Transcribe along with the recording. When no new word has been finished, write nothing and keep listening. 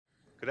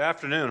Good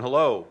afternoon.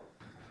 Hello.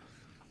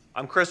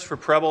 I'm Christopher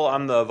Preble.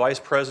 I'm the Vice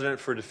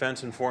President for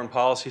Defense and Foreign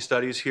Policy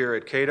Studies here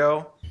at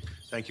Cato.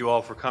 Thank you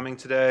all for coming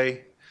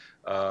today.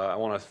 I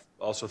want to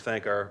also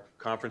thank our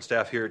conference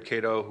staff here at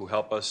Cato who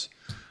help us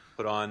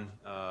put on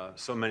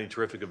so many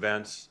terrific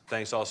events.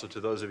 Thanks also to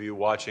those of you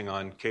watching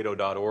on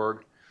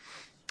cato.org.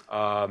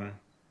 The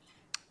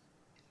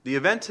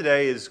event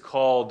today is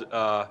called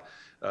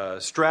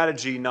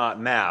Strategy, Not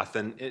Math.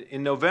 And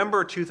in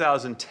November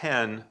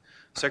 2010,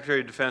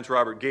 Secretary of Defense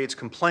Robert Gates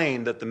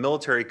complained that the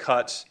military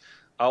cuts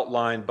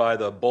outlined by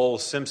the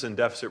Bowles-Simpson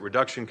Deficit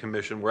Reduction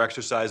Commission were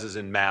exercises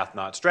in math,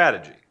 not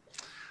strategy.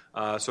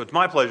 So it's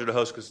my pleasure to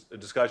host a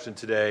discussion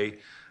today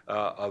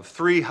of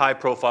three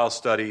high-profile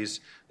studies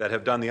that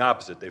have done the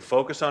opposite. They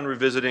focus on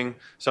revisiting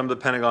some of the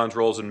Pentagon's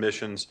roles and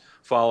missions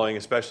following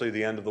especially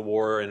the end of the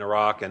war in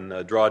Iraq and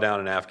the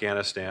drawdown in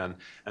Afghanistan,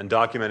 and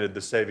documented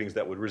the savings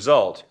that would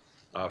result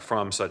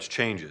from such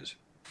changes.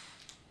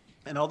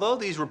 And although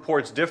these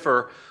reports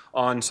differ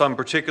on some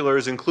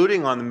particulars,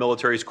 including on the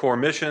military's core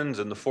missions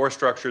and the force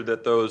structure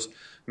that those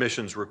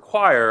missions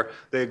require,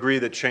 they agree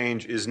that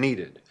change is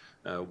needed.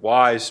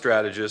 Wise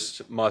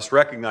strategists must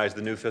recognize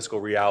the new fiscal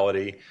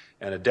reality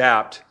and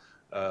adapt,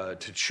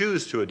 to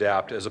choose to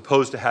adapt, as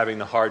opposed to having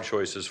the hard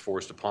choices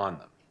forced upon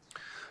them.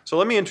 So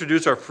let me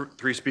introduce our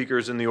three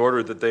speakers in the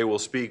order that they will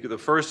speak. The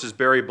first is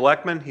Barry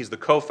Blechman. He's the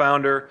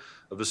co-founder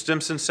of the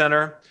Stimson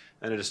Center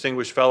and a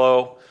distinguished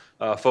fellow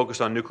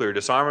focused on nuclear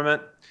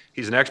disarmament.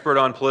 He's an expert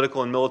on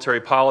political and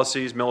military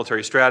policies,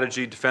 military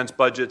strategy, defense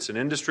budgets, and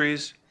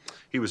industries.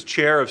 He was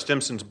chair of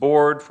Stimson's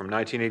board from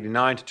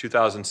 1989 to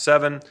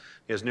 2007.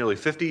 He has nearly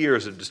 50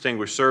 years of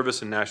distinguished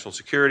service in national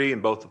security in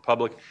both the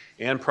public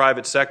and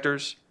private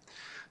sectors.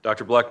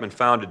 Dr. Blechman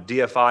founded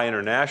DFI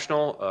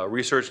International, a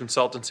research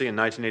consultancy, in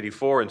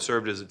 1984 and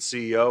served as its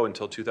CEO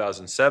until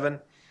 2007.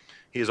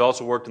 He has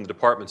also worked in the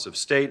Departments of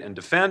State and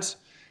Defense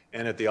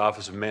and at the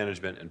Office of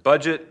Management and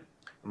Budget.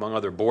 Among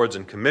other boards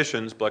and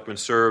commissions, Blechman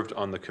served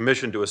on the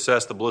Commission to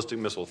Assess the Ballistic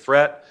Missile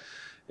Threat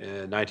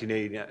in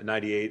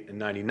 1998 and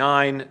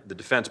 99, the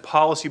Defense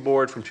Policy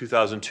Board from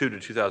 2002 to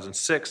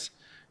 2006,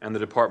 and the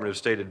Department of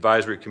State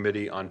Advisory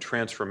Committee on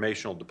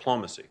Transformational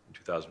Diplomacy in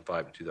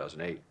 2005 to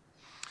 2008.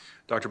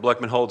 Dr.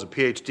 Blechman holds a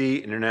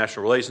PhD in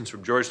International Relations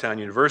from Georgetown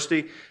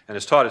University and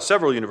has taught at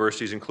several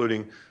universities,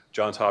 including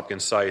Johns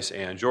Hopkins, SAIS,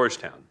 and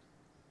Georgetown.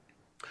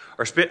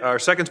 Our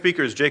second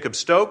speaker is Jacob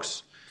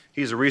Stokes.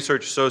 He's a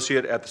research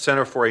associate at the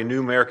Center for a New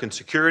American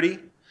Security,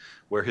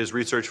 where his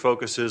research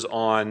focuses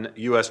on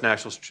U.S.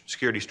 national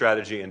security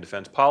strategy and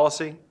defense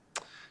policy.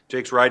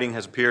 Jake's writing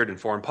has appeared in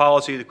Foreign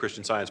Policy, the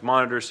Christian Science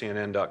Monitor,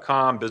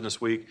 CNN.com,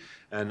 Business Week,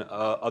 and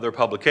other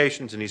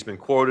publications, and he's been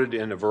quoted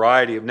in a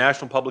variety of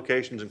national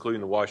publications, including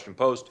the Washington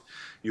Post,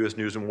 U.S.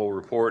 News and World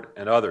Report,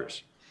 and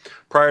others.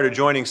 Prior to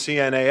joining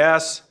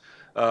CNAS,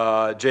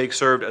 Jake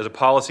served as a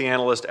policy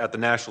analyst at the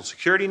National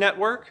Security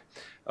Network,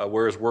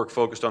 where his work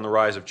focused on the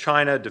rise of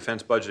China,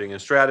 defense budgeting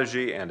and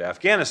strategy, and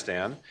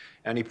Afghanistan,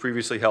 and he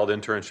previously held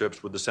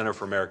internships with the Center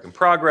for American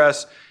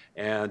Progress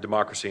and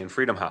Democracy and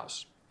Freedom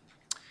House.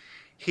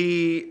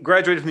 He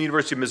graduated from the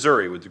University of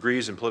Missouri with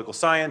degrees in political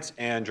science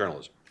and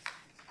journalism.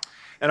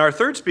 And our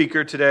third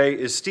speaker today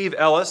is Steve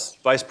Ellis,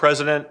 Vice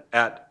President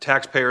at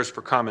Taxpayers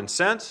for Common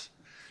Sense.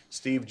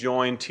 Steve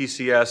joined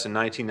TCS in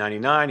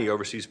 1999. He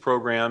oversees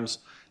programs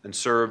and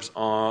serves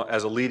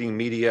as a leading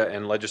media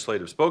and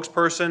legislative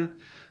spokesperson.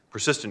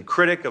 Persistent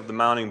critic of the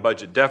mounting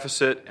budget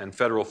deficit and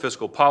federal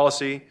fiscal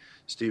policy,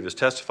 Steve has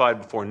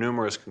testified before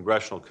numerous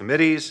congressional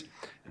committees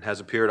and has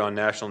appeared on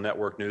national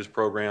network news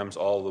programs,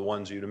 all the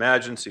ones you'd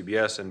imagine: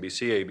 CBS,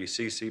 NBC,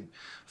 ABC,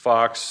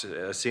 Fox,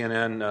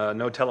 CNN,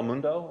 no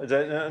Telemundo? Is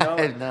that, no?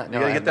 No, you got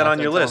to get that on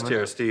your list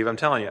here, Steve, I'm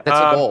telling you.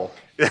 That's a goal.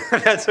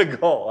 That's a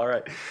goal, all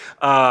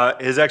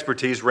right. His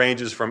expertise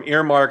ranges from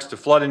earmarks to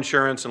flood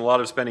insurance and a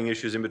lot of spending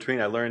issues in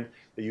between. I learned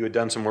that you had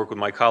done some work with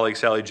my colleague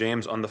Sally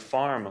James on the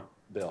farm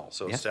bill.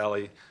 So yeah.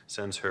 Sally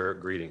sends her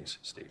greetings,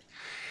 Steve.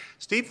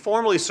 Steve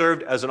formerly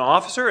served as an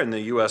officer in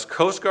the U.S.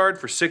 Coast Guard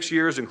for 6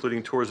 years,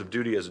 including tours of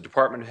duty as a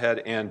department head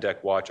and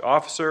deck watch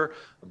officer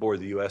aboard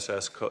the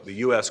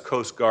U.S.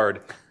 Coast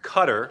Guard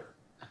cutter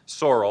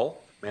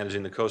Sorrel,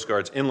 managing the Coast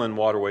Guard's inland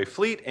waterway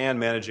fleet and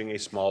managing a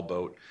small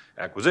boat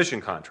acquisition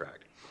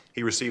contract.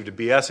 He received a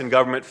B.S. in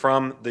government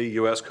from the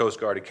U.S. Coast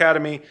Guard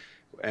Academy,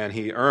 and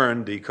he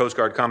earned the Coast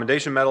Guard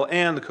Commendation Medal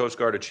and the Coast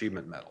Guard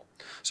Achievement Medal.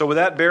 So with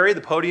that, Barry,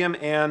 the podium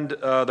and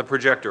the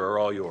projector are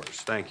all yours.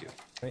 Thank you.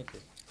 Thank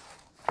you.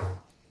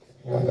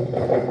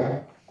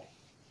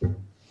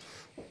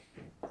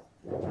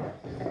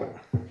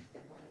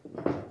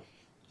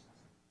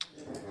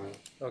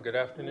 Well, good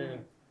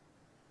afternoon.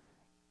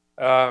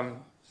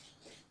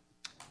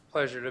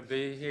 Pleasure to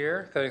be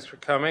here. Thanks for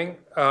coming.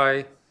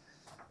 I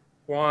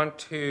want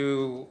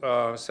to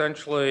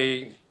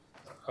essentially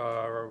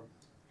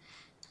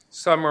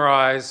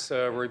summarize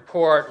a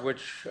report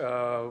which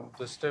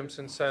the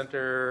Stimson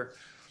Center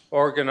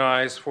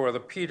organized for the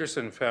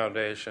Peterson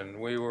Foundation.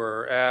 We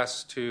were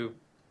asked to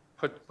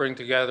bring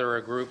together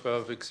a group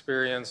of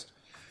experienced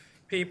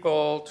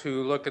people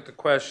to look at the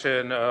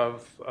question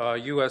of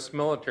U.S.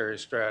 military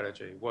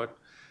strategy. What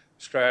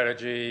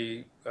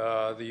strategy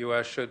the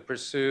U.S. should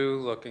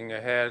pursue looking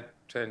ahead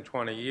 10,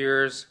 20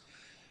 years,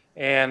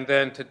 and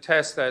then to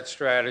test that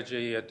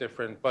strategy at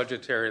different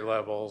budgetary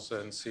levels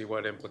and see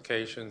what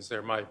implications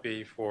there might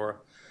be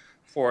for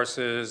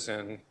forces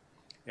and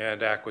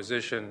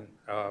acquisition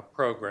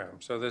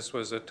programs. So this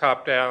was a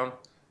top-down,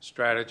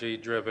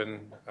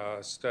 strategy-driven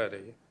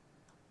study.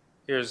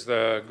 Here's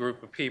the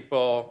group of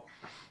people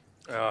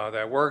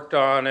that worked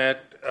on it.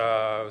 It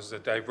was a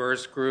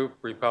diverse group,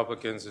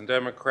 Republicans and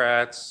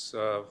Democrats,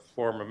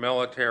 former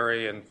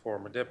military and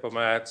former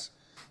diplomats,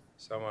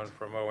 someone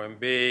from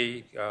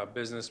OMB,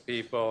 business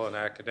people, and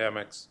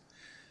academics.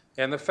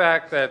 And the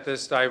fact that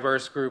this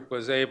diverse group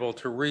was able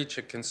to reach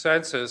a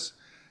consensus,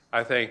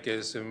 I think,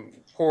 is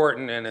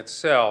important in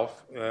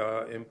itself,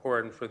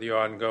 important for the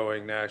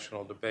ongoing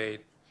national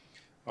debate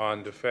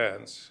on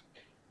defense.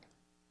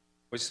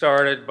 We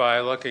started by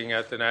looking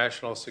at the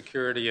national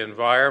security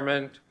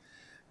environment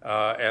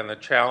and the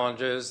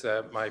challenges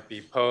that might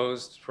be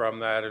posed from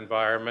that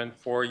environment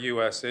for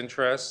U.S.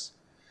 interests.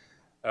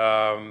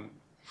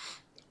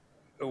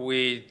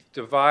 We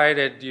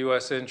divided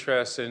U.S.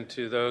 interests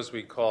into those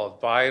we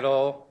called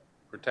vital,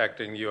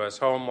 protecting U.S.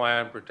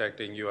 homeland,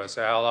 protecting U.S.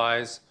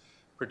 allies,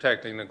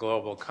 protecting the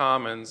global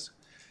commons,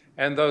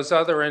 and those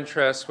other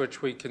interests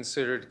which we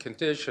considered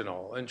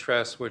conditional,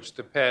 interests which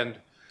depend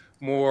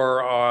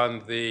more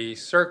on the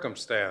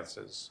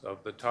circumstances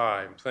of the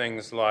time,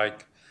 things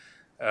like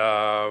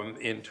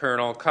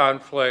internal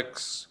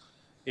conflicts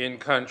in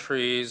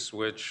countries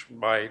which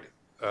might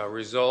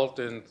result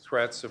in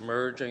threats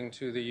emerging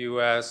to the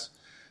U.S.,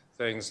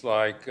 things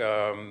like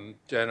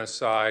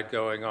genocide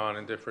going on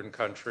in different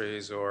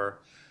countries or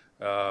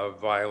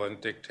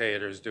violent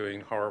dictators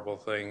doing horrible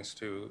things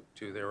to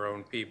their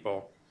own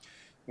people.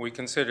 We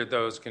considered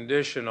those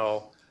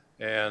conditional,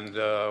 and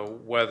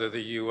whether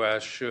the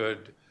U.S.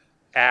 should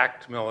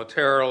act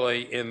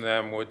militarily in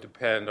them would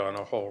depend on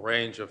a whole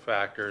range of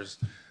factors,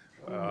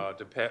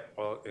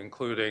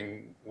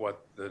 including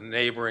what the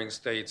neighboring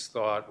states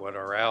thought, what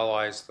our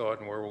allies thought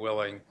and were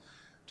willing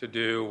to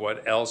do,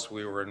 what else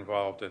we were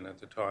involved in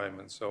at the time,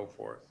 and so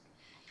forth.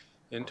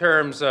 In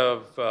terms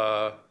of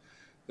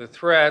the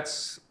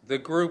threats, the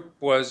group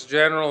was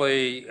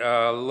generally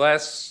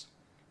less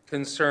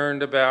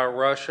concerned about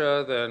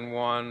Russia than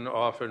one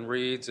often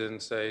reads in,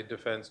 say,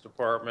 Defense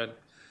Department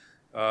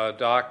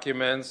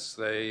documents.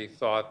 They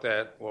thought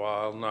that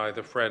while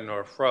neither friend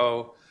nor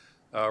foe,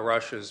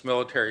 Russia's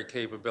military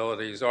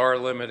capabilities are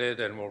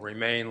limited and will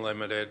remain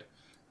limited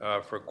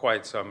for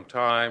quite some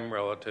time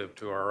relative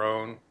to our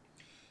own.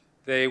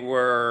 They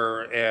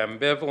were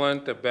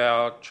ambivalent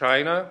about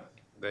China.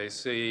 They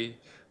see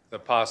the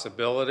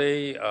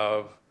possibility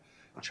of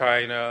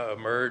China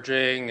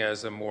emerging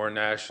as a more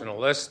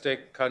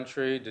nationalistic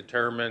country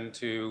determined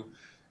to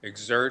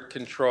exert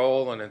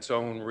control in its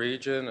own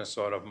region, a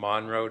sort of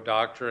Monroe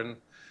Doctrine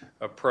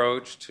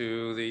approach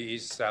to the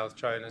East-South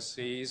China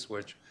Seas,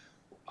 which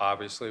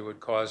obviously would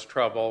cause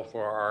trouble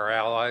for our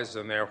allies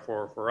and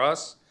therefore for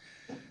us,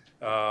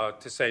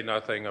 to say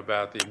nothing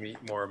about the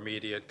more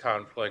immediate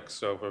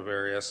conflicts over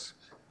various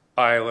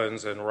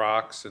islands and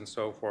rocks and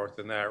so forth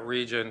in that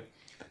region.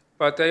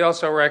 But they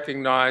also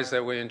recognize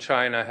that we in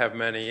China have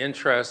many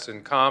interests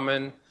in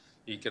common,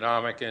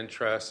 economic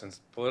interests and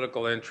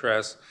political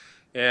interests,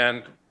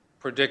 and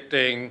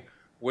predicting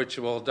which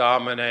will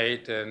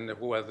dominate and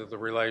whether the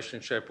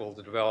relationship will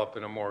develop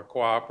in a more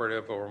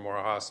cooperative or a more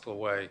hostile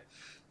way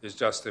is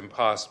just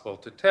impossible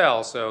to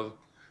tell. So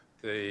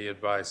the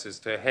advice is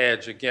to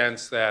hedge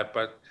against that,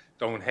 but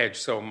don't hedge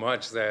so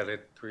much that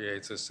it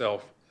creates a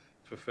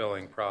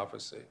self-fulfilling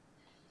prophecy.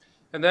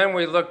 And then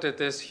we looked at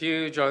this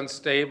huge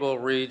unstable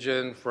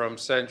region from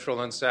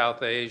Central and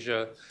South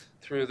Asia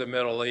through the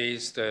Middle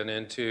East and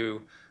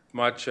into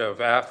much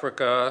of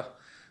Africa,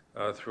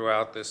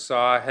 throughout the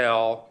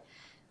Sahel.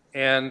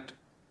 And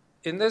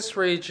in this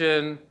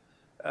region,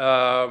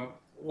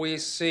 we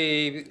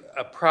see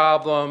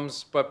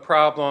problems, but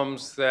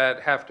problems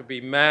that have to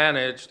be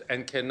managed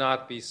and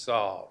cannot be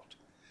solved.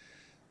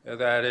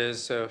 That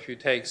is, if you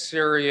take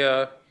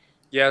Syria,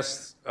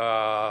 yes,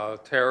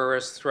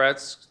 terrorist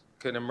threats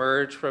can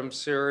emerge from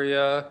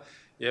Syria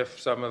if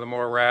some of the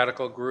more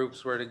radical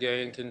groups were to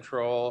gain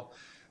control.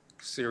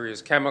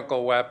 Syria's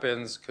chemical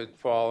weapons could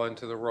fall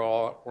into the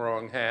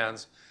wrong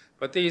hands.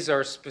 But these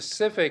are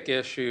specific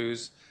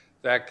issues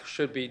that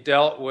should be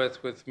dealt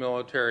with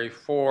military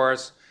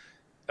force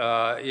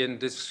in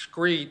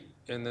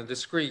the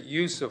discrete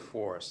use of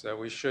force, that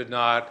we should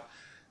not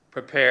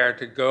prepare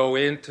to go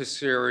into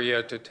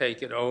Syria to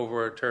take it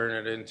over, turn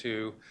it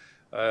into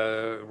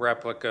a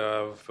replica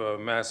of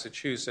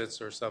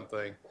Massachusetts or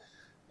something,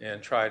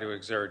 and try to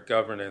exert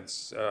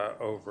governance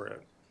over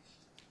it.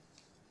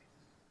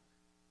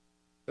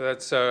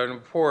 That's an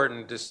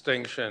important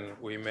distinction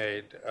we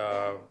made,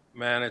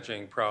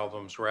 managing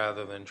problems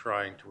rather than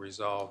trying to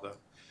resolve them.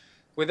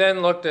 We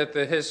then looked at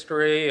the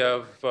history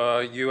of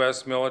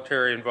U.S.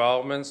 military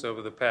involvements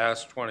over the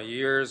past 20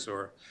 years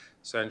or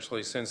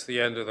essentially since the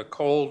end of the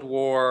Cold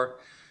War.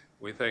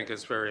 We think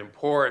it's very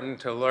important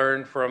to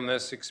learn from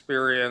this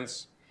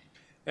experience.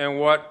 And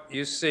what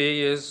you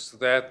see is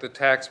that the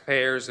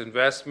taxpayers'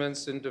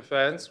 investments in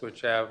defense,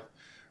 which have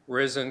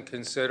risen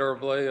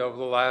considerably over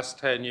the last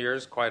 10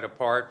 years, quite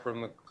apart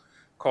from the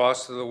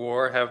cost of the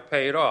war, have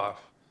paid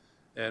off.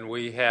 And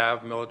we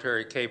have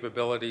military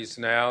capabilities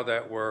now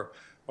that were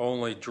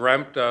only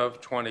dreamt of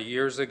 20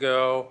 years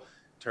ago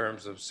in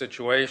terms of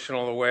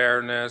situational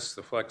awareness,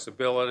 the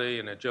flexibility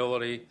and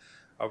agility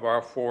of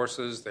our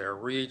forces, their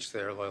reach,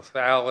 their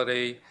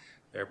lethality,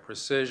 their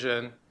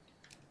precision.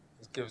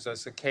 It gives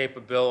us the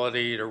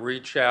capability to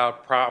reach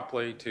out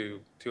promptly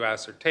to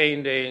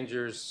ascertain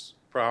dangers,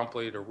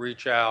 promptly to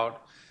reach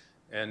out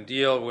and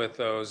deal with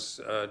those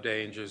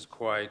dangers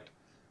quite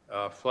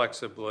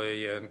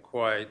flexibly and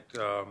quite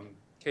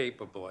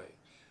capably.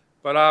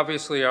 But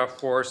obviously our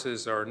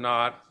forces are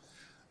not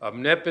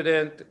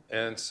omnipotent,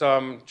 and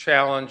some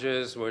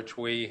challenges which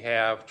we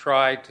have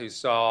tried to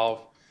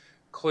solve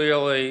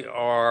clearly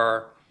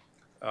are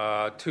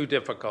too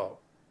difficult.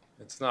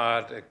 It's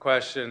not a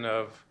question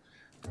of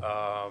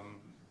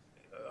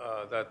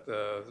that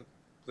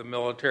the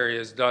military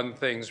has done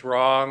things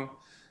wrong.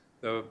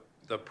 The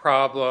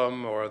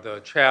problem or the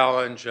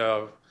challenge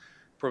of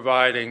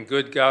providing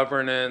good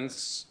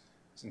governance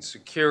and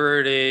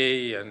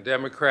security and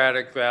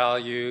democratic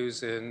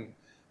values in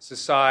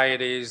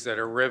societies that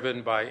are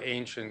riven by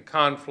ancient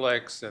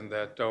conflicts and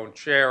that don't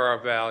share our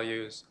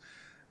values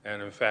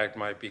and in fact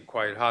might be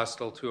quite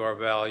hostile to our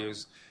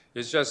values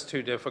is just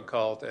too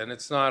difficult, and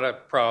it's not a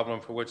problem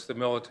for which the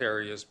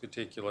military is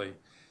particularly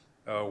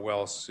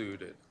well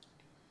suited.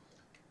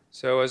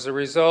 So as a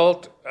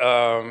result,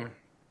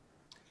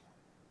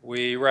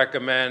 we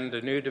recommend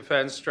a new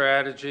defense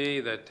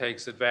strategy that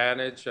takes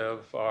advantage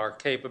of our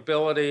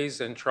capabilities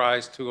and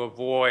tries to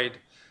avoid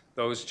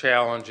those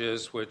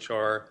challenges which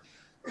are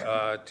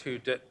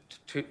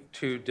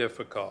too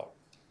difficult.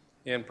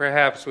 And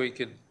perhaps we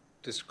could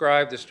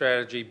describe the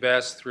strategy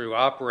best through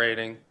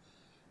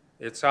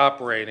its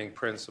operating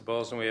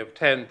principles, and we have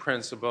 10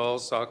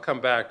 principles. I'll come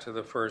back to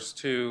the first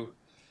two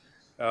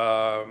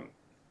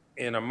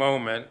in a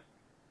moment.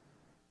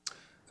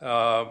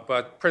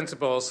 But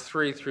principles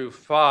 3 through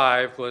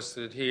 5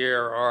 listed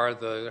here are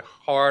the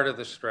heart of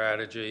the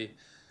strategy.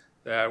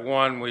 That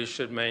one, we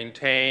should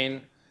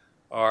maintain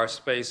our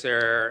space,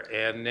 air,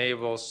 and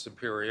naval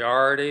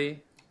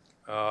superiority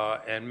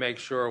and make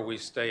sure we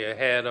stay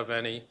ahead of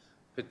any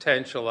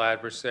potential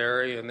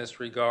adversary in this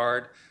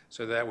regard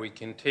so that we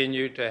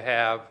continue to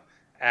have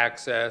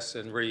access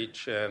and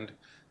reach and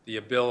the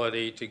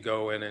ability to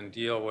go in and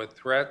deal with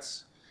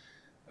threats.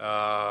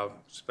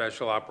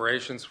 Special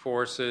operations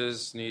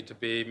forces need to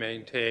be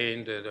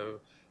maintained at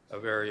a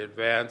very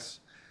advanced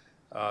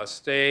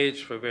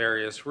stage for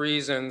various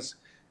reasons.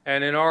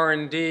 And in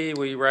R&D,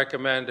 we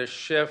recommend a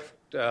shift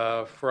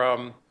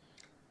from,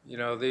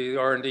 the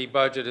R&D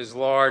budget is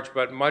large,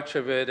 but much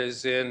of it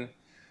is in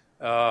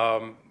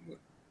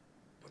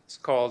what's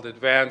called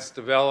advanced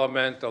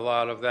development. A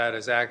lot of that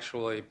is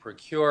actually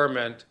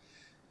procurement.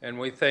 And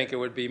we think it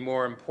would be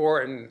more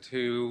important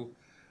to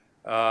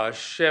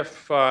shift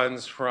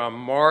funds from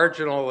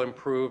marginal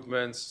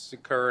improvements to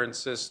current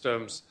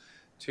systems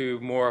to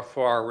more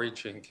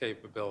far-reaching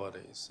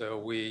capabilities. So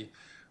we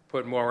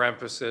put more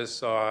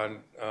emphasis on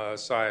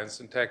science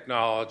and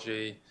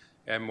technology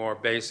and more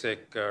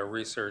basic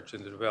research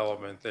and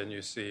development than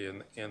you see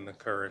in the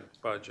current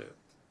budget.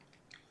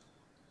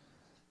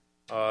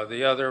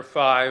 The other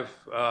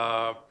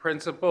 5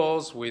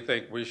 principles, we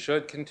think we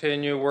should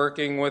continue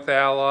working with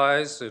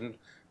allies and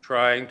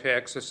trying to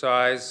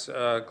exercise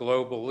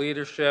global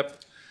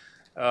leadership,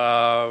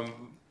 but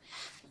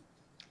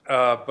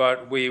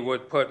we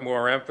would put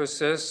more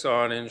emphasis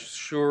on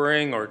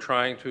ensuring or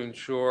trying to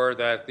ensure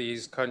that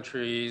these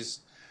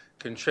countries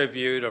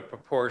contribute a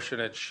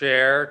proportionate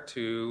share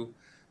to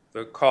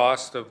the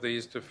cost of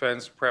these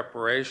defense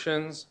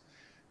preparations.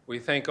 We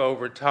think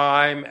over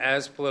time,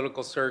 as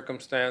political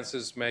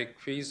circumstances make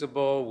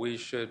feasible, we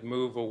should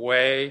move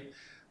away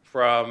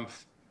from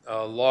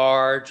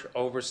large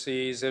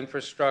overseas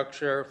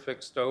infrastructure,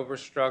 fixed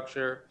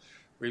overstructure,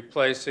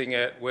 replacing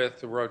it with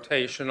the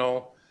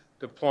rotational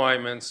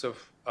deployments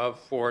of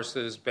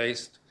forces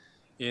based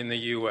in the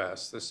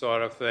U.S., the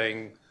sort of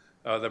thing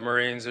the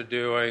Marines are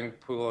doing,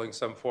 pulling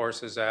some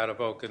forces out of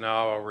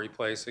Okinawa,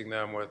 replacing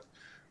them with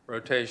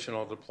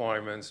rotational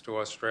deployments to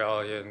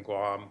Australia and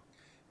Guam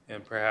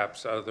and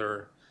perhaps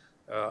other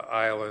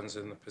islands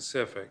in the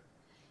Pacific.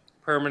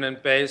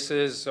 Permanent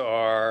bases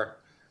are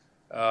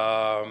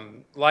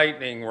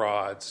lightning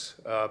rods,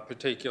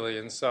 particularly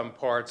in some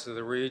parts of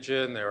the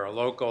region. There are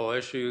local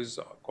issues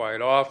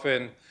quite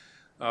often,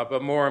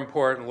 but more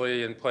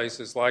importantly, in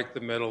places like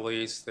the Middle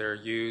East, they're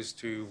used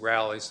to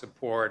rally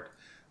support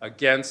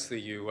against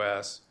the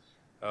U.S.,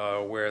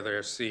 where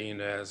they're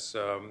seen as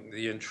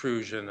the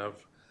intrusion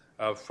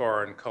of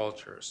foreign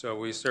culture. So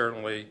we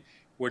certainly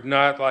would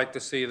not like to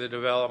see the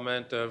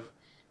development of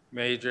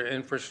major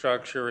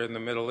infrastructure in the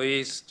Middle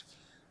East.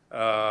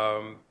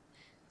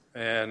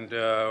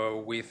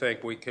 And we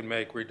think we can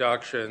make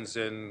reductions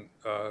in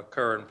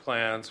current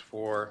plans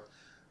for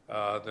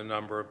the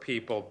number of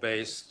people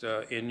based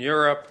in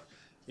Europe.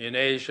 In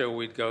Asia,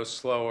 we'd go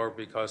slower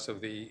because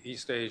of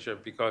East Asia,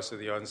 because of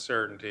the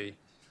uncertainty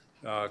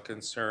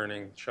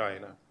concerning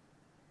China.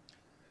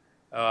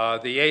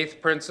 The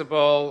eighth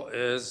principle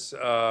is,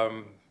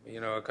 kind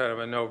of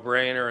a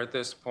no-brainer at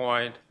this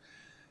point.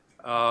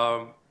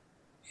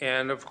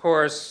 And of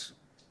course,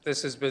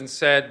 this has been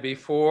said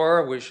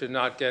before, we should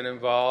not get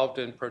involved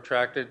in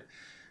protracted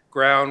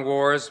ground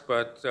wars,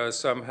 but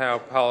somehow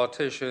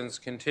politicians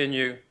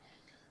continue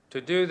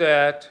to do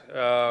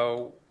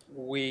that.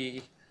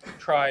 We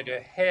try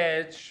to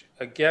hedge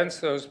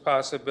against those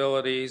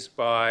possibilities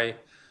by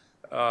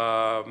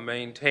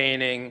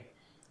maintaining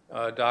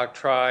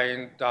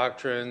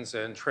doctrines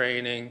and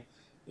training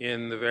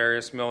in the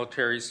various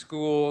military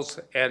schools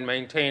and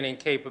maintaining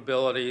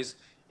capabilities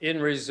in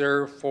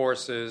reserve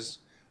forces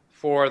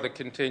for the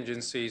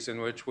contingencies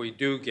in which we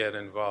do get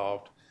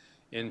involved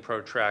in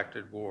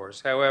protracted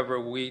wars.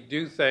 However, we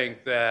do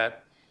think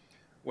that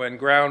when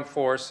ground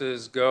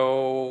forces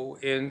go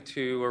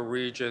into a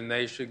region,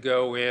 they should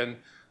go in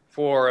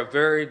for a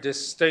very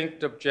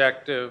distinct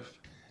objective,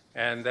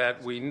 and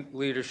that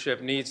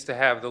leadership needs to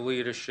have the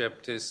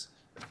leadership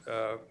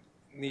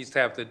needs to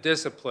have the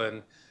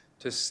discipline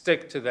to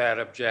stick to that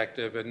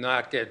objective and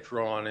not get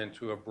drawn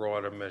into a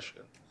broader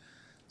mission.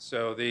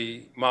 So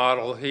the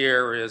model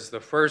here is the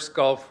first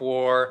Gulf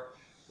War,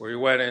 where we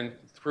went in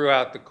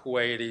throughout the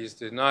Kuwaitis,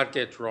 did not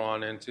get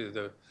drawn into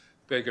the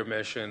bigger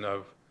mission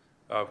of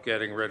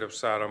getting rid of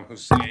Saddam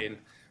Hussein,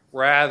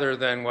 rather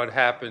than what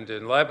happened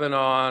in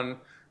Lebanon,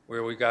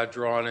 where we got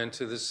drawn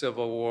into the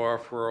civil war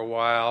for a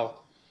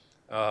while,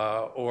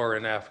 or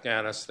in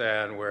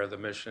Afghanistan, where the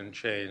mission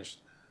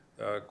changed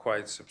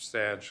quite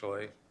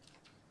substantially.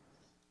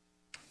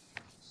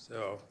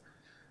 So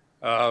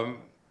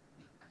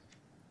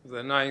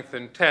the 9th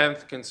and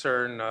 10th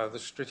concern the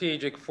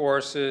strategic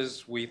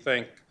forces. We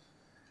think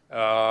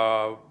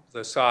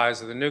the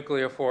size of the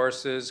nuclear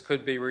forces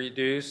could be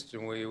reduced,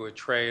 and we would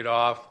trade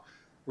off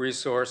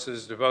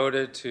resources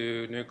devoted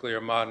to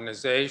nuclear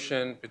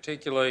modernization,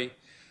 particularly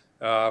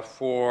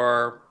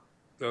for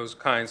those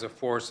kinds of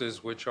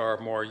forces which are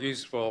more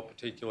useful,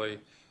 particularly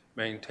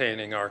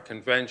maintaining our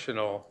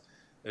conventional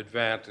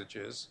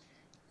advantages.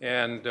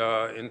 And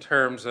in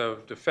terms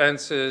of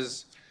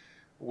defenses,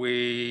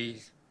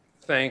 we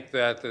think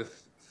that the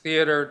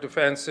theater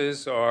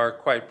defenses are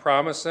quite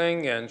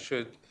promising and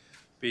should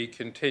be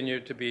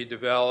continued to be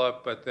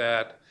developed, but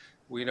that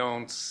we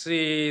don't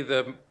see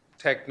the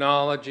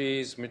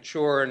technologies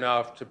mature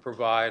enough to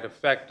provide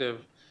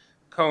effective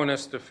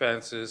CONUS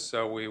defenses,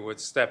 so we would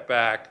step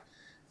back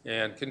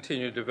and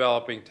continue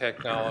developing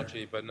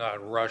technology, but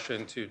not rush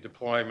into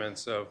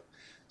deployments of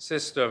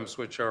systems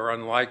which are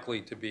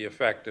unlikely to be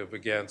effective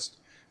against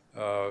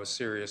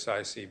serious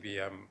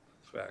ICBM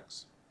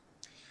effects.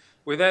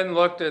 We then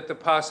looked at the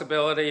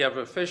possibility of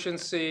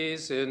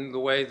efficiencies in the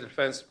way the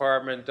Defense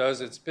Department does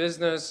its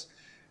business.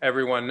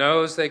 Everyone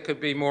knows they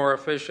could be more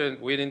efficient.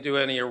 We didn't do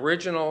any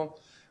original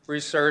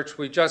research.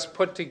 We just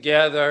put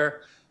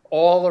together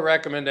all the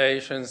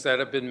recommendations that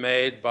have been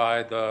made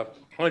by the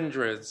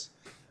hundreds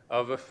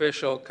of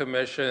official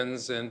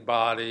commissions and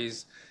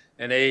bodies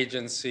and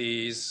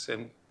agencies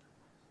and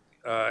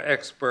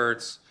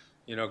experts,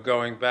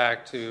 going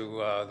back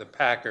to the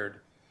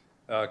Packard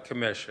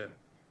Commission.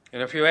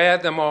 And if you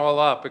add them all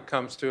up, it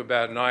comes to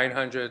about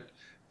 $900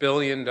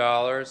 billion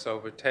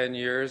over 10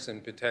 years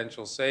in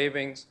potential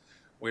savings.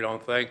 We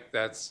don't think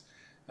that's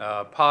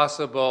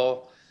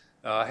possible.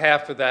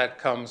 Half of that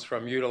comes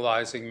from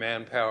utilizing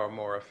manpower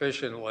more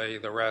efficiently,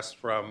 the rest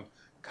from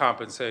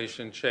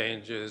compensation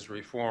changes,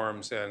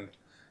 reforms, and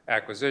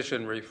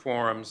acquisition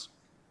reforms.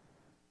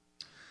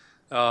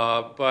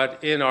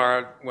 But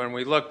when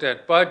we looked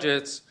at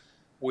budgets,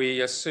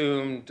 we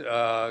assumed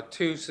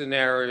two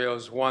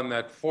scenarios, one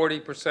that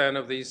 40%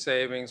 of these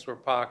savings were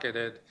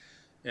pocketed,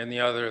 and the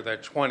other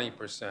that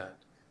 20%.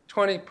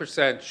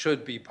 20%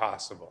 should be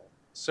possible,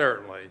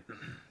 certainly.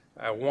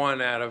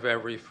 1 out of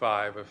every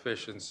 5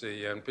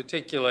 efficiency, and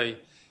particularly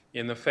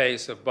in the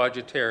face of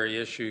budgetary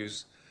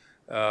issues,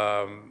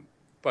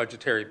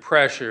 budgetary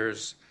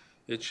pressures,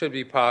 it should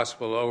be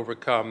possible to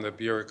overcome the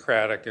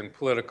bureaucratic and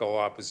political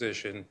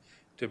opposition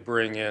to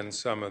bring in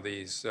some of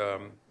these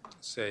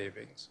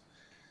savings.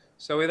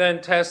 So we then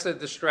tested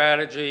the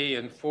strategy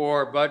in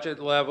 4 budget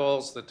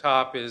levels. The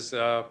top is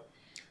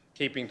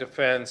keeping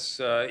defense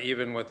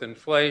even with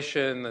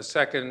inflation. The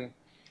second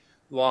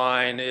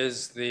line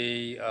is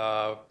the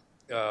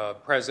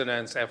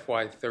President's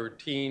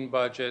FY13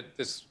 budget.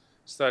 This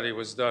study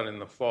was done in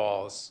the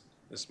fall.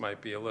 This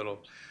might be a little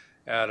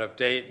out of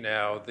date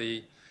now.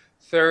 The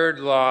third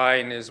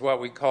line is what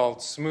we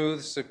called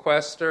smooth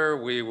sequester.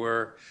 We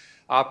were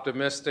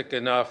optimistic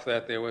enough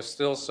that there was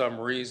still some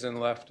reason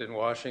left in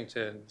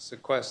Washington.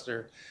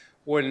 Sequester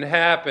wouldn't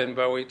happen,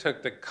 but we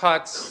took the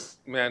cuts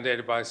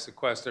mandated by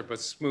sequester but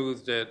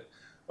smoothed it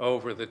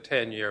over the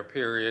 10-year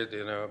period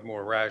in a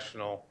more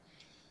rational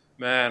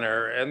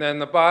manner. And then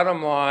the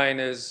bottom line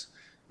is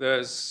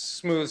The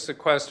smooth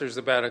sequester is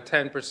about a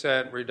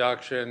 10%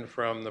 reduction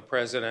from the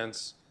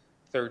president's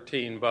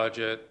 13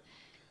 budget.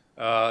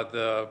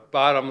 The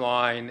bottom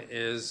line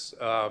is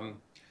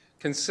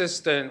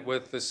consistent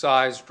with the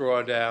size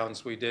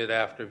drawdowns we did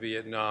after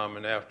Vietnam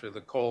and after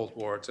the Cold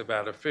War. It's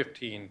about a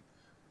 15%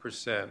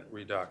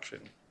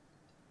 reduction.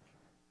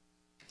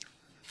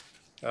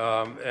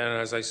 And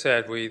as I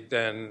said, we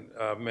then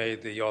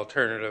made the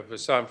alternative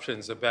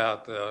assumptions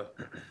about the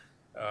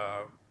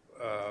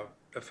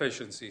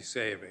efficiency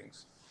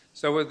savings.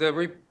 So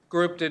the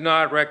group did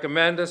not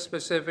recommend a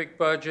specific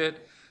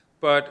budget,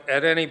 but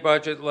at any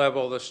budget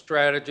level, the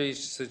strategy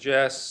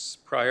suggests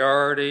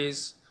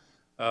priorities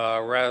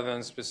rather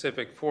than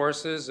specific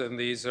forces, and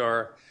these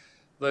are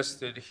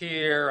listed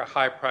here. A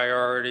high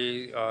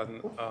priority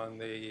on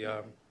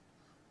the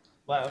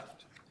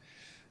left,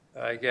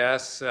 I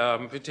guess,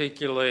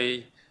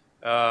 particularly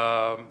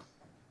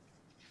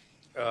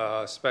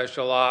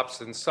special ops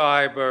and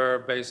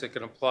cyber, basic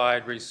and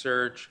applied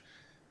research,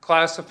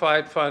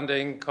 classified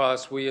funding,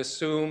 because we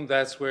assume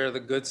that's where the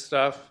good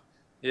stuff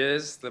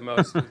is, the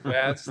most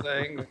advanced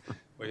thing.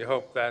 We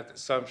hope that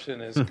assumption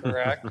is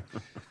correct.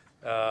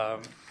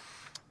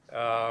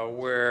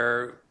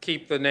 Where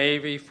keep the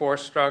Navy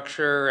force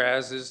structure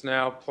as is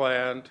now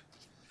planned,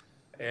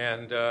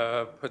 and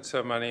put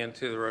some money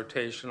into the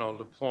rotational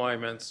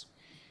deployments.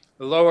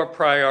 The lower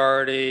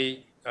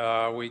priority,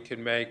 we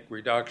can make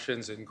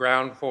reductions in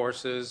ground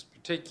forces,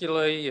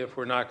 particularly if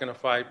we're not going to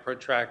fight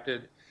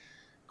protracted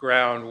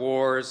ground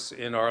wars.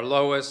 In our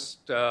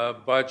lowest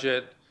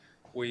budget,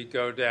 we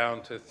go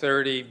down to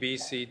 30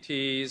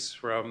 BCTs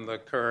from the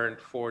current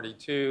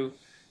 42.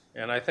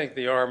 And I think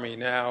the Army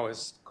now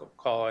is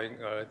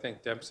calling, I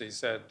think Dempsey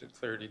said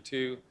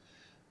 32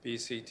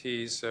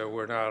 BCTs, so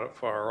we're not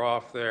far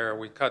off there.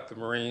 We cut the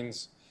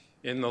Marines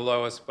in the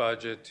lowest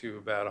budget to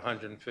about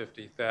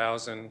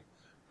 150,000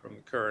 from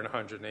the current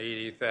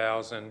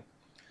 180,000.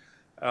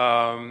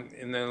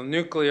 In the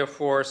nuclear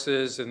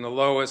forces, in the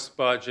lowest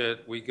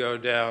budget, we go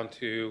down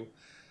to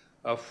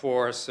a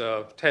force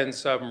of 10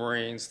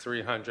 submarines,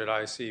 300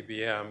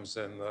 ICBMs,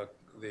 and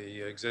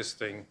the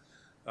existing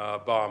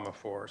bomber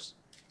force.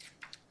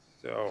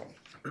 So,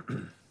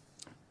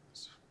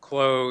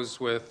 close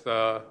with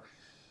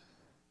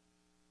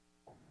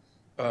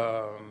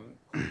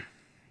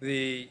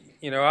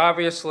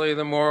obviously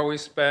the more we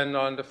spend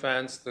on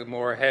defense, the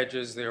more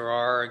hedges there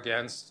are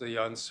against the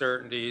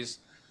uncertainties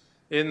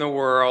in the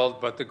world.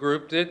 But the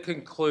group did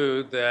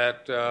conclude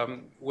that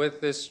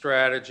with this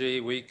strategy,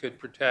 we could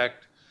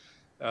protect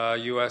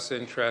U.S.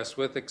 interests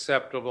with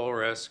acceptable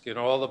risk in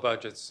all the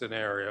budget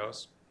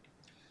scenarios.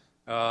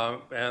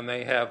 And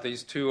they have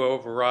these two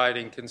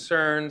overriding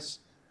concerns.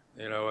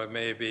 It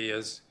may be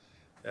as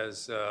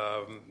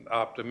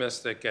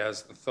optimistic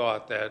as the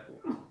thought that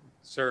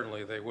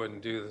certainly they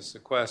wouldn't do the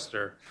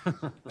sequester.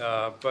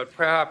 But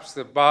perhaps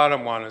the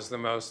bottom one is the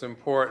most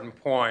important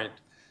point.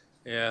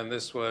 And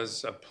this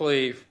was a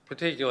plea,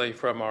 particularly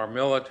from our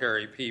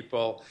military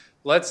people.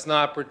 Let's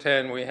not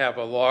pretend we have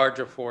a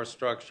larger force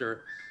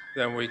structure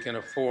than we can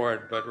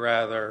afford, but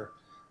rather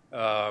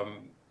cut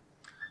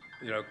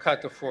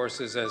the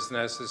forces as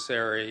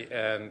necessary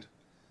and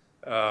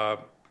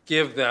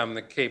give them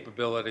the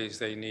capabilities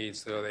they need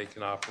so they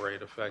can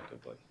operate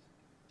effectively.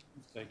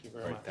 Thank you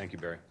very much. Thank you,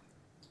 Barry.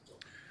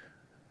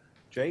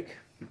 Jake?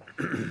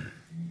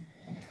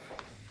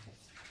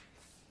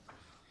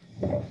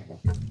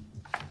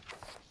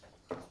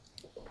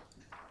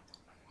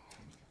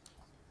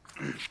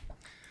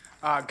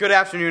 Good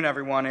afternoon,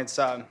 everyone. It's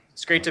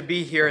great to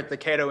be here at the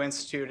Cato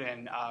Institute,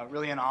 and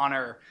really an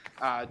honor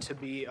to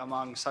be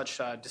among such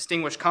a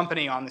distinguished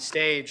company on the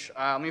stage.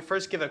 Let me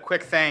first give a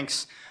quick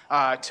thanks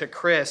to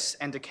Chris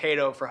and to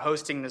Cato for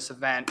hosting this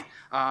event,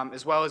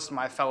 as well as to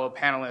my fellow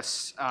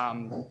panelists.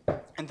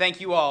 And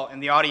thank you all in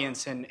the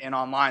audience and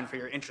online for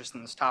your interest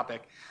in this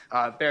topic.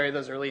 Barry,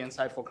 those are really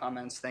insightful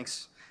comments.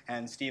 Thanks.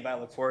 And Steve, I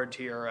look forward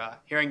to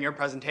hearing your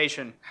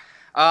presentation.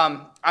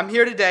 I'm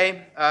here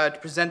today to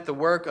present the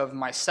work of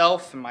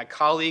myself and my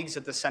colleagues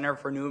at the Center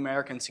for New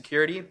American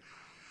Security,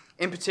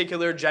 in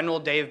particular General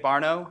Dave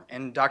Barno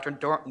and Dr.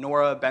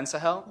 Nora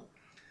Ben-Sahel.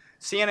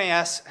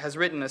 CNAS has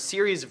written a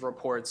series of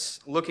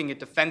reports looking at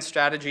defense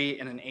strategy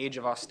in an age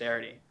of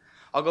austerity.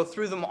 I'll go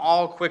through them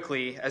all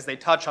quickly as they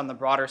touch on the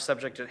broader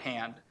subject at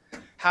hand,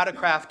 how to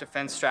craft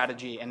defense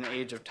strategy in an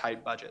age of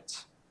tight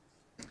budgets.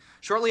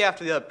 Shortly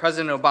after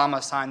President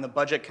Obama signed the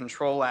Budget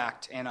Control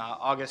Act in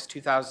August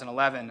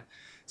 2011,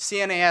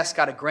 CNAS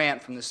got a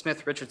grant from the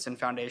Smith-Richardson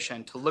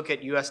Foundation to look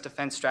at U.S.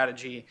 defense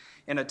strategy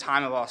in a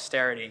time of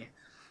austerity.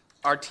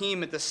 Our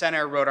team at the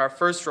center wrote our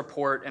first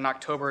report in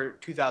October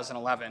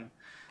 2011.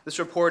 This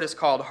report is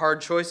called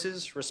Hard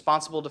Choices,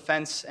 Responsible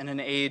Defense in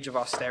an Age of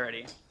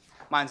Austerity.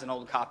 Mine's an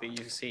old copy. You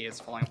can see it's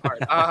falling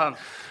apart.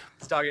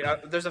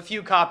 There's a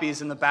few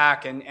copies in the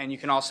back, and you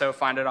can also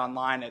find it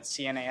online at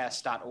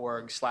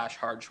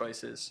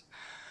cnas.org/hardchoices.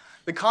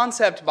 The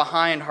concept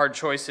behind Hard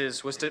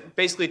Choices was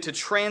basically to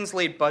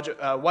translate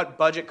what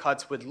budget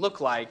cuts would look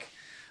like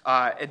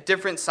at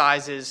different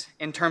sizes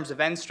in terms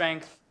of end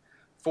strength,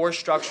 force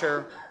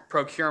structure,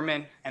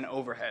 procurement, and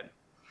overhead.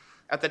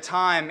 At the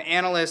time,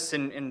 analysts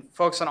and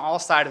folks on all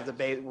sides of the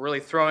debate were really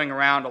throwing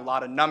around a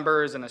lot of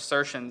numbers and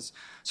assertions.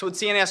 So what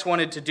CNS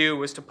wanted to do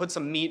was to put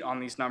some meat on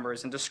these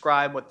numbers and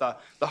describe what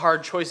the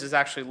hard choices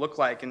actually look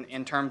like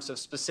in terms of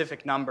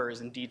specific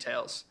numbers and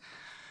details.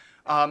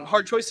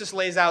 Hard Choices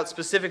lays out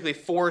specifically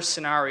 4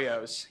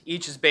 scenarios.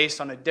 Each is based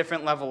on a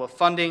different level of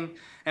funding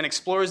and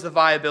explores the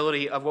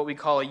viability of what we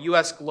call a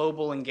U.S.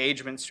 global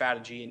engagement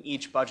strategy in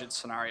each budget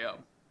scenario.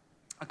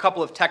 A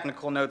couple of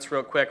technical notes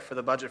real quick for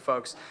the budget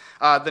folks.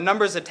 The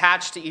numbers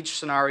attached to each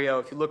scenario,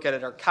 if you look at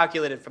it, are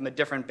calculated from a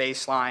different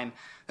baseline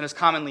than is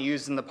commonly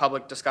used in the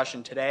public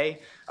discussion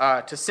today.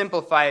 To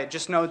simplify it,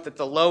 just note that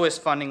the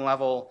lowest funding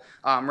level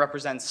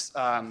represents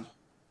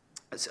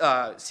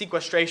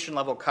sequestration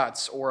level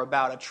cuts, or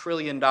about $1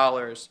 trillion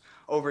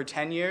over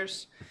 10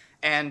 years.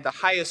 And the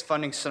highest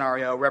funding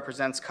scenario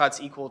represents cuts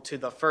equal to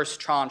the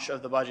first tranche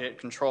of the Budget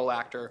Control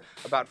Act, or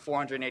about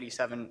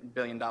 $487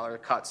 billion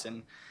cuts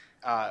in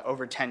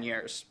over 10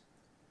 years.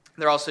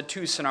 There are also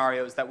 2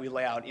 scenarios that we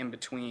lay out in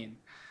between.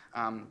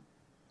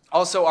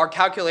 Also, our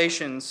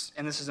calculations,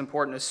 and this is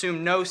important,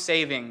 assume no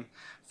saving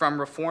from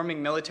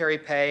reforming military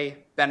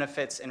pay,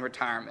 benefits, and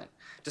retirement,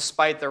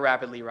 despite the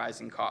rapidly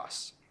rising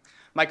costs.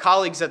 My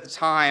colleagues at the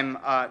time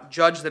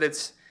judged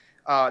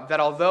that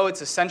although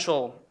it's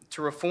essential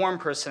to reform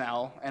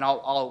personnel, and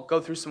I'll go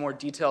through some more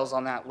details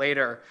on that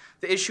later,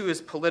 the issue is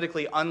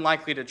politically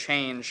unlikely to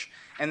change,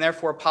 and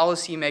therefore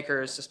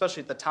policymakers,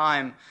 especially at the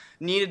time,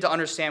 needed to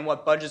understand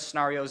what budget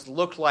scenarios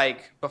looked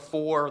like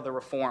before the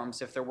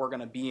reforms, if there were going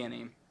to be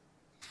any.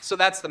 So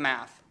that's the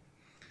math.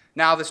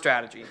 Now the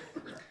strategy.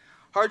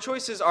 Hard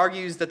Choices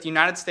argues that the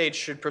United States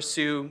should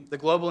pursue the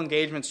global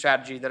engagement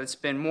strategy that it's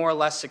been more or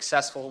less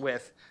successful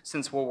with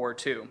since World War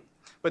II,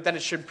 but that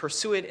it should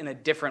pursue it in a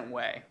different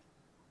way.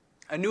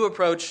 A new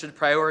approach should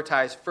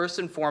prioritize first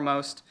and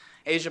foremost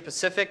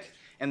Asia-Pacific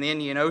and the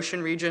Indian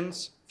Ocean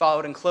regions,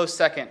 followed in close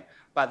second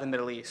by the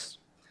Middle East.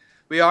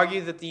 We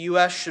argue that the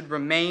U.S. should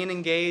remain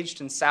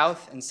engaged in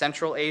South and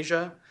Central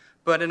Asia,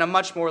 but in a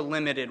much more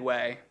limited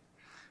way.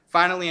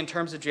 Finally, in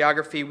terms of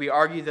geography, we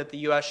argue that the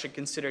U.S. should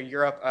consider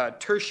Europe a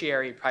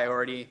tertiary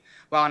priority,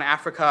 while in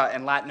Africa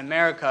and Latin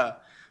America,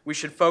 we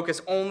should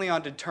focus only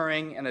on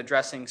deterring and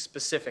addressing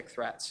specific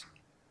threats.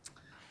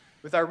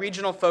 With our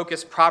regional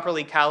focus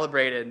properly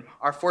calibrated,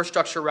 our force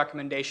structure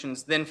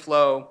recommendations then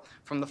flow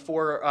from the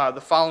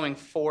following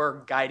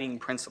 4 guiding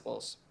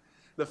principles.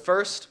 The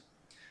first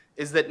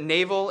is that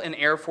naval and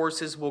air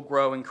forces will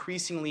grow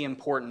increasingly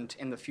important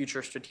in the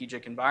future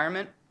strategic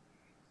environment.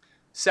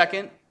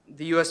 Second,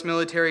 the U.S.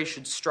 military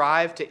should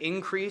strive to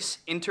increase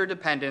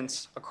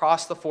interdependence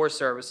across the 4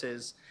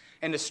 services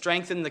and to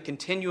strengthen the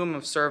continuum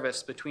of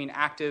service between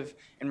active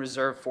and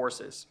reserve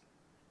forces.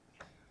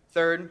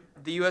 Third,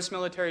 the U.S.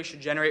 military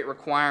should generate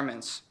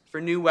requirements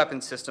for new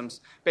weapon systems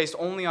based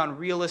only on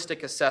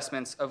realistic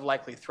assessments of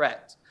likely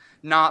threats,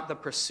 not the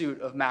pursuit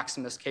of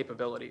Maximus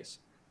capabilities.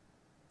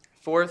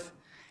 Fourth,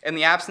 in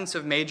the absence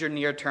of major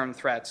near-term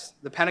threats,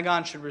 the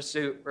Pentagon should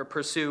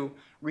pursue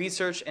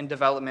research and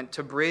development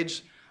to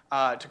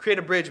create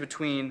a bridge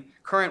between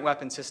current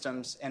weapon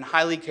systems and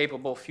highly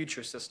capable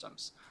future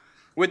systems.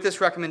 With this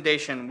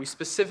recommendation, we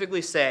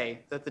specifically say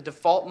that the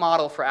default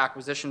model for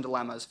acquisition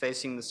dilemmas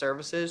facing the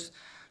services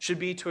should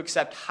be to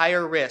accept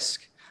higher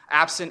risk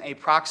absent a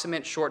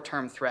proximate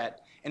short-term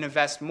threat and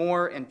invest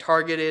more in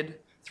targeted,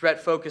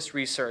 threat-focused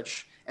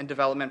research and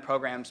development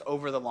programs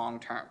over the long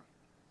term.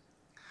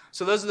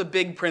 So those are the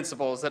big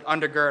principles that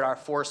undergird our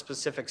 4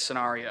 specific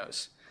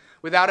scenarios.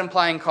 Without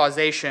implying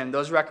causation,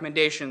 those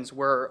recommendations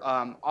were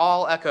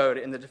all echoed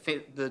in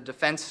the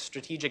Defense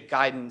Strategic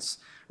Guidance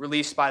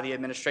released by the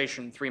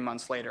administration 3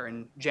 months later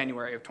in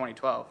January of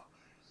 2012.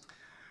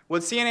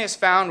 What CNA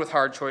found with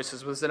Hard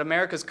Choices was that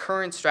America's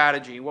current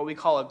strategy, what we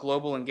call a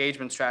global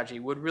engagement strategy,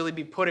 would really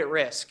be put at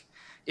risk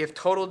if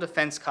total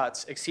defense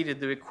cuts exceeded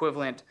the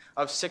equivalent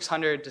of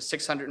 $600 to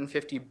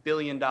 $650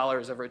 billion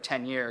over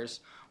 10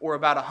 years, or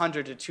about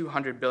 $100 to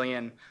 $200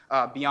 billion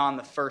beyond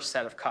the first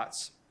set of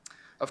cuts.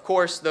 Of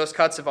course, those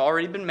cuts have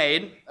already been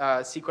made.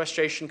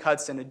 Sequestration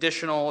cuts an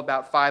additional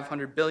about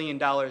 $500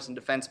 billion in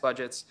defense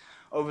budgets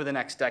over the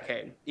next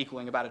decade,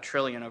 equaling about $1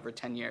 trillion over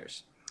 10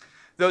 years.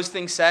 Those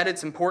things said,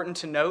 it's important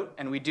to note,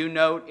 and we do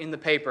note in the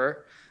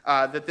paper,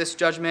 that this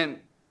judgment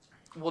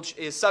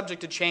is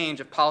subject to change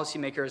if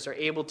policymakers are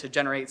able to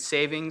generate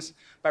savings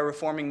by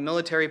reforming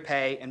military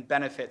pay and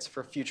benefits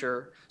for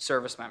future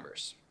service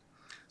members.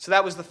 So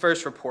that was the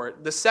first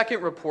report. The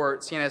second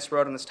report CNS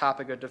wrote on this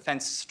topic of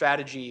defense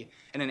strategy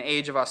in an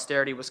age of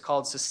austerity was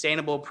called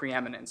Sustainable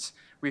Preeminence,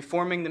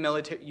 Reforming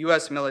the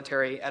U.S.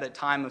 Military at a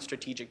Time of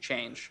Strategic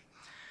Change.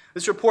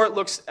 This report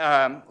looked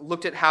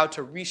at how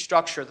to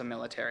restructure the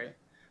military,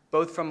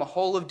 both from a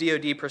whole of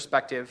DoD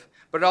perspective,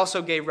 but it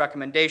also gave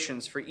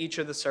recommendations for each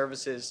of the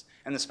services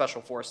and the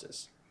special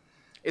forces.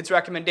 Its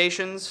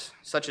recommendations,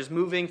 such as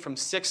moving from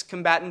 6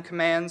 combatant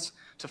commands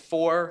to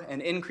 4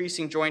 and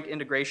increasing joint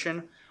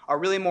integration, are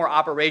really more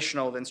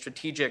operational than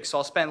strategic, so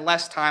I'll spend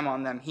less time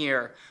on them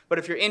here. But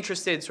if you're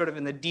interested sort of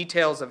in the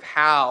details of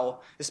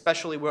how,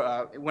 especially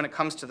when it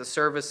comes to the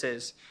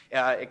services,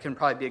 it can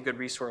probably be a good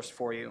resource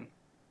for you.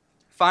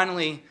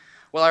 Finally,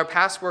 while our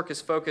past work is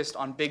focused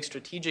on big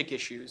strategic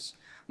issues,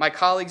 my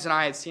colleagues and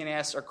I at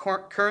CNAS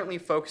are currently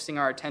focusing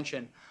our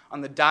attention on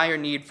the dire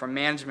need for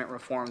management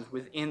reforms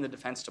within the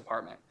Defense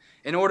Department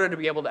in order to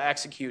be able to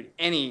execute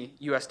any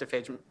U.S.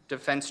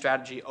 defense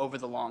strategy over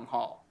the long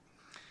haul.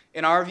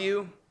 In our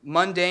view,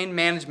 mundane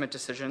management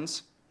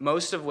decisions,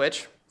 most of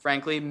which,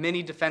 frankly,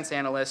 many defense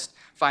analysts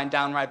find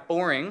downright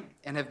boring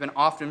and have been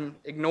often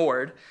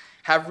ignored,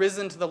 have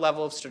risen to the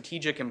level of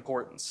strategic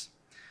importance.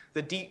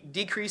 The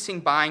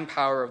decreasing buying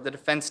power of the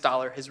defense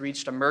dollar has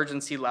reached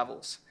emergency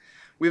levels.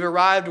 We've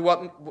arrived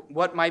at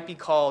what might be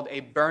called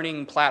a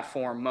burning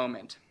platform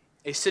moment,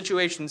 a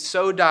situation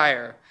so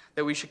dire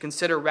that we should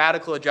consider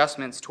radical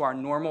adjustments to our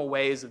normal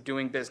ways of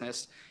doing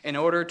business in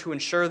order to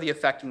ensure the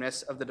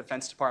effectiveness of the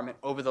Defense Department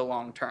over the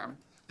long term,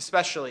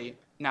 especially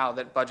now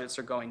that budgets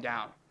are going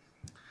down.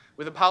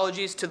 With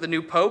apologies to the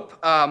new Pope,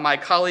 my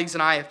colleagues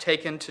and I have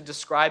taken to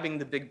describing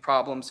the big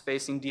problems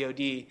facing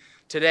DoD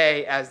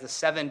today as the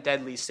 7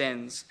 deadly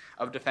sins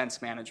of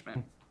defense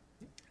management.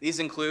 These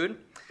include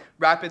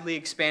rapidly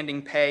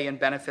expanding pay and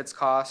benefits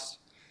costs,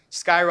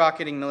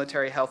 skyrocketing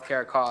military health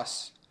care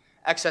costs,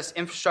 excess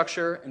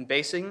infrastructure and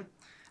basing,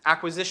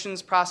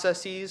 acquisitions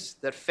processes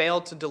that fail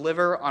to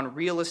deliver on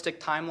realistic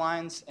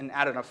timelines and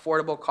at an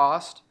affordable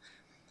cost,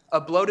 a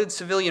bloated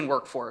civilian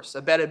workforce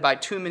abetted by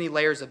too many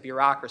layers of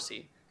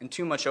bureaucracy and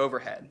too much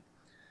overhead,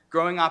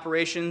 growing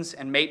operations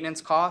and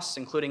maintenance costs,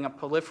 including a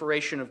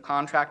proliferation of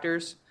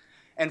contractors,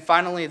 and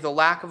finally, the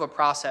lack of a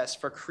process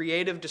for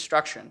creative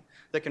destruction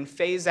that can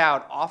phase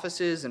out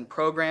offices and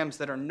programs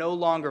that are no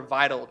longer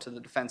vital to the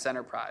defense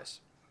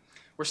enterprise.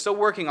 We're still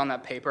working on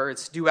that paper.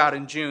 It's due out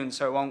in June,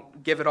 so I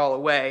won't give it all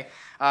away.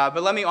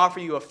 But let me offer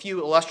you a few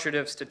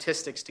illustrative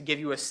statistics to give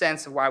you a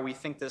sense of why we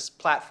think this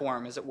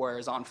platform, as it were,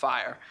 is on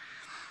fire.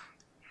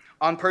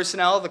 On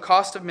personnel, the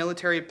cost of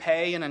military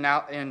pay and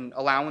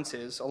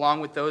allowances,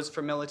 along with those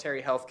for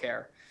military health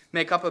care,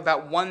 make up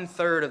about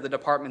 1/3 of the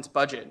department's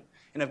budget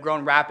and have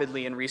grown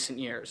rapidly in recent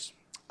years,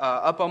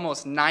 up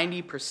almost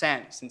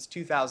 90% since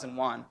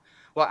 2001,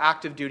 while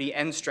active duty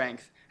end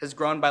strength has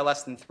grown by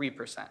less than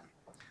 3%.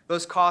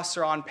 Those costs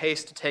are on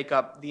pace to take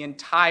up the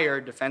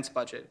entire defense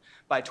budget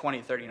by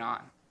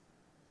 2039.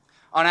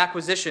 On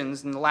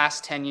acquisitions in the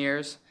last 10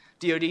 years,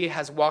 DoD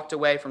has walked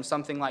away from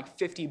something like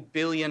 $50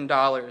 billion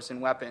in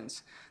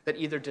weapons that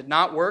either did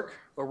not work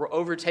or were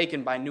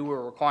overtaken by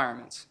newer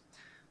requirements.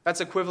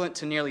 That's equivalent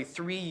to nearly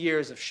 3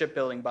 years of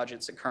shipbuilding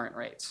budgets at current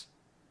rates.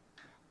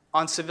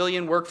 On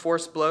civilian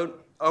workforce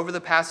bloat, over the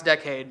past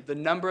decade, the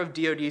number of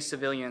DoD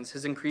civilians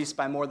has increased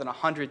by more than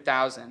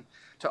 100,000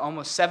 to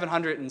almost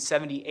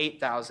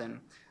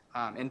 778,000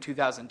 in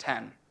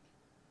 2010.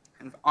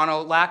 And on a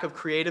lack of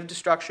creative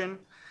destruction,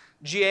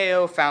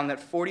 GAO found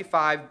that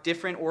 45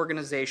 different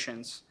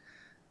organizations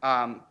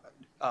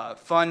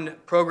fund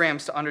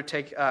programs to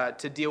undertake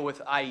to deal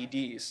with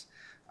IEDs.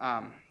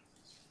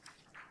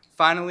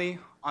 Finally,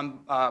 on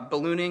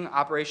ballooning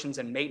operations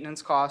and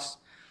maintenance costs,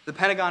 the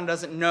Pentagon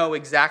doesn't know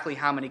exactly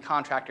how many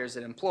contractors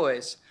it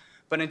employs,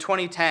 but in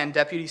 2010,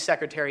 Deputy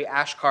Secretary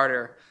Ash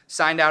Carter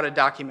signed out a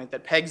document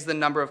that pegs the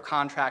number of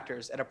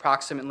contractors at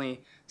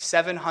approximately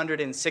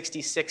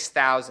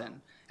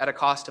 766,000 at a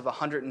cost of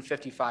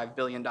 $155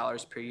 billion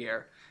per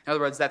year. In other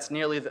words, that's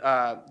nearly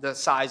the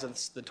size of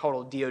the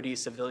total DoD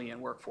civilian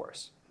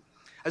workforce.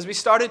 As we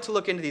started to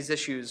look into these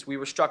issues, we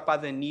were struck by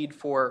the need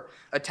for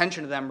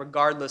attention to them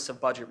regardless of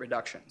budget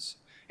reductions.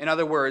 In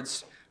other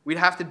words, we'd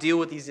have to deal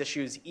with these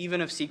issues even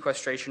if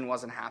sequestration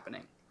wasn't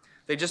happening.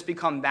 They just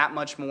become that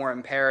much more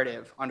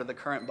imperative under the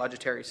current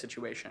budgetary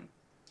situation.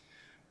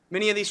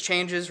 Many of these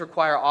changes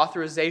require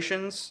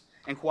authorizations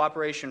and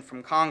cooperation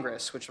from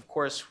Congress, which of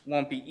course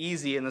won't be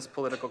easy in this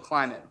political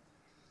climate.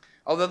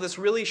 Although this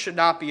really should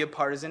not be a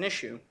partisan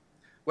issue.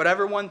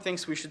 Whatever one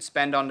thinks we should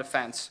spend on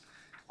defense,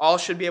 all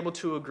should be able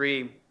to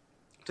agree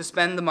to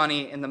spend the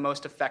money in the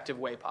most effective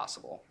way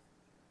possible.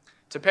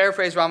 To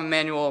paraphrase Rahm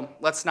Emanuel,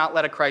 let's not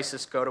let a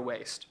crisis go to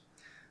waste.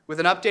 With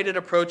an updated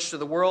approach to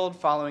the world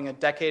following a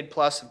decade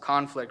plus of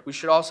conflict, we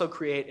should also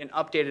create an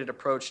updated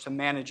approach to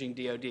managing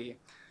DoD.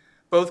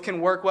 Both can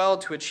work well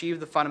to achieve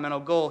the fundamental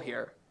goal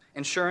here,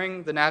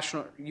 ensuring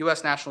the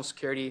U.S. national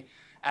security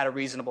at a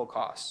reasonable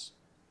cost.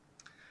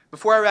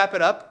 Before I wrap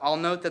it up, I'll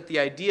note that the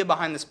idea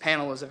behind this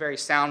panel is a very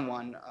sound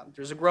one.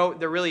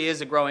 There really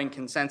is a growing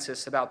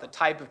consensus about the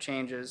type of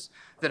changes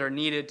that are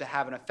needed to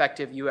have an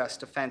effective U.S.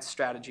 defense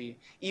strategy,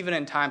 even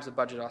in times of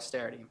budget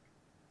austerity.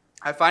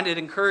 I find it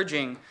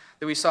encouraging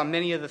that we saw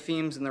many of the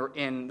themes in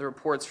the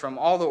reports from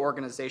all the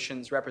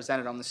organizations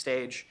represented on the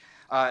stage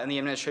in the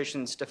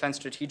administration's defense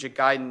strategic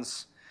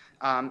guidance.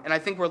 And I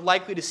think we're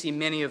likely to see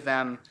many of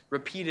them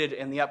repeated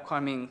in the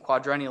upcoming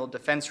quadrennial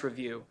defense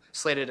review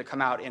slated to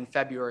come out in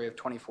February of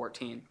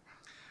 2014.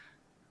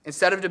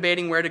 Instead of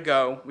debating where to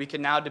go, we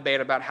can now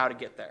debate about how to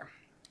get there.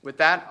 With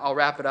that, I'll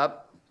wrap it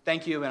up.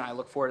 Thank you, and I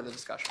look forward to the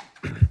discussion.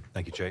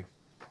 Thank you, Jake.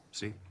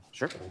 See?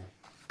 Sure.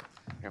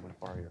 I'm going to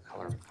borrow your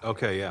color.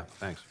 Okay, yeah,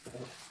 thanks.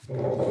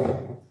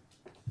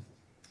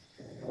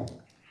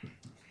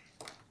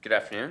 Good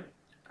afternoon.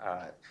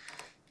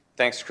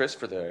 Thanks, Chris,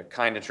 for the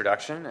kind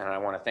introduction, and I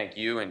want to thank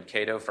you and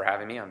Cato for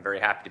having me. I'm very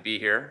happy to be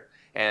here.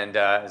 And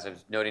as I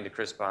was noting to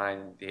Chris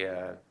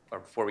or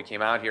before we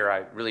came out here, I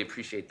really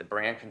appreciate the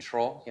brand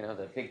control,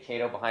 the big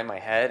Cato behind my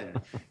head and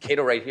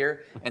Cato right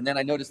here. And then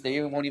I noticed they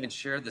won't even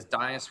share this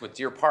dais with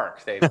Deer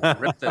Park. They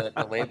ripped the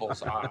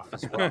labels off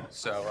as well.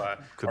 So,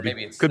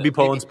 Could be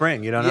Poland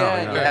Spring. You don't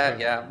know.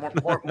 Yeah.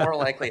 More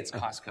likely it's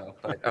Costco.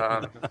 But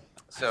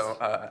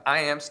I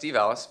am Steve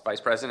Ellis,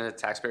 Vice President at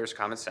Taxpayers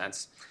Common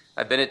Sense.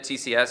 I've been at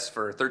TCS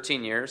for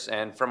 13 years,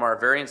 and from our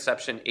very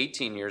inception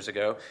 18 years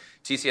ago,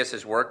 TCS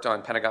has worked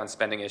on Pentagon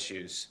spending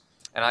issues.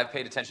 And I've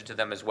paid attention to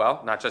them as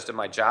well, not just in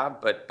my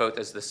job, but both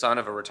as the son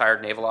of a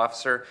retired naval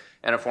officer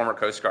and a former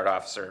Coast Guard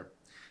officer.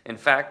 In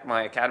fact,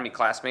 my academy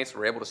classmates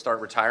were able to start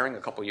retiring a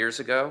couple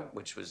years ago,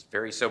 which was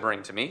very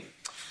sobering to me.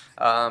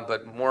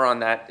 But more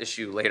on that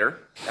issue later,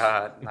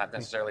 not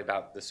necessarily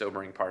about the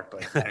sobering part,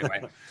 but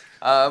anyway.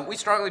 We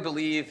strongly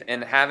believe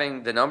in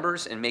having the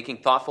numbers and making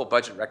thoughtful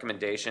budget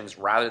recommendations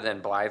rather than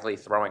blithely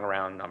throwing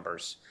around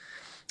numbers.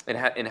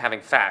 In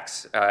having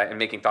facts and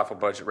making thoughtful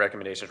budget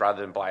recommendations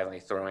rather than blithely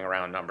throwing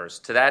around numbers.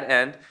 To that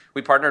end,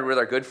 we partnered with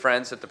our good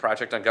friends at the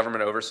Project on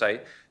Government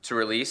Oversight to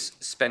release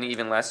Spending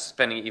Even Less,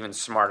 Spending Even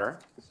Smarter,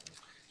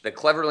 the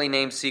cleverly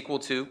named sequel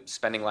to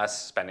Spending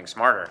Less, Spending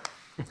Smarter.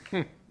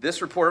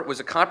 This report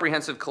was a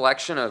comprehensive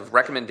collection of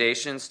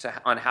recommendations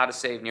on how to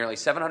save nearly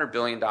 $700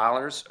 billion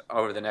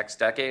over the next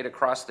decade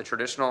across the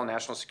traditional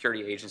national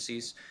security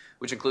agencies,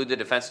 which include the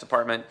Defense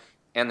Department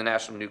and the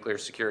National Nuclear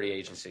Security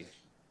Agency.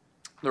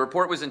 The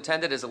report was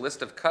intended as a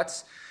list of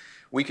cuts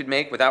we could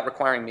make without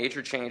requiring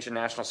major change in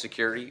national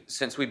security,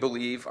 since we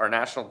believe our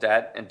national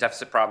debt and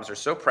deficit problems are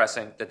so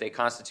pressing that they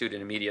constitute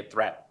an immediate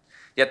threat.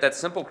 Yet that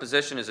simple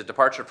position is a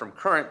departure from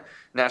current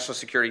national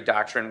security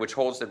doctrine, which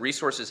holds that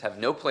resources have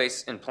no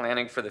place in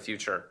planning for the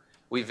future.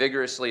 We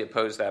vigorously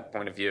oppose that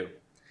point of view.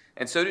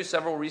 And so do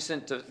several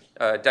recent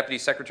Deputy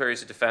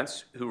Secretaries of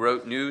Defense who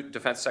wrote new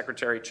Defense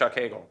Secretary Chuck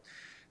Hagel.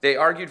 They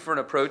argued for an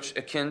approach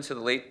akin to the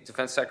late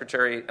Defense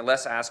Secretary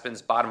Les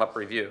Aspin's bottom-up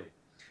review.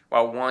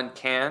 While one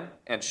can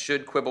and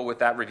should quibble with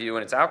that review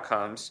and its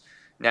outcomes,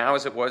 now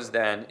as it was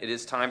then, it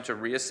is time to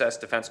reassess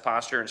defense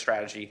posture and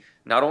strategy,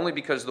 not only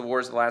because the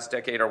wars of the last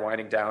decade are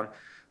winding down,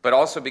 but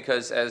also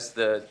because, as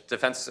the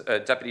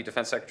Deputy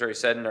Defense Secretary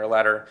said in her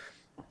letter,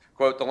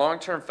 quote, the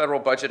long-term federal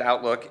budget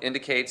outlook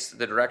indicates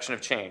the direction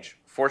of change.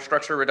 Force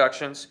structure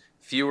reductions,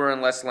 fewer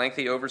and less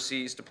lengthy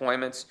overseas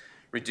deployments,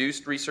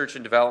 reduced research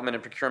and development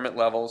and procurement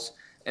levels,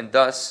 and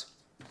thus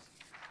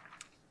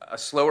a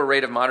slower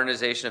rate of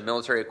modernization of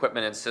military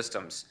equipment and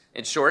systems.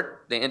 In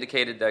short, they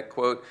indicated that,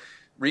 quote,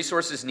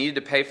 resources needed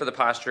to pay for the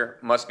posture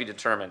must be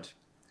determined.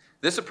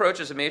 This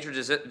approach is a major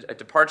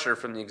departure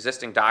from the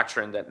existing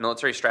doctrine that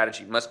military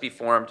strategy must be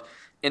formed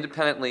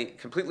independently,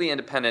 completely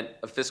independent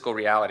of fiscal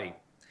reality.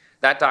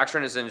 That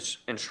doctrine is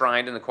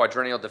enshrined in the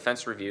Quadrennial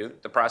Defense Review,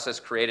 the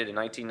process created in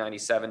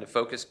 1997 to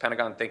focus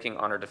Pentagon thinking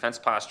on our defense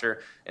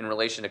posture in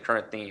relation to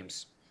current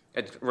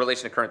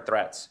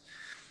threats.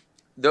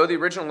 Though the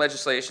original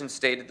legislation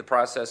stated the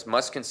process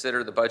must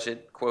consider the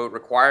budget, quote,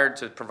 required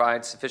to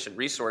provide sufficient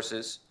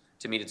resources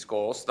to meet its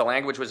goals, the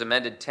language was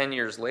amended 10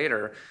 years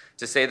later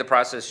to say the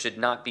process should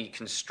not be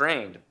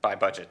constrained by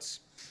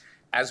budgets.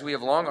 As we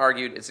have long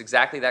argued, it's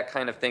exactly that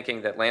kind of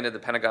thinking that landed the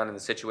Pentagon in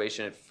the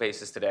situation it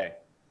faces today.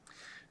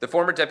 The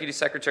former deputy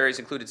secretaries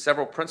included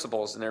several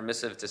principles in their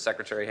missive to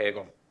Secretary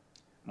Hagel.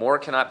 More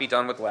cannot be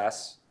done with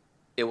less.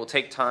 It will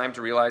take time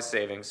to realize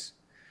savings.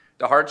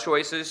 The hard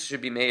choices should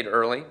be made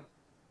early.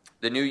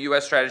 The new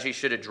U.S. strategy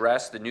should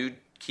address the new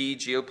key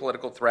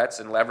geopolitical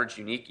threats and leverage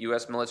unique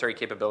U.S. military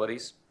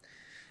capabilities.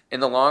 In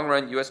the long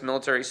run, U.S.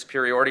 military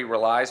superiority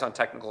relies on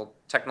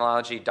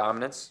technology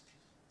dominance.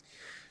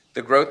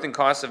 The growth and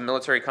costs of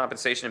military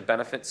compensation and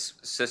benefits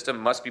system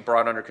must be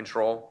brought under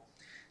control,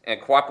 and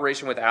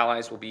cooperation with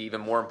allies will be even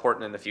more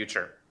important in the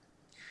future.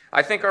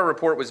 I think our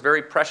report was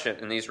very prescient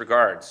in these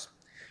regards.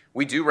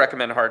 We do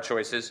recommend hard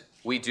choices.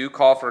 We do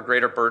call for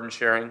greater burden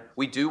sharing.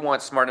 We do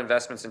want smart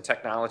investments in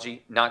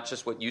technology, not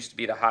just what used to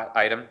be the hot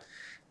item.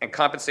 And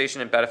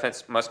compensation and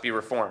benefits must be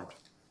reformed.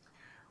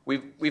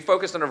 We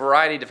focused on a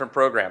variety of different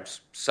programs,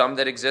 some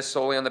that exist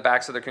solely on the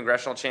backs of their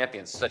congressional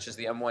champions, such as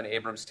the M1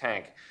 Abrams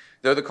tank.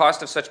 Though the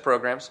cost of such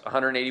programs,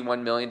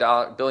 $181 million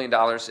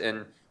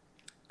in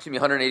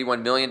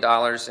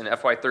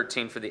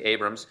FY13 for the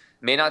Abrams,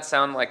 may not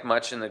sound like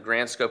much in the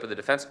grand scope of the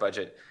defense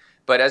budget.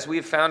 But as we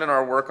have found in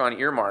our work on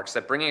earmarks,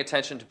 that bringing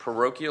attention to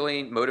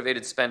parochially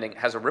motivated spending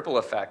has a ripple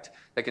effect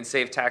that can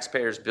save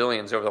taxpayers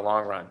billions over the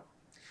long run.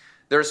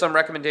 There are some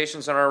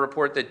recommendations in our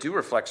report that do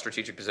reflect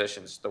strategic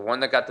positions. The one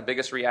that got the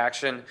biggest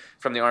reaction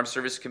from the Armed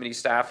Services Committee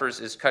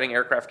staffers is cutting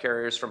aircraft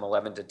carriers from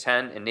 11 to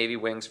 10 and Navy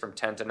wings from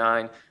 10 to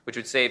 9, which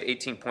would save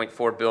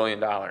 $18.4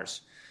 billion.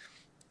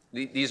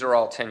 These are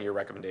all 10-year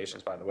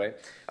recommendations, by the way,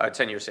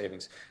 10-year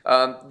savings.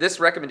 This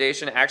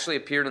recommendation actually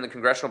appeared in the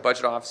Congressional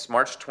Budget Office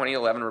March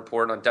 2011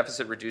 report on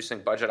deficit reducing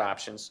budget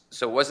options,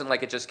 so it wasn't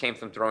like it just came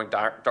from throwing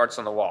darts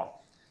on the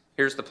wall.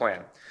 Here's the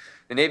plan.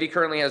 The Navy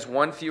currently has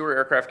one fewer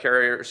aircraft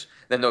carriers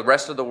than the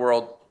rest of the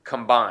world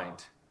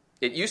combined.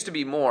 It used to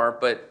be more,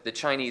 but the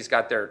Chinese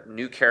got their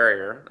new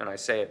carrier, and I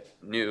say it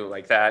new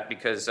like that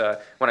because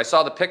when I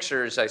saw the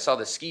pictures, I saw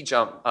the ski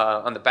jump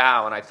on the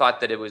bow, and I thought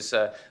that it was,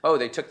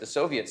 they took the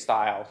Soviet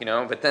style,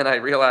 but then I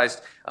realized,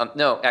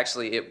 no,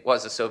 actually it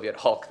was a Soviet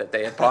Hulk that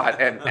they had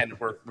bought and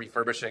were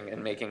refurbishing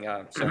and making.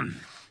 So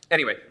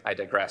anyway, I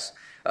digress.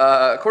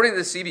 According to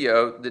the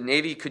CBO, the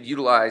Navy could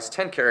utilize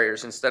 10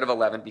 carriers instead of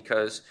 11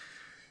 because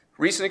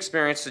recent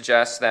experience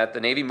suggests that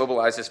the Navy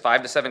mobilizes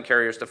 5 to 7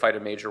 carriers to fight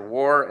a major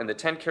war, and the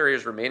 10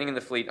 carriers remaining in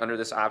the fleet under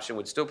this option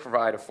would still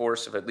provide a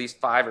force of at least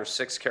 5 or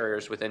 6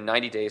 carriers within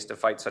 90 days to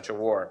fight such a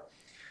war.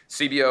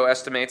 CBO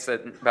estimates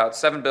that about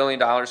 $7 billion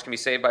can be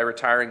saved by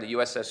retiring the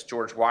USS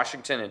George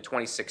Washington in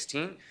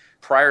 2016,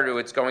 prior to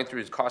its going through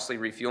its costly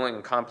refueling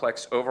and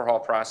complex overhaul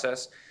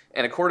process,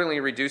 and accordingly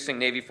reducing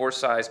Navy force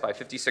size by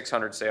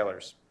 5,600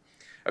 sailors.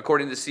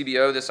 According to the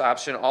CBO, this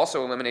option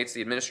also eliminates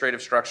the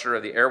administrative structure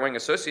of the air wing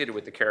associated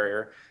with the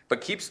carrier, but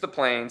keeps the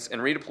planes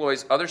and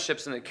redeploys other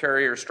ships in the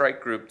carrier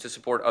strike group to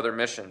support other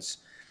missions.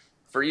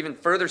 For even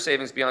further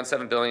savings beyond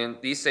 $7 billion,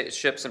 these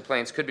ships and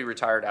planes could be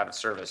retired out of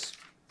service.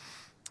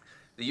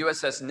 The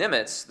USS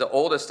Nimitz, the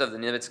oldest of the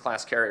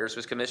Nimitz-class carriers,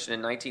 was commissioned in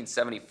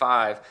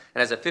 1975 and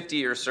has a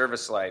 50-year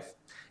service life.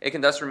 It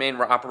can thus remain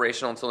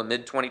operational until the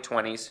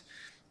mid-2020s,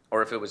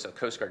 or if it was a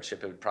Coast Guard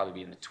ship, it would probably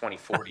be in the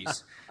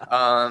 2040s.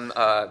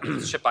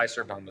 The ship I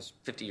served on was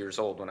 50 years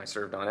old when I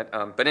served on it.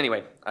 But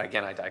anyway,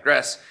 again, I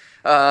digress.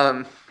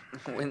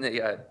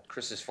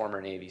 Chris is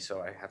former Navy,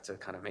 so I have to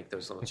kind of make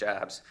those little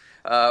jabs.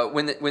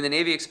 When the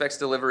Navy expects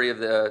delivery of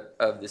the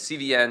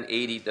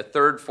CVN-80, the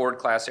third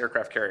Ford-class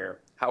aircraft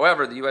carrier.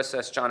 However, the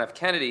USS John F.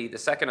 Kennedy, the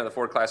second of the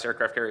Ford-class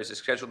aircraft carriers, is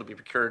scheduled to be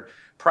procured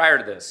prior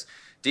to this.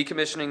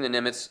 Decommissioning the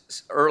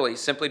Nimitz early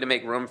simply to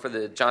make room for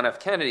the John F.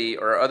 Kennedy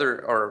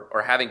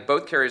or having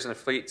both carriers in the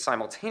fleet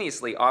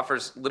simultaneously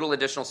offers little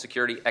additional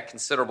security at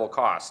considerable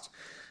cost.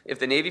 If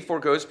the Navy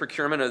forgoes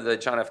procurement of the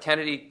John F.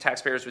 Kennedy,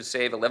 taxpayers would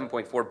save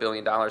 $11.4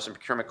 billion in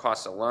procurement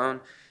costs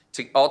alone.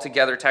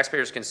 Altogether,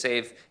 taxpayers can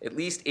save at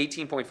least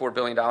 $18.4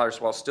 billion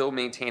while still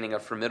maintaining a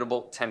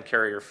formidable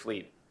 10-carrier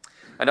fleet.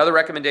 Another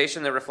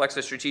recommendation that reflects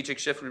a strategic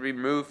shift would be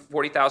remove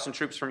 40,000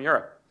 troops from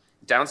Europe.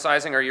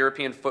 Downsizing our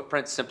European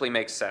footprint simply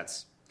makes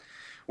sense.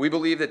 We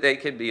believe that they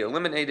could be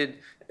eliminated,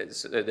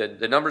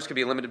 the numbers could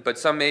be limited, but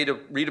some may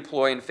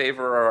redeploy in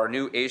favor of our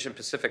new Asian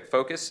Pacific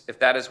focus if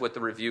that is what the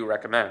review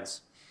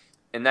recommends.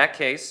 In that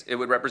case, it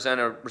would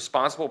represent a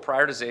responsible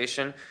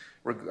prioritization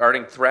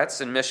regarding threats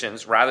and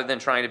missions rather than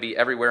trying to be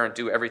everywhere and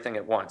do everything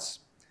at once.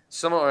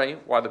 Similarly,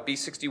 while the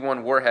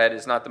B-61 warhead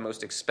is not the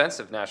most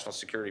expensive national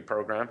security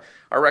program,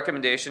 our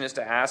recommendation is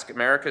to ask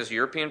America's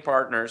European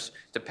partners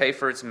to pay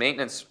for its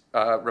maintenance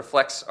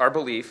reflects our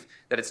belief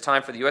that it's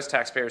time for the U.S.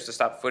 taxpayers to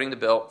stop footing the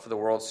bill for the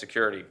world's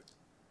security.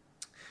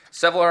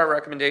 Several of our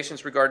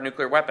recommendations regard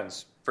nuclear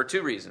weapons for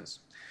 2 reasons.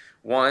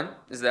 One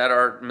is that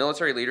our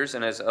military leaders,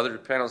 and as other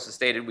panelists have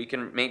stated, we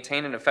can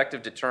maintain an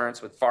effective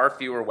deterrence with far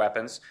fewer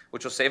weapons,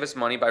 which will save us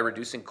money by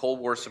reducing Cold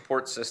War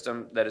support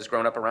system that has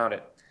grown up around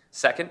it.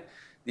 Second,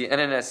 the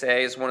NNSA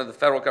is one of the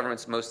federal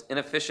government's most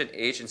inefficient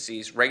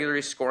agencies,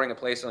 regularly scoring a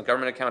place on the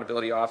Government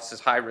Accountability Office's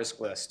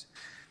high-risk list.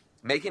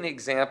 Making an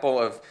example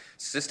of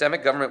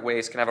systemic government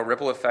waste can have a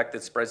ripple effect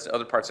that spreads to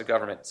other parts of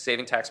government,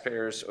 saving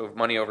taxpayers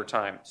money over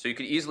time. So you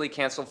could easily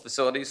cancel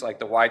facilities like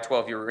the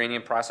Y-12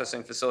 uranium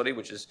processing facility,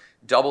 which has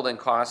doubled in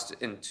cost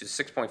to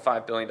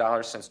 $6.5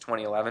 billion since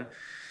 2011,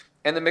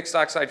 and the mixed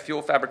oxide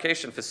fuel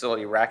fabrication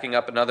facility, racking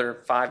up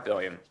another $5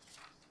 billion.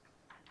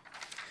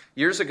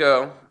 Years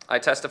ago, I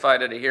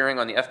testified at a hearing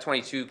on the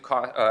F-22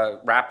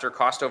 Raptor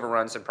cost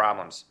overruns and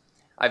problems.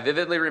 I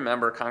vividly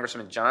remember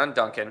Congressman John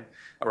Duncan,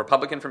 a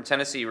Republican from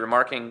Tennessee,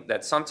 remarking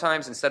that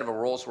sometimes instead of a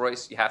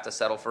Rolls-Royce, you have to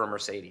settle for a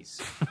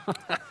Mercedes.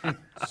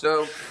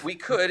 So we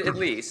could at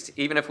least,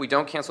 even if we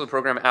don't cancel the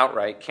program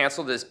outright,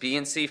 cancel this B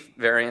and C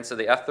variants of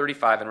the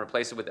F-35 and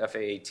replace it with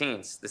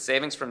FA-18s. The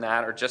savings from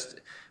that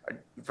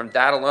from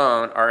that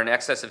alone are in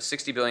excess of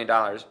 $60 billion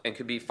and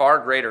could be far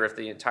greater if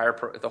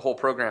the whole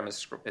program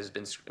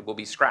will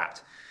be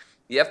scrapped.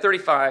 The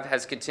F-35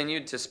 has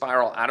continued to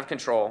spiral out of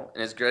control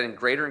and is getting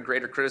greater and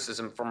greater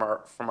criticism from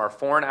our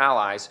foreign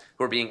allies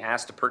who are being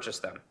asked to purchase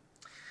them.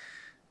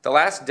 The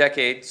last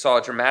decade saw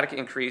a dramatic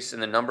increase in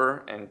the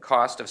number and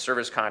cost of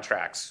service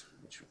contracts,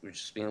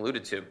 which is being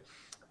alluded to.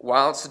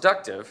 While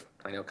seductive,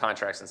 I know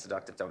contracts and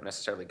seductive don't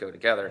necessarily go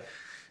together,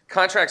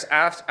 contracts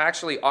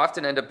actually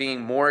often end up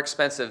being more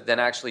expensive than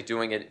actually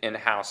doing it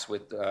in-house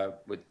with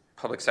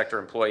public sector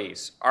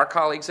employees. Our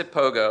colleagues at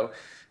POGO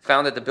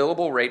found that the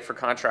billable rate for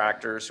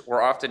contractors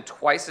were often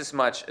twice as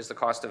much as the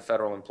cost of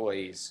federal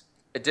employees.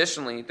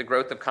 Additionally, the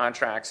growth of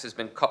contracts has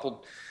been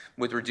coupled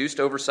with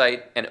reduced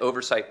oversight and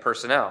oversight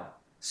personnel.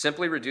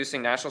 Simply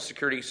reducing national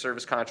security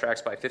service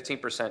contracts by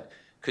 15%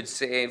 could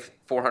save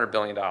 $400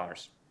 billion.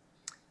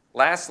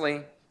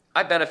 Lastly,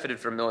 I benefited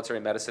from military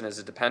medicine as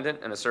a dependent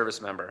and a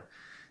service member.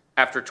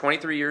 After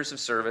 23 years of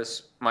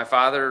service, my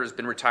father has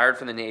been retired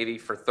from the Navy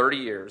for 30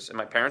 years, and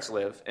my parents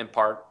live, in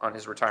part, on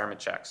his retirement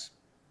checks.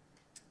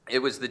 It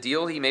was the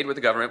deal he made with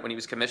the government when he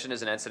was commissioned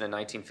as an ensign in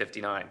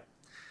 1959.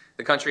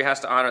 The country has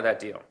to honor that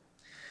deal.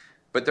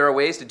 But there are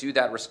ways to do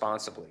that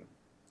responsibly.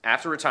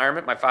 After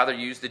retirement, my father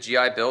used the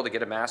GI Bill to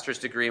get a master's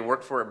degree and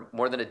worked for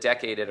more than a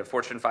decade at a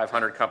Fortune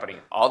 500 company,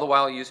 all the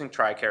while using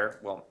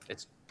TRICARE, well,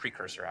 its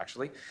precursor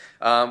actually,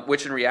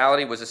 which in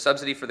reality was a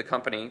subsidy for the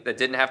company that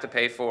didn't have to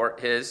pay for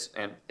his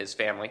and his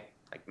family,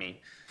 like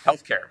me,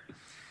 health care.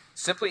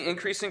 Simply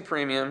increasing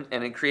premium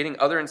and creating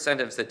other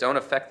incentives that don't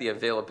affect the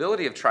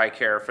availability of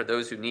TRICARE for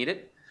those who need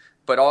it,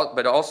 but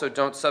also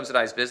don't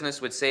subsidize business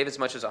would save as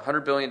much as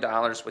 $100 billion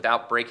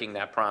without breaking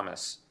that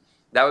promise.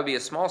 That would be a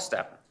small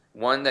step,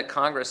 one that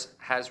Congress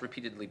has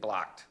repeatedly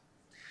blocked.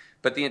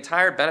 But the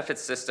entire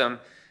benefits system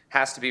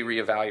has to be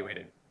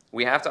reevaluated.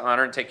 We have to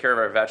honor and take care of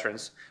our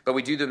veterans, but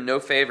we do them no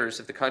favors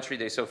if the country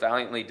they so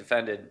valiantly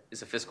defended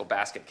is a fiscal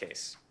basket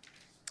case.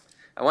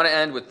 I want to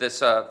end with this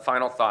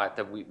final thought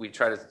that we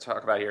try to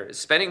talk about here.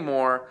 Spending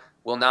more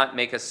will not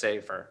make us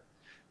safer,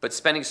 but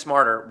spending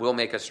smarter will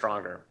make us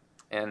stronger.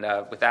 And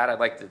with that, I'd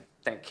like to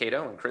thank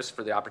Cato and Chris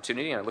for the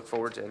opportunity, and I look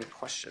forward to any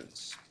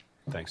questions.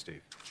 Thanks,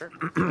 Steve. Sure.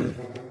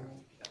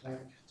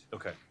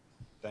 Okay.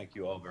 Thank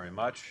you all very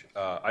much.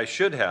 I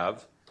should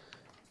have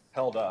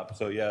held up.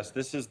 So yes,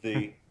 this is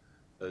the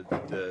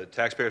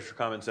Taxpayers for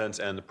Common Sense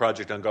and the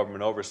Project on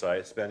Government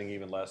Oversight, Spending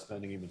Even Less,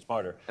 Spending Even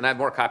Smarter. And I have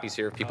more copies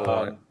here if people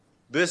want it.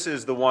 This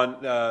is the one,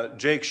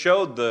 Jake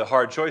showed the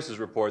Hard Choices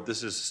report.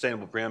 This is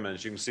Sustainable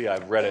Preeminence. You can see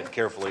I've read it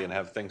carefully and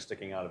have things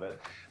sticking out of it.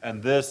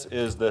 And this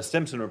is the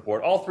Simpson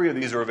report. All three of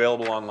these are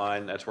available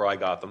online. That's where I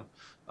got them.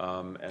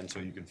 And so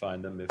you can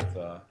find them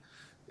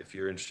if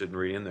you're interested in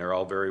reading. They're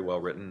all very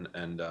well written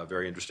and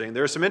very interesting.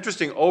 There are some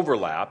interesting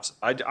overlaps.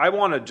 I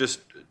want to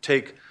just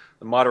take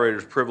the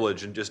moderator's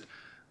privilege and just,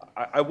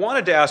 I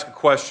wanted to ask a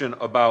question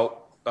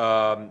about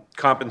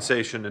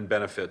compensation and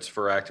benefits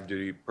for active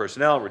duty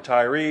personnel,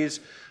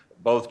 retirees.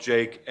 Both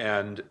Jake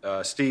and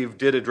Steve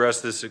did address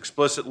this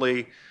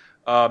explicitly.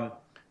 And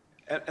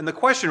the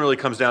question really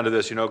comes down to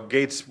this. You know,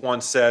 Gates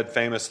once said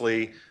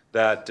famously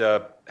that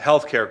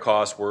healthcare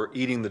costs were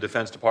eating the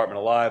Defense Department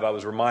alive. I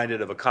was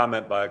reminded of a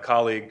comment by a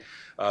colleague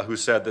who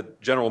said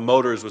that General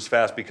Motors was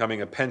fast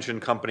becoming a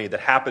pension company that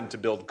happened to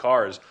build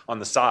cars on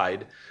the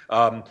side.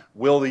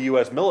 Will the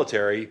U.S.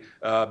 military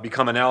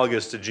become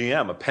analogous to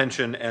GM, a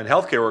pension and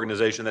healthcare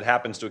organization that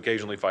happens to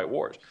occasionally fight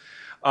wars?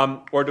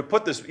 Or to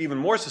put this even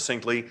more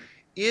succinctly,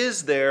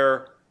 is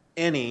there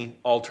any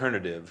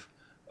alternative,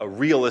 a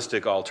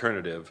realistic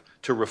alternative,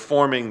 to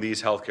reforming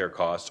these healthcare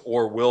costs,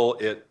 or will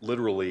it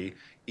literally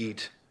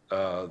eat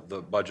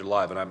the budget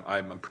alive? And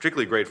I'm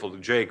particularly grateful to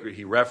Jake.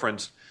 He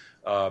referenced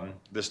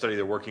this study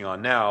they're working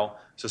on now.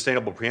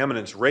 Sustainable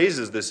Preeminence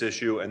raises this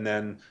issue and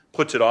then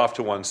puts it off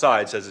to one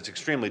side, says it's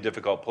extremely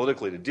difficult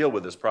politically to deal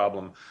with this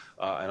problem,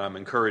 and I'm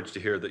encouraged to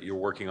hear that you're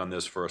working on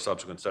this for a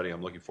subsequent study.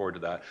 I'm looking forward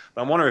to that.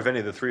 But I'm wondering if any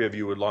of the three of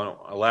you would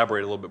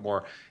elaborate a little bit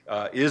more.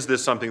 Is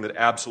this something that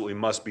absolutely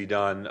must be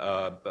done,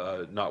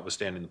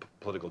 notwithstanding the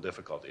political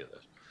difficulty of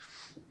this?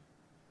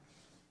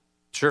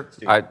 Sure.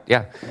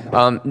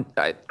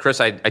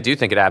 Chris, I do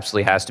think it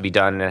absolutely has to be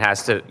done, and it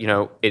has to,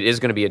 it is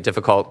going to be a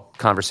difficult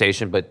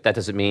conversation, but that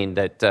doesn't mean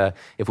that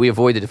if we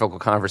avoid the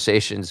difficult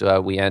conversations,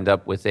 we end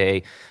up with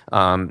a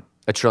 $1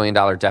 trillion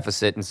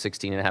deficit and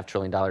 $16.5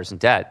 trillion in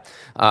debt.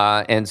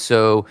 And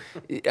so,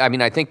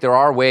 I think there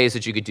are ways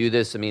that you could do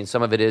this.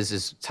 Some of it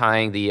is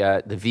tying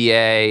the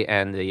VA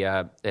and the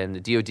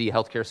DoD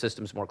healthcare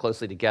systems more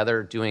closely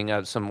together,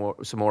 doing some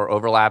more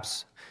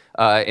overlaps.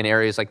 In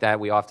areas like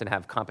that, we often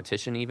have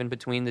competition even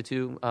between the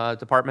two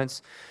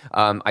departments.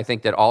 I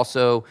think that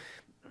also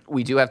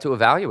we do have to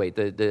evaluate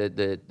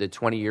the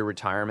 20-year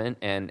retirement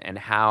and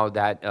how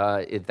that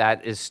if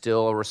that is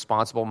still a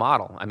responsible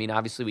model.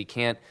 Obviously we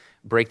can't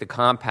break the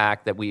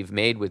compact that we've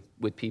made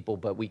with people,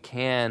 but we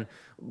can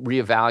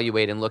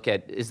reevaluate and look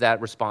at, is that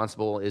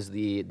responsible? Is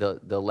the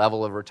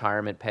level of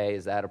retirement pay,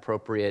 is that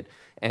appropriate?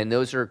 And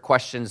those are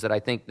questions that I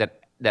think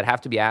that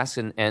have to be asked,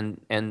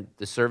 and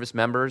the service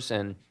members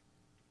and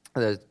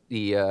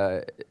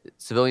the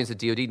civilians at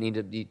DoD need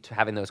to be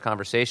having those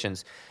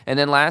conversations. And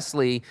then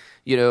lastly,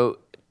 the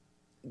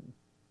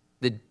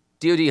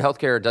DoD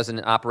healthcare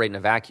doesn't operate in a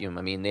vacuum.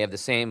 They have the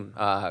same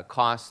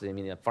costs.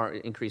 The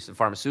increase in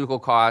pharmaceutical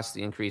costs,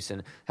 the increase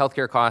in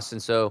healthcare costs,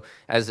 and so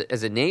as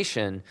a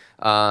nation,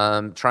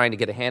 trying to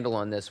get a handle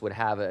on this would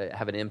have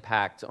an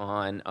impact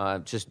on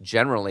just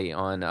generally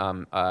on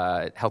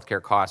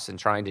healthcare costs, and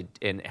trying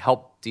to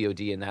help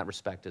DoD in that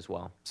respect as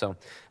well. So,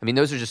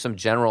 those are just some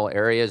general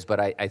areas, but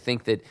I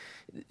think that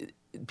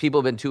people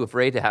have been too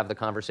afraid to have the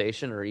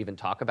conversation or even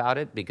talk about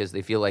it, because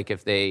they feel like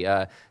if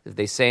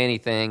they say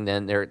anything,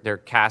 then they're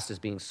cast as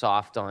being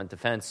soft on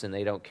defense, and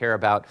they don't care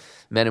about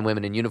men and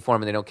women in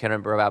uniform, and they don't care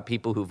about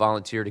people who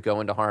volunteer to go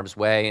into harm's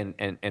way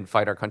and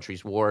fight our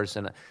country's wars.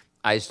 And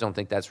I just don't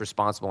think that's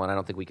responsible, and I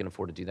don't think we can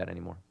afford to do that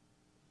anymore.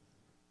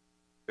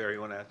 Barry, you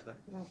want to add to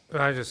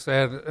that? I just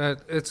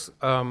add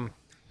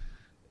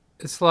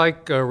it's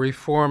like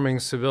reforming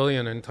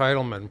civilian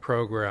entitlement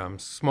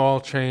programs. Small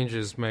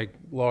changes make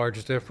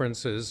large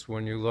differences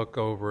when you look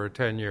over a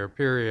 10-year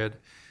period,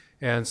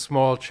 and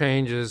small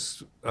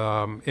changes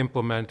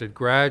implemented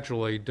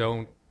gradually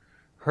don't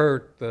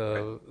hurt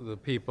the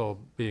people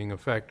being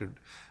affected.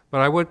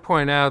 But I would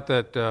point out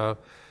that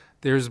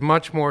there's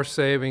much more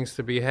savings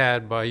to be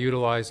had by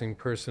utilizing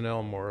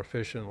personnel more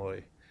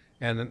efficiently.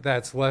 And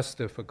that's less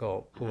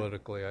difficult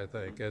politically, I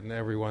think. And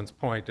everyone's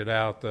pointed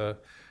out the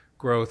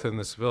growth in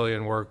the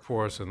civilian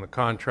workforce and the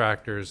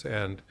contractors,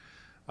 and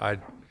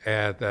I'd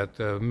add that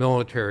the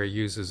military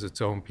uses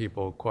its own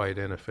people quite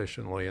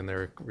inefficiently, and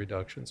there are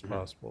reductions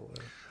possible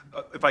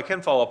there. If I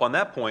can follow up on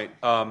that point,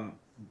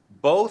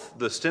 both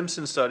the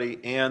Stimson study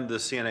and the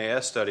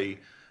CNAS study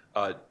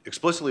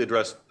explicitly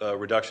address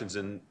reductions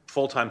in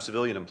full-time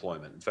civilian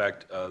employment. In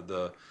fact,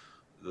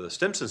 the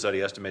Stimson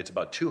study estimates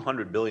about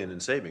 $200 billion in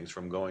savings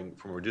from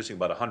reducing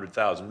about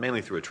 100,000,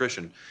 mainly through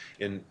attrition,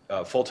 in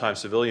full-time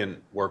civilian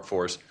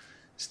workforce.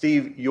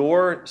 Steve,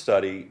 your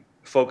study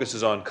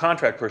focuses on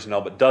contract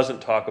personnel but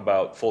doesn't talk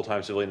about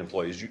full-time civilian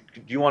employees. Do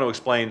you want to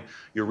explain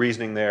your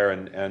reasoning there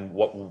and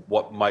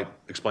what might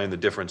explain the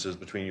differences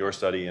between your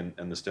study and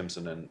the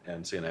Stimson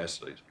and CNAS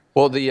studies?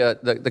 Well,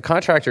 the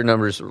contractor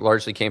numbers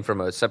largely came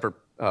from a separate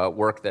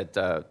work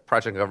that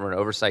Project Government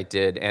Oversight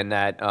did, and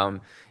that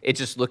it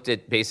just looked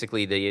at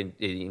basically the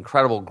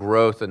incredible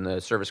growth in the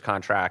service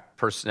contract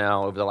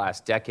personnel over the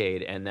last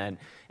decade, and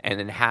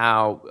then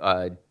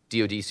how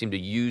DoD seemed to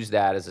use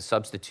that as a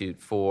substitute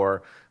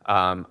for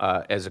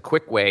as a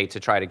quick way to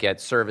try to get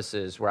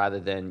services rather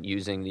than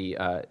using the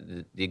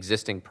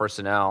existing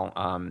personnel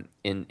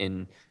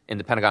in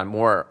the Pentagon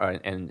more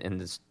and in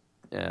this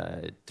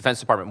Defense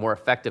Department more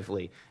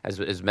effectively,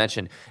 as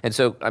mentioned. And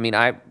so, I mean,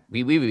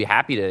 we would be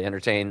happy to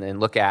entertain and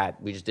look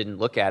at. We just didn't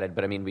look at it,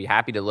 but I mean, we'd be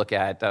happy to look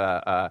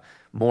at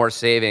more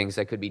savings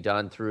that could be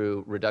done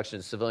through reduction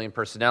of civilian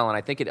personnel. And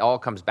I think it all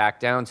comes back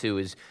down to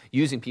is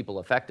using people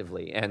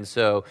effectively. And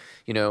so,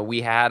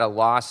 we had a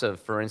loss of,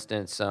 for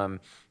instance,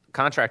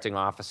 contracting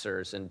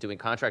officers and doing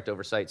contract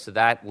oversight. So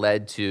that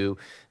led to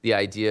the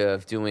idea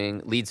of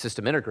doing lead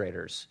system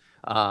integrators,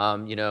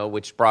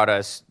 which brought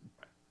us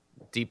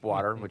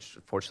Deepwater, which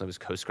fortunately was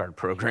Coast Guard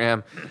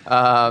program,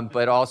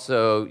 but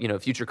also,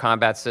 Future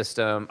Combat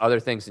System,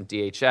 other things in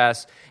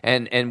DHS,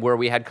 and where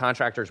we had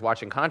contractors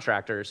watching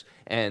contractors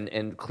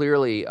and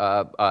clearly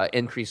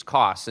increased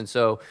costs. And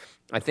so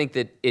I think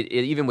that it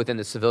even within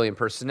the civilian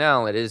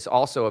personnel, it is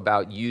also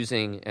about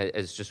using,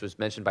 as just was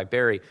mentioned by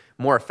Barry,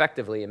 more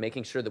effectively and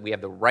making sure that we have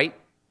the right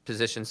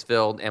positions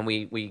filled and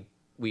we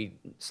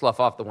slough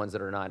off the ones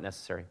that are not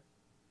necessary.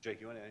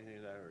 Jake, you want to add anything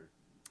to that? Or?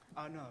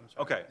 No, I'm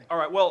sorry. Okay. All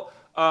right. Well,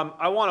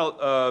 I want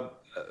to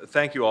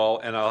thank you all,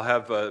 and I'll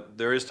have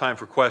there is time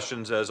for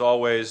questions as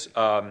always.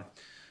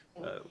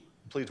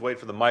 Please wait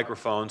for the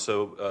microphone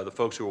so the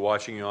folks who are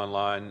watching you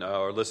online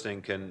or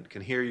listening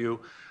can hear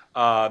you.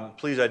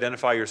 Please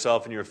identify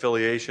yourself and your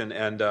affiliation.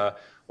 And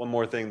one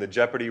more thing, the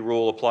Jeopardy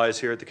rule applies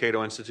here at the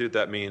Cato Institute.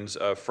 That means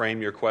frame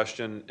your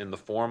question in the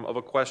form of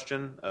a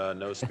question.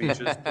 No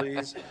speeches,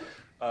 please.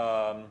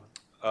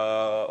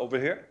 Over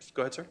here.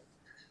 Go ahead, sir.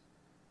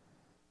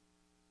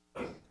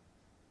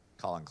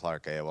 Colin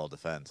Clark, AOL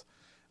Defense.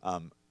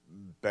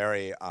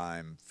 Barry,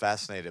 I'm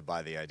fascinated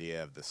by the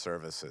idea of the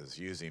services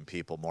using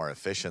people more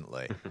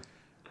efficiently.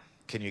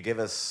 Can you give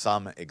us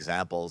some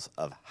examples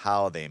of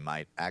how they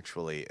might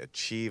actually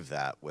achieve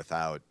that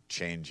without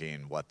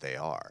changing what they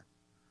are?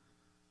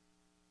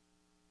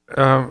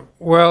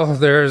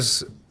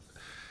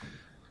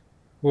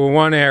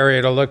 One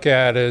area to look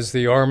at is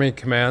the Army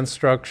command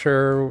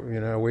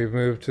structure. We've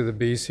moved to the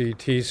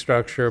BCT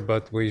structure,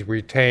 but we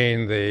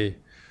retain the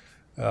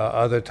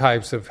other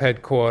types of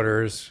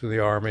headquarters for the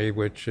Army,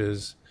 which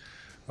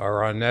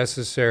are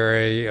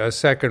unnecessary. A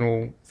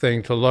second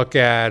thing to look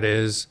at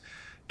is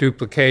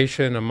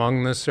duplication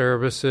among the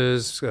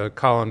services.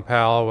 Colin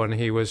Powell, when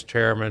he was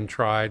chairman,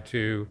 tried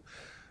to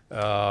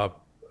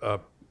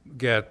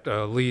get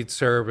lead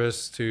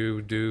service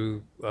to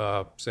do,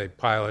 say,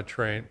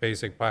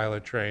 basic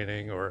pilot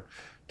training, or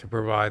to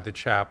provide the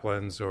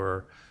chaplains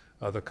or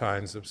other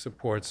kinds of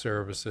support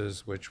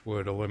services, which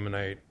would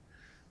eliminate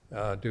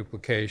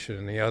duplication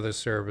in the other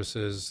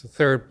services. The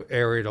third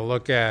area to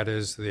look at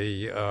is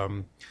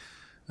the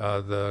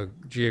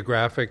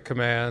geographic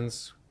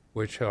commands,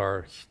 which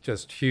are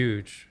just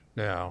huge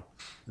now.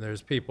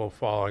 There's people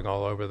falling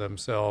all over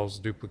themselves,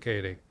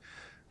 duplicating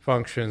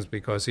functions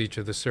because each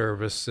of the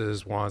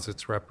services wants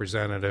its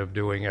representative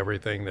doing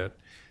everything that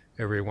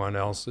everyone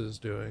else is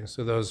doing.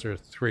 So those are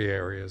three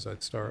areas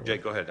I'd start with.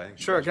 Jake, go ahead.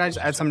 Sure. Can I just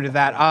add something to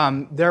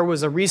that? There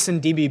was a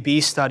recent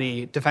DBB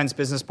study, Defense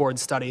Business Board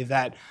study,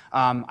 that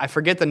I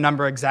forget the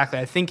number exactly.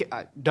 I'm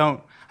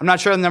not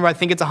sure of the number. I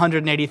think it's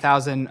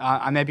 180,000.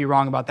 I may be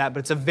wrong about that, but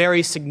it's a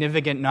very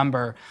significant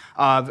number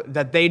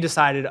that they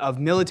decided of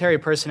military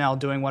personnel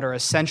doing what are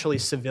essentially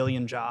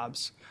civilian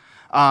jobs.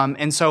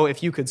 And so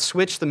if you could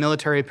switch the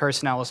military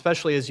personnel,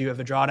 especially as you have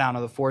a drawdown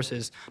of the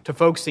forces, to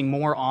focusing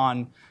more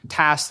on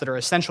tasks that are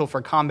essential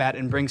for combat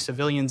and bring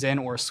civilians in,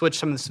 or switch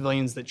some of the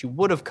civilians that you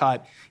would have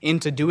cut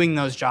into doing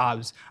those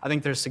jobs, I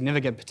think there's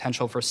significant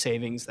potential for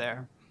savings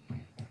there.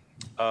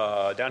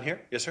 Down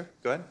here? Yes, sir.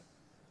 Go ahead.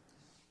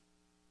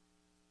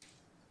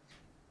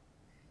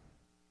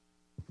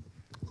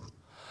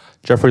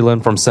 Jeffrey Lynn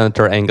from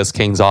Senator Angus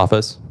King's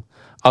office.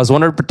 I was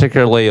wondering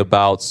particularly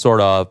about sort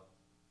of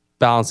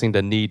balancing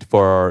the need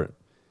for,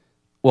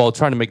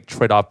 trying to make a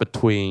trade-off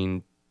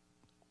between,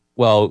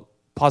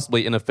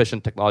 possibly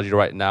inefficient technology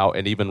right now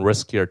and even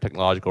riskier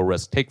technological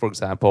risk. Take, for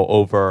example,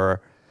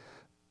 over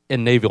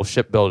in naval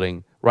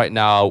shipbuilding. Right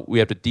now, we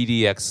have the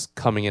DDX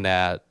coming in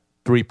at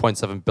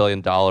 $3.7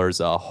 billion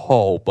a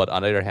hull, but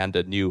on the other hand,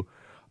 the new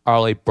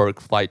Arleigh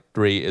Burke Flight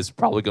 3 is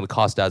probably going to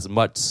cost as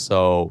much,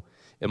 so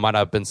it might not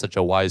have been such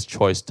a wise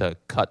choice to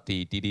cut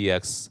the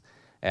DDX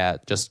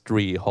at just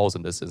 3 hulls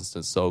in this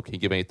instance. So can you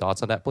give any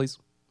thoughts on that, please?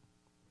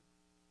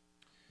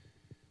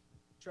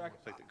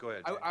 Go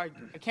ahead. I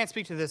can't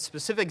speak to the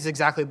specifics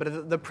exactly,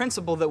 but the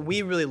principle that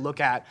we really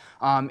look at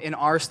in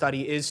our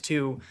study is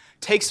to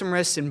take some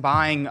risks in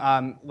buying,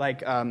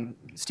 like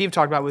Steve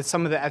talked about with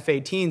some of the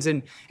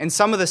F-18s, and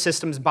some of the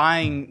systems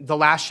buying the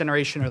last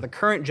generation or the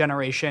current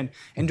generation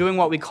and doing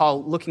what we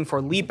call looking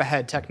for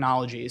leap-ahead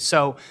technologies.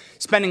 So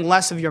spending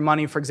less of your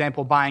money, for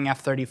example, buying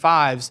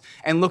F-35s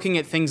and looking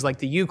at things like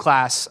the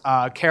U-class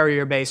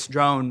carrier-based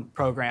drone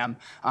program.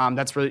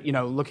 That's really,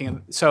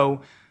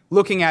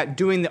 looking at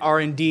doing the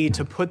R&D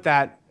to put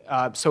that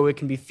so it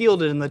can be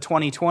fielded in the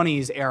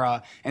 2020s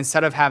era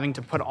instead of having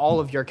to put all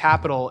of your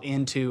capital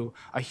into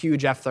a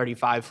huge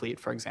F-35 fleet,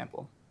 for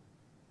example.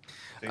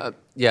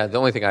 Yeah, the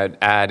only thing I'd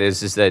add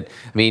is that,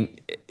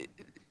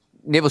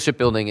 naval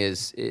shipbuilding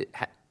is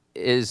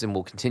and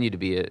will continue to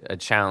be a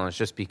challenge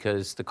just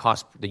because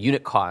the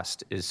unit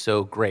cost is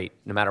so great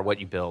no matter what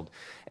you build.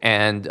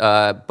 And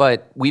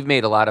but we've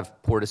made a lot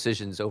of poor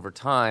decisions over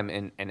time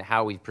and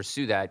how we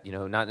pursue that,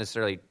 not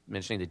necessarily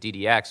mentioning the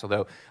DDX,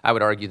 although I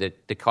would argue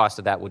that the cost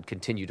of that would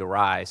continue to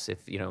rise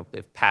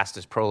if past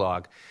is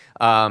prologue.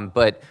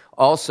 But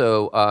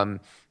also,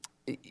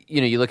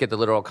 you look at the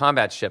littoral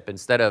combat ship,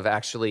 instead of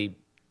actually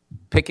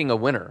picking a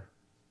winner,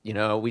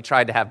 we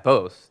tried to have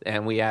both,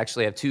 and we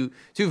actually have two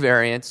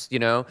variants,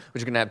 which are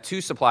going to have 2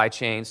 supply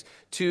chains,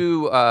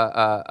 2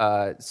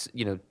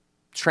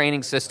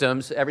 training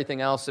systems,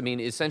 everything else.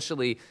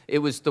 Essentially, it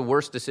was the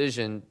worst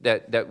decision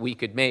that we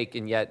could make,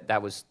 and yet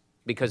that was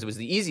because it was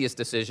the easiest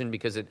decision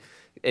because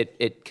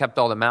it kept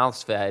all the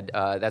mouths fed.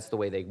 That's the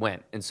way they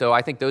went, and so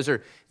I think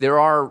there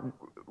are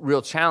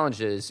real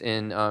challenges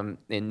in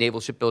naval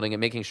shipbuilding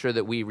and making sure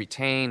that we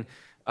retain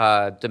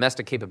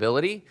domestic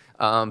capability,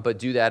 but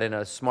do that in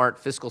a smart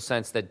fiscal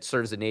sense that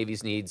serves the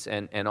Navy's needs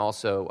and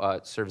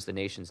also serves the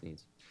nation's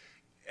needs.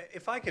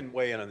 If I can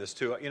weigh in on this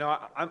too,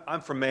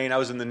 I'm from Maine. I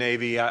was in the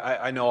Navy.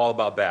 I know all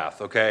about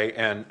Bath, okay,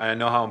 and I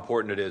know how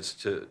important it is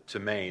to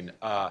Maine.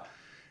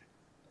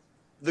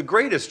 The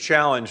greatest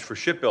challenge for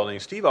shipbuilding,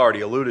 Steve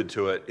already alluded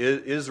to it,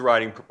 is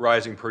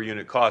rising per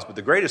unit cost. But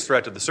the greatest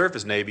threat to the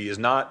surface Navy is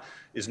not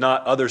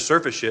other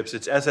surface ships.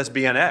 It's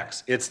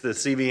SSBNX. It's the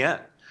CVN.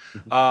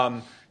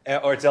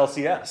 Or it's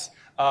LCS.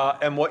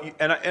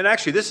 And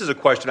actually, this is a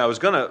question I was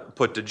going to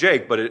put to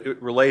Jake, but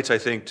it relates, I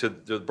think, to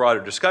the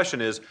broader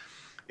discussion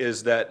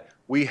is that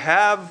we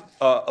have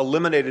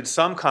eliminated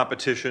some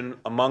competition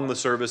among the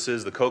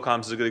services. The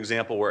COCOMS is a good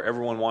example where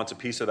everyone wants a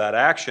piece of that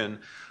action.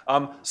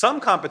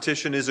 Some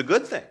competition is a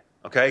good thing,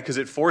 okay, because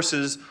it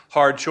forces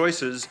hard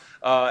choices,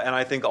 and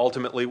I think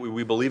ultimately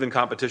we believe in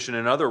competition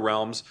in other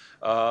realms,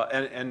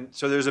 and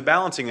so there's a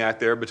balancing act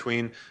there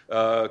between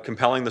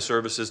compelling the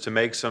services to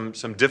make some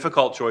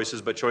difficult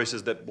choices, but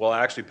choices that will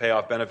actually pay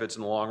off benefits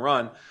in the long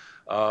run,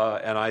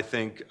 and I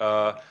think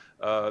that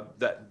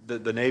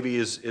the Navy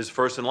is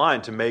first in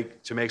line to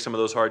make some of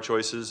those hard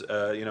choices.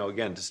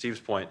 Again, to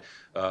Steve's point,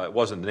 it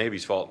wasn't the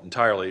Navy's fault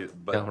entirely,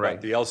 but No,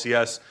 right. The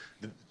LCS.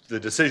 The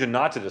decision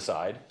not to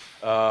decide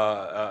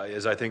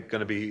is, I think,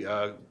 going to be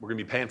we're going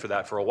to be paying for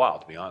that for a while,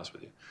 to be honest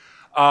with you.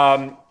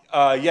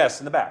 Yes,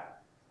 in the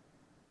back.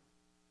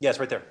 Yes,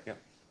 right there. Yeah.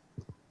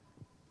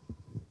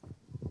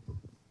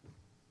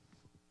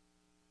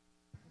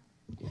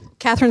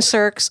 Catherine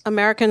Sirks,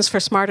 Americans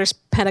for Smarter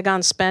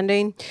Pentagon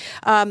Spending.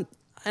 And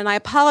I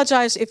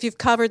apologize if you've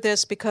covered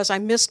this because I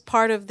missed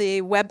part of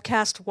the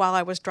webcast while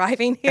I was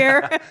driving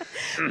here.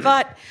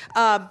 But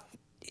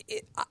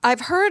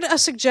I've heard a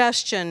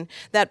suggestion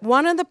that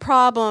one of the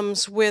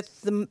problems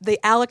with the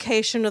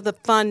allocation of the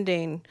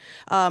funding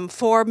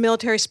for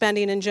military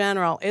spending in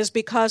general is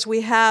because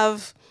we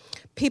have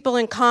people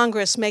in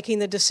Congress making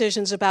the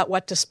decisions about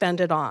what to spend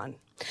it on,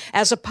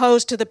 as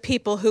opposed to the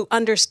people who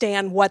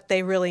understand what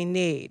they really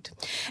need.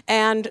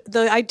 And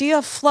the idea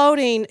of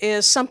floating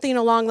is something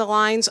along the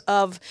lines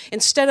of,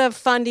 instead of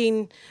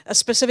funding a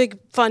specific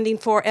funding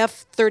for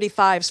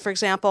F-35s, for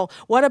example,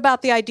 what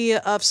about the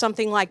idea of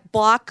something like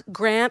block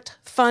grant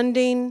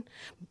funding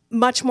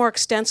much more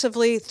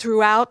extensively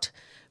throughout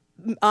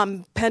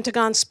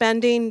Pentagon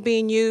spending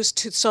being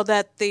used so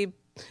that the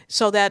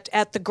so that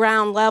at the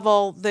ground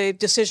level, the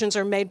decisions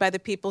are made by the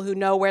people who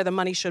know where the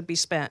money should be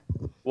spent.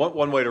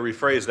 One way to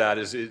rephrase that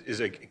is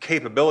a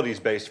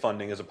capabilities-based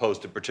funding as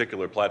opposed to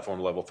particular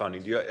platform-level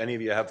funding. Do any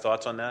of you have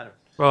thoughts on that?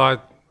 Well, I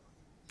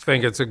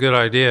think it's a good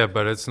idea,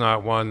 but it's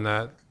not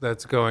one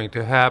that's going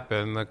to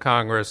happen. The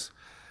Congress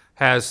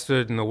has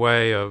stood in the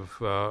way of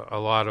a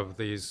lot of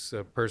these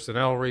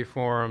personnel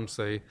reforms.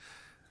 They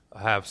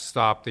have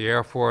stopped the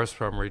Air Force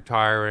from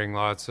retiring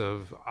lots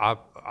of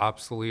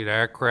obsolete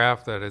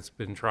aircraft that it's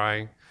been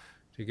trying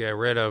to get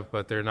rid of,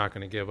 but they're not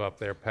going to give up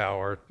their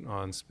power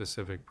on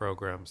specific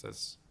programs.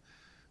 That's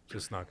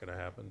just not going to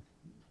happen.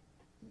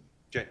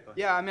 Jay,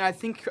 Yeah, I mean, I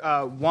think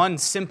one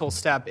simple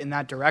step in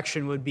that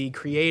direction would be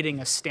creating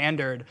a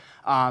standard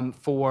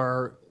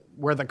for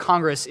where the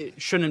Congress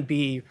shouldn't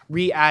be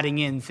re-adding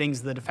in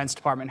things the Defense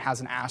Department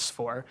hasn't asked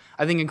for.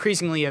 I think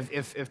increasingly,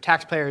 if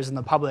taxpayers and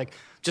the public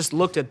just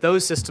looked at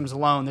those systems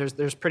alone,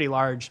 there's pretty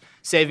large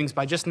savings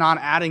by just not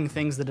adding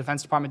things the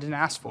Defense Department didn't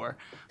ask for.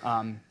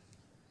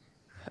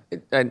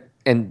 And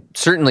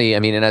certainly, I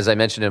mean, and as I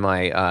mentioned in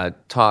my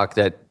talk,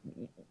 that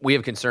we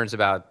have concerns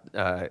about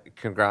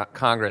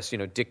Congress,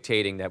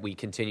 dictating that we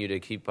continue to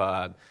keep,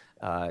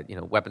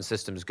 weapon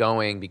systems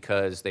going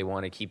because they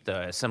want to keep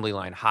the assembly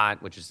line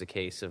hot, which is the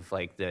case of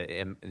like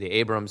the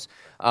Abrams.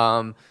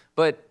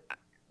 But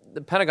the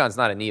Pentagon's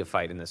not a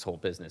neophyte in this whole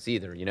business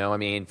either. I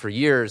mean, for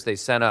years they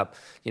sent up,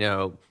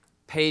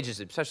 pages,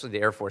 especially the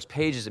Air Force,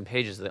 pages and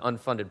pages of the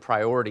unfunded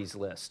priorities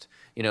list,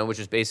 which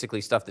is basically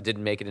stuff that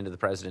didn't make it into the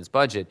president's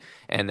budget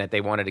and that they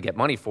wanted to get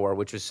money for,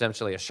 which was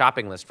essentially a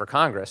shopping list for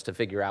Congress to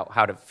figure out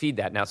how to feed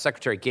that. Now,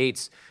 Secretary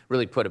Gates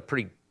really put a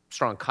pretty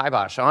strong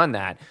kibosh on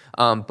that,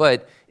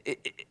 but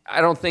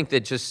I don't think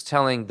that just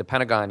telling the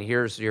Pentagon,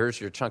 here's your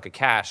chunk of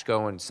cash,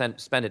 go and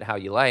spend it how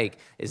you like,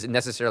 is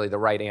necessarily the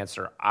right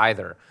answer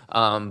either.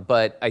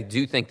 But I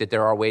do think that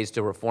there are ways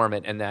to reform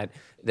it, and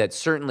that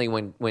certainly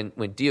when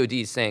DOD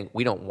is saying,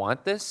 we don't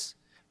want this,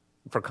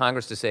 for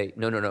Congress to say,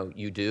 no,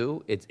 you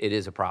do, it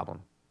is a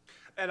problem.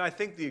 And I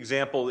think the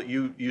example that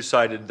you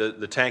cited,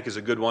 the tank, is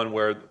a good one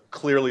where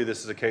clearly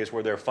this is a case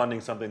where they're funding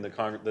something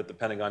that the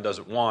Pentagon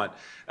doesn't want.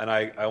 And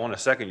I want to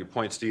second your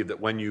point, Steve, that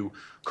when you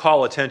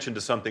call attention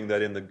to something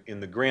that in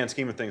the grand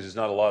scheme of things is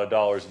not a lot of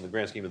dollars in the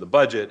grand scheme of the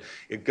budget,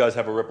 it does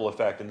have a ripple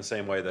effect in the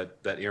same way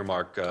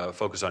that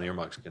focus on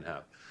earmarks can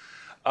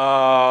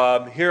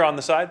have. Here on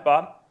the side,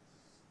 Bob.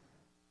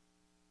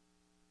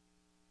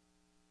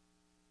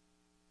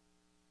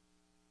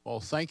 Well,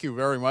 thank you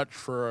very much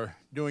for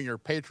doing your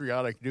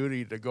patriotic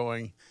duty to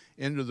going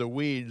into the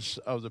weeds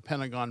of the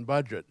Pentagon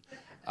budget.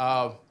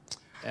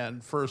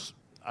 And first,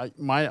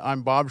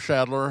 I'm Bob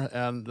Shadler,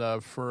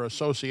 and for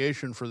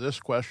association for this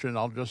question,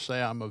 I'll just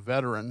say I'm a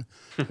veteran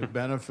who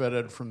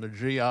benefited from the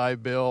GI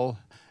Bill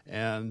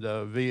and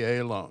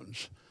VA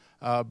loans.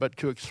 But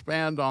to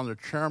expand on the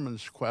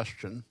chairman's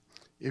question,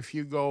 if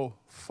you go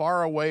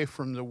far away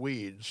from the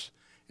weeds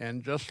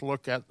and just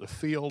look at the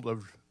field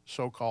of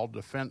so-called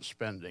defense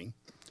spending,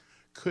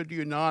 could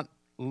you not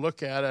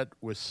look at it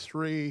with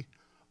three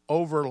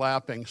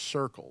overlapping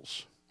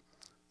circles?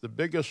 The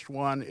biggest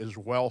one is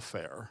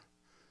welfare.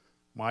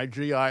 My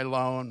GI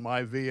loan,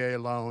 my VA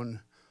loan,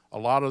 a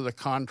lot of the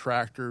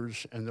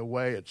contractors and the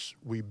way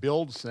we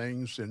build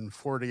things in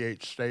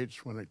 48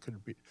 states when it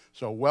could be.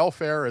 So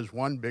welfare is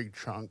one big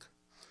chunk.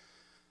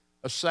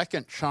 A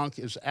second chunk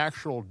is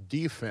actual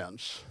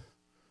defense,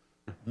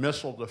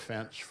 missile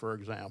defense, for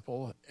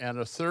example. And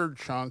a third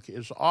chunk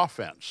is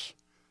offense,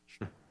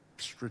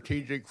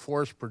 strategic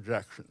force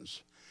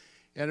projections.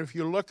 And if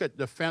you look at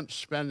defense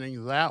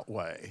spending that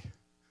way,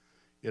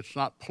 it's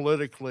not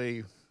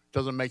politically,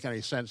 doesn't make any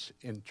sense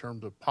in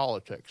terms of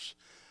politics.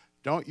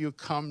 Don't you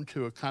come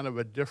to a kind of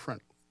a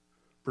different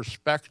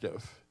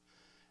perspective?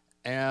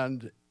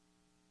 And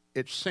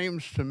it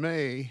seems to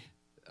me,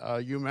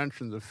 you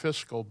mentioned the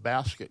fiscal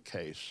basket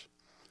case.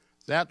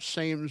 That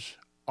seems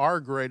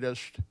our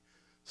greatest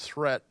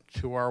threat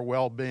to our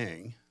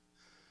well-being.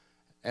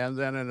 And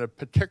then in a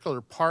particular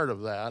part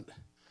of that,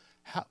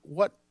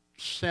 what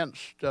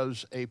sense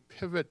does a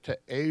pivot to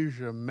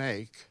Asia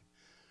make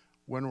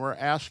when we're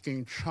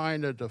asking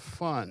China to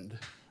fund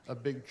a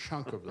big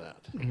chunk of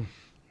that?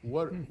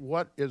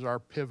 What is our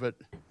pivot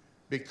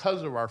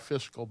because of our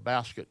fiscal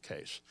basket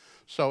case?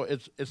 So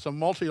it's a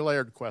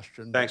multi-layered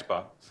question. Thanks,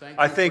 Bob. Thank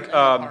I you think for any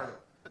part of it.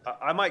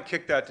 I might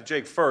kick that to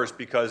Jake first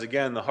because,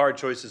 again, the hard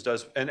choices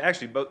and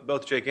actually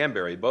both Jake and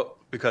Barry,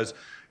 because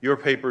your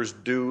papers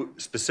do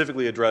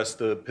specifically address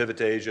the pivot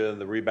to Asia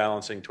and the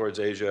rebalancing towards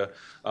Asia.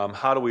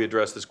 How do we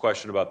address this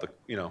question about the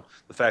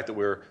fact that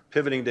we're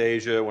pivoting to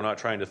Asia, we're not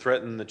trying to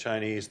threaten the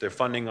Chinese, they're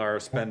funding our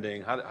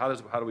spending?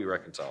 How do we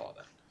reconcile all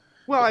that?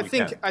 Well, if we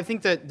can? I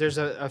think that there's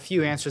a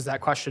few answers to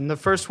that question. The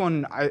first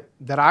one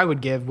that I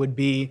would give would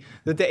be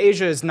that the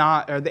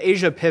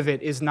Asia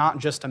pivot is not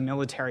just a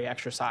military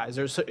exercise.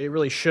 It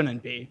really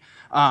shouldn't be.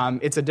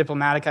 It's a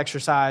diplomatic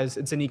exercise.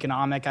 It's an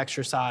economic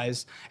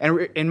exercise. And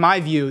in my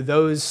view,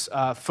 those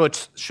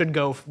feet should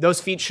go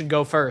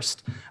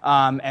first,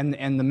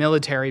 and the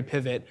military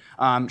pivot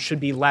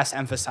should be less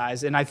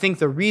emphasized. And I think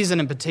the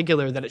reason in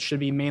particular that it should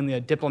be mainly a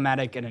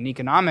diplomatic and an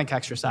economic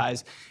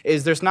exercise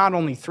is there's not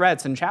only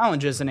threats and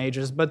challenges in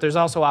Asia, but there's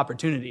also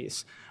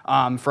opportunities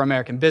for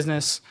American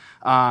business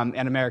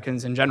and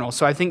Americans in general.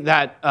 So I think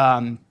that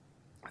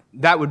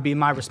that would be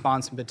my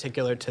response in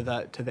particular to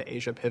the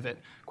Asia pivot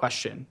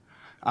question.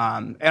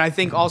 And I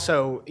think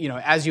also,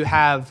 as you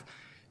have,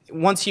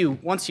 once you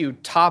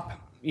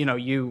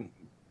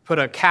put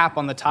a cap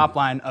on the top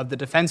line of the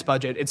defense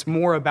budget, it's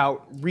more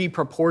about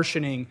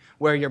reproportioning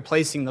where you're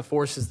placing the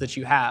forces that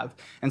you have.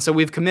 And so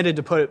we've committed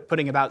to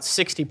putting about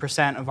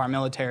 60% of our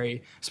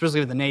military,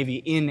 especially with the Navy,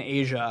 in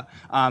Asia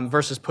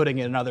versus putting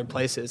it in other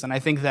places. And I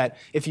think that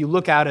if you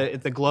look out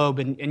at the globe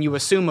and you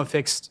assume a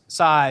fixed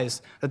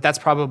size, that's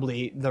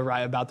probably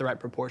about the right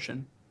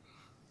proportion.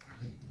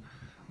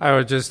 I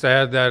would just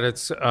add that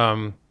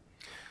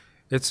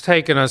it's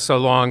taken us a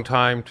long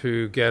time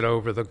to get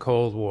over the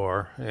Cold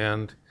War,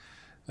 and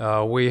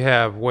we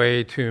have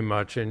way too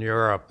much in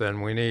Europe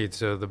than we need.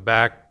 So the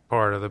back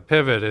part of the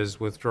pivot is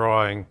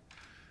withdrawing,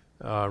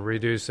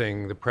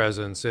 reducing the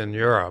presence in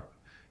Europe,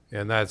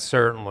 and that's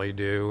certainly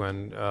due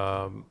and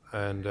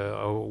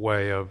a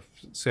way of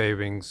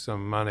saving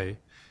some money.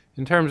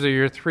 In terms of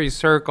your three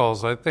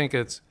circles, I think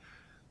it's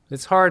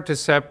hard to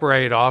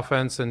separate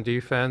offense and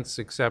defense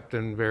except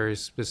in very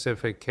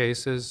specific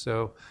cases.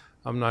 So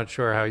I'm not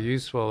sure how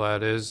useful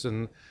that is.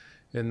 And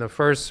in the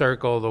first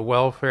circle, the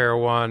welfare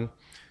one.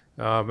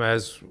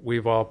 As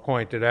we've all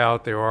pointed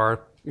out, there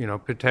are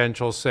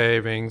potential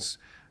savings,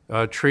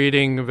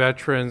 treating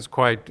veterans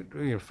quite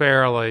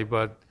fairly,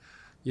 but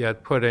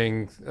yet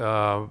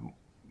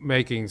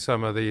making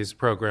some of these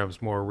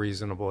programs more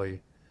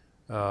reasonably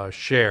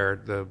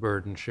shared, the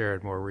burden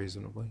shared more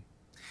reasonably.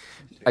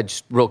 I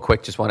just real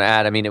quick just want to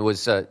add. I mean, it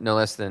was no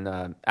less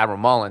than Admiral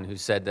Mullen who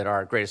said that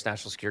our greatest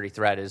national security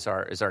threat is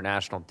our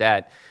national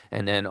debt,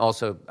 and then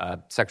also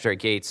Secretary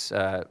Gates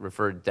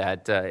referred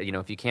that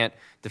if you can't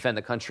defend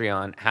the country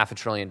on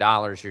 $500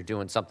 billion, you're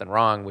doing something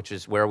wrong, which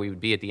is where we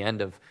would be at the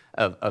end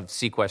of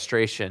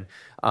sequestration.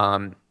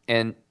 And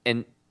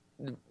in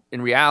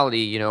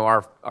reality,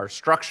 our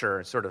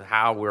structure, sort of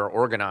how we're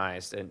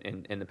organized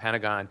in the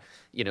Pentagon,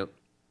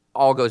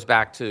 all goes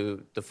back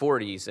to the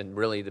 40s and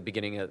really the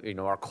beginning of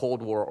our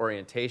Cold War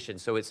orientation.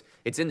 So it's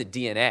in the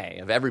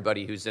DNA of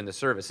everybody who's in the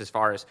service as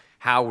far as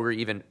how we're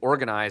even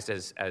organized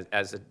as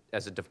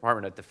a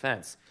Department of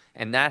Defense,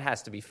 and that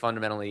has to be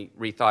fundamentally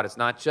rethought. It's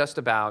not just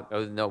about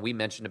we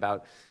mentioned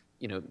about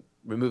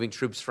removing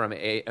troops from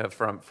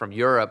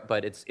Europe,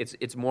 but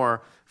it's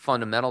more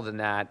fundamental than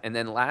that. And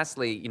then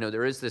lastly,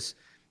 there is this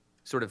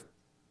sort of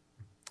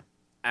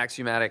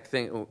axiomatic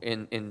thing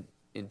in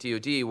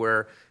DoD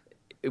where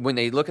when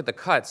they look at the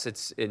cuts,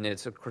 it's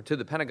to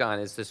the Pentagon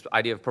is this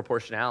idea of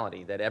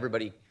proportionality, that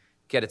everybody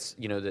gets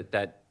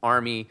that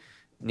Army,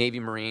 Navy,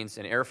 Marines,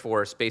 and Air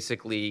Force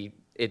basically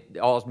it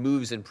all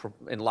moves in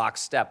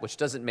lockstep, which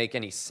doesn't make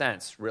any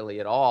sense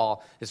really at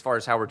all as far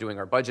as how we're doing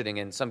our budgeting.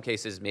 In some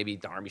cases, maybe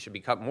the Army should be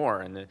cut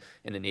more, and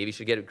the Navy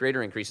should get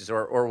greater increases,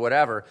 or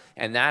whatever.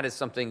 And that is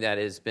something that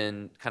has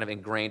been kind of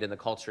ingrained in the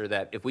culture.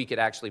 That if we could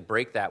actually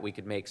break that, we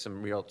could make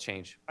some real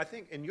change. I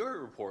think in your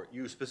report,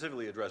 you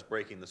specifically address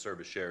breaking the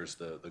service shares,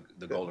 the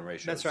golden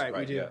ratios. That's right.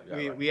 We do.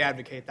 Yeah, we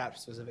advocate that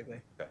specifically.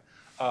 Okay.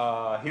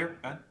 Here,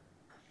 Ben?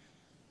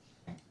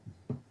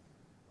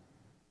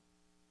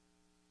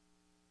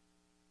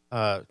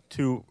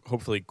 Two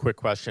hopefully quick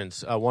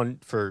questions. One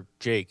for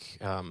Jake.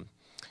 The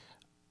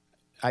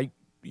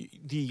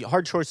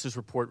Hard Choices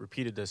report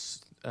repeated this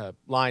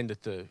line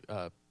that the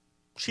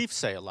chiefs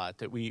say a lot,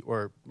 that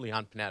or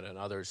Leon Panetta and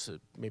others,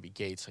 maybe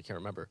Gates, I can't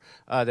remember,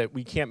 that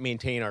we can't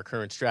maintain our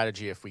current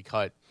strategy if we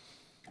cut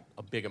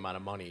a big amount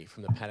of money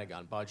from the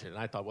Pentagon budget. And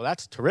I thought, well,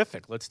 that's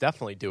terrific. Let's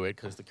definitely do it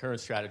because the current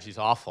strategy is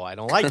awful. I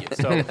don't like it.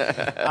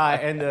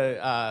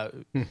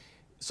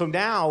 So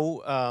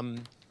now.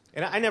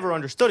 And I never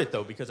understood it,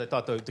 though, because I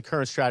thought the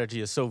current strategy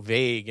is so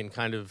vague and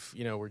kind of,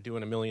 we're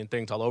doing a million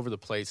things all over the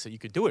place that you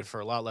could do it for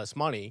a lot less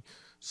money.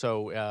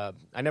 So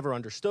I never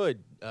understood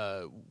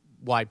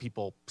why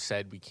people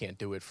said we can't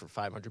do it for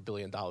 $500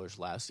 billion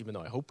less, even though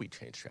I hope we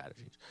change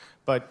strategies.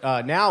 But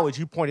now, as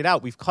you pointed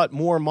out, we've cut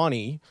more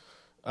money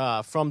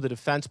from the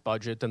defense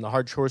budget than the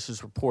Hard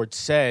Choices report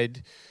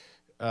said.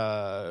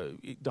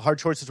 The Hard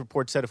Choices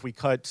report said if we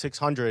cut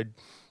 600,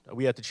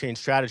 we had to change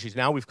strategies.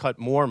 Now we've cut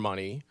more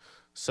money.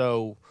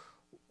 So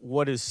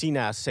what does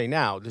CNAS say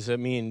now? Does it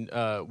mean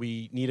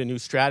we need a new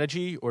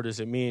strategy, or does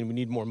it mean we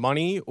need more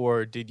money,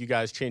 or did you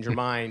guys change your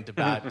mind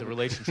about the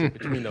relationship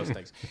between those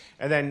things?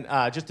 And then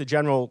just a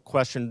general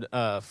question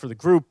for the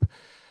group.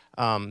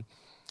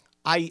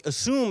 I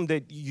assume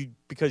that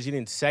because you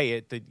didn't say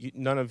it, that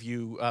none of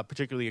you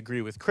particularly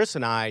agree with Chris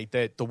and I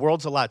that the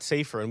world's a lot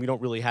safer and we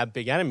don't really have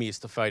big enemies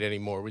to fight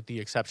anymore, with the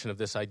exception of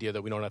this idea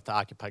that we don't have to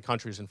occupy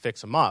countries and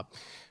fix them up.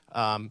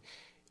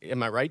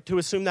 Am I right to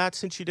assume that,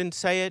 since you didn't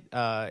say it?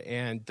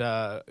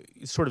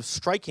 It's sort of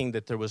striking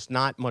that there was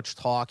not much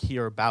talk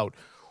here about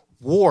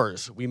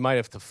wars we might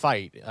have to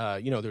fight.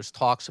 There's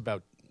talks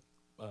about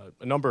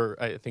a number,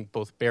 I think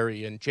both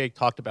Barry and Jake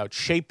talked about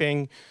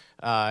shaping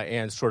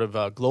and sort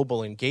of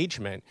global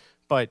engagement,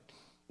 but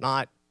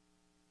not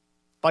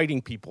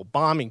fighting people,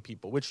 bombing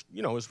people, which,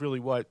 is really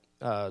what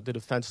the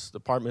Defense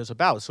Department is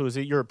about. So is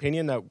it your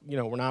opinion that,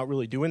 we're not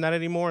really doing that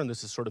anymore and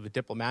this is sort of a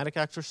diplomatic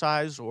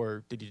exercise,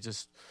 or did you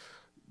just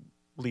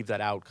leave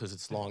that out because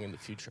it's long in the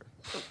future?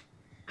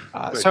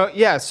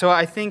 So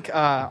I think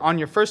on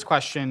your first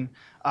question,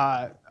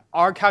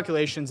 our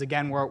calculations,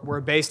 again,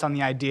 were based on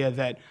the idea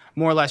that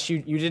more or less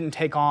you didn't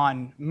take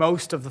on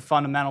most of the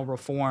fundamental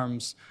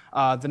reforms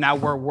that now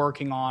we're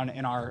working on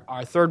in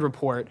our third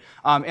report.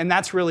 And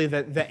that's really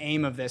the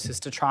aim of this, is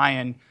to try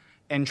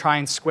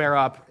and square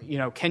up,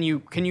 can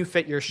you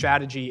fit your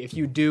strategy? If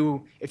you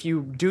do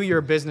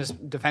your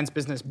defense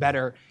business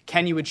better,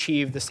 can you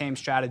achieve the same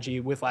strategy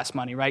with less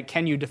money, right?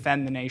 Can you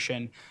defend the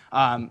nation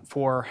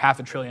for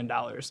 $500 billion?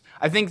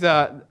 I think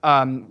the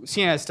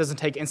CNS doesn't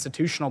take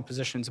institutional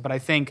positions, but I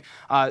think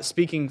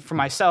speaking for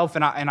myself,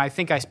 and I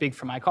think I speak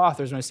for my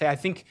co-authors when I say I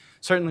think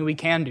certainly we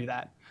can do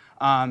that.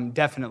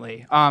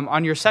 Definitely.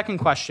 On your second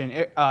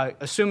question,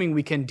 assuming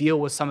we can deal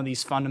with some of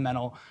these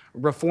fundamental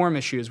reform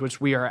issues,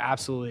 which we are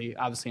absolutely,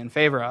 obviously in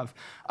favor of,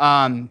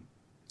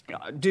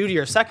 due to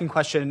your second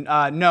question,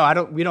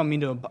 no, we don't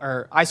mean to,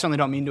 or I certainly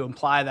don't mean to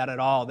imply that at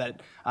all,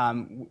 that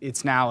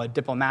it's now a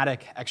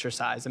diplomatic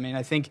exercise. I mean,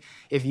 I think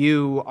if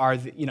you are,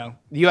 the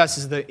U.S.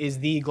 is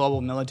the global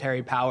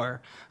military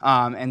power,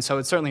 and so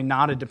it's certainly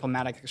not a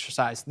diplomatic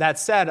exercise. That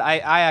said, I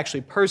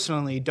actually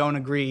personally don't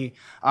agree.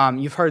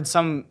 You've heard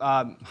some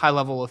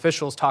high-level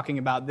officials talking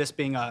about this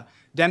being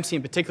Dempsey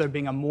in particular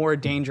being a more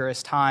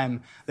dangerous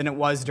time than it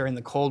was during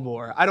the Cold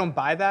War. I don't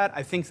buy that.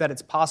 I think that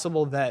it's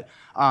possible that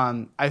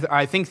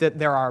I think that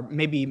there are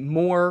maybe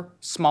more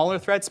smaller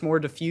threats, more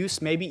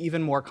diffuse, maybe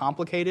even more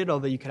complicated,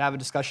 although you could have a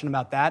discussion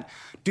about that.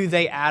 Do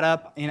they add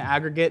up in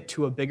aggregate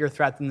to a bigger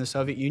threat than the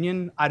Soviet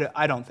Union?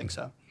 I don't think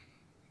so.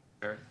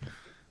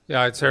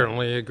 Yeah, I'd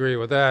certainly agree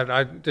with that.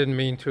 I didn't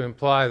mean to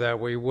imply that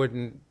we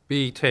wouldn't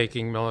be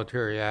taking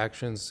military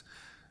actions.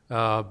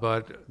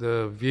 But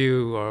the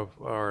view of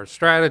our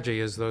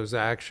strategy is those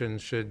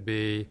actions should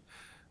be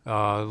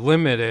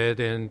limited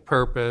in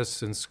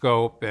purpose and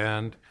scope,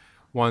 and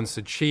once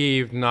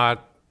achieved,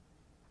 not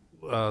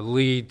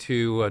lead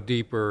to a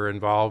deeper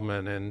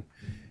involvement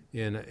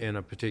in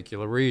a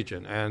particular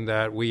region. And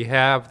that we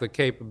have the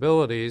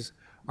capabilities.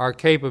 Our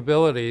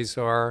capabilities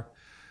are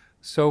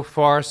so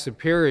far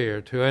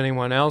superior to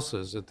anyone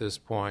else's at this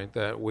point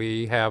that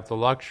we have the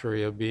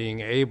luxury of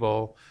being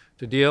able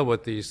to deal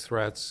with these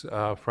threats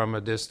from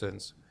a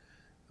distance,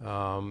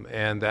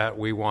 and that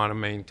we want to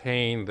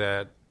maintain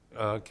that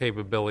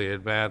capability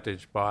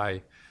advantage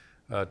by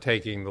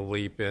taking the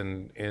leap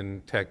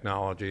in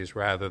technologies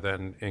rather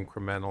than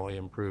incrementally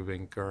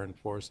improving current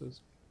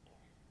forces.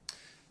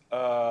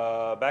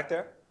 Back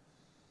there?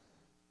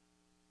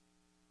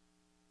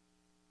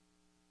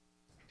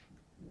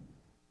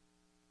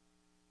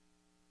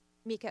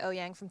 Mika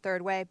Oyang from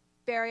Third Way.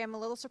 Barry, I'm a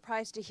little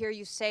surprised to hear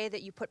you say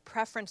that you put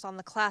preference on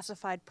the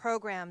classified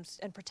programs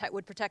and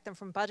would protect them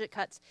from budget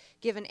cuts,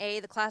 given A,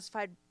 the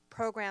classified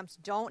programs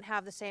don't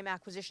have the same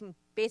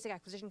basic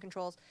acquisition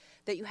controls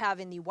that you have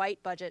in the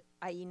white budget,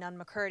 i.e.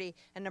 Nunn-McCurdy,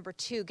 and number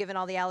two, given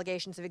all the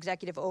allegations of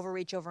executive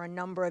overreach over a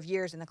number of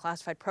years in the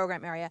classified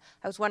program area.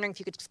 I was wondering if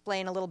you could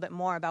explain a little bit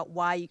more about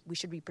why we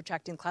should be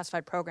protecting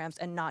classified programs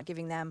and not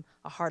giving them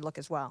a hard look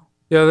as well.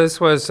 Yeah,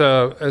 this was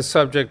a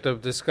subject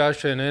of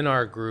discussion in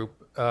our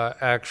group,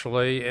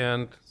 actually,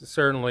 and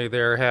certainly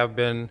there have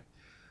been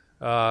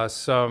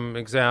some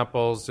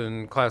examples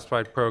in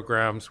classified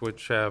programs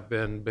which have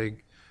been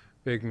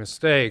big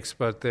mistakes,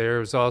 but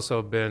there's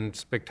also been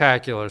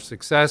spectacular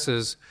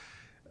successes,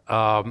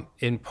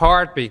 in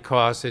part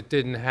because it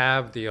didn't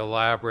have the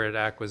elaborate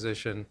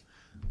acquisition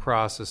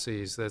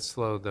processes that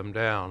slowed them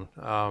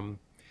down.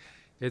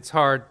 It's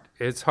hard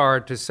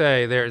to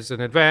say. There's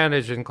an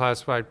advantage in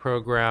classified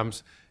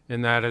programs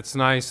in that it's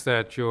nice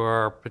that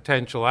your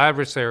potential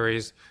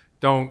adversaries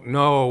don't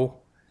know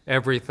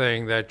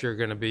everything that you're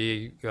going to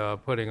be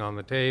putting on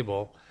the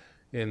table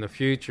in the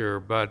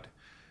future. But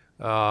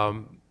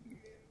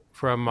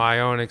from my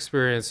own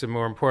experience, and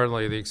more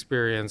importantly, the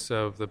experience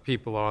of the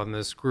people on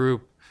this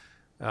group,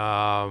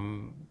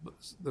 the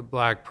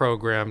black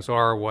programs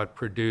are what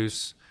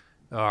produce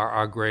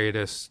our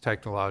greatest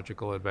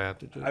technological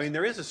advantages. I mean,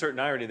 there is a certain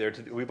irony there.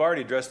 We've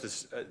already addressed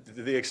this.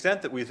 To the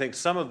extent that we think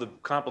some of the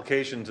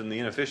complications and the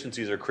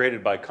inefficiencies are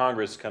created by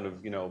Congress kind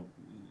of,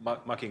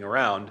 mucking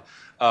around,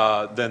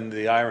 then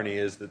the irony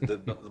is that the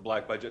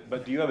black budget.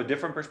 But do you have a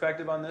different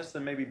perspective on this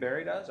than maybe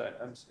Barry does?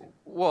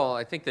 Well,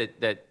 I think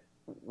that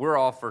we're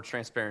all for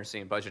transparency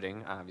and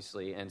budgeting,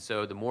 obviously, and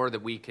so the more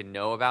that we can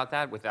know about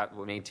that without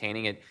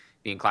maintaining it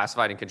being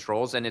classified in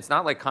controls, and it's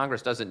not like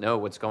Congress doesn't know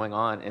what's going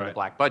on in the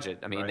black budget.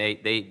 I mean,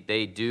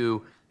 they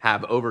do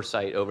have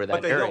oversight over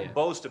that area. But they don't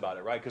boast about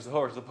it, right? Because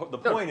the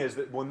point is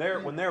that when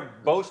they're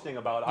boasting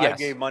about I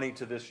gave money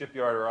to this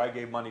shipyard or I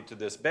gave money to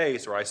this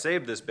base or I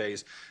saved this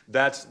base,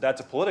 that's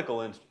a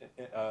political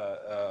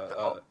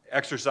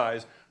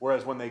exercise.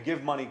 Whereas when they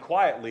give money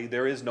quietly,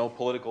 there is no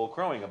political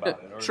crowing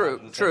about it.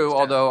 True.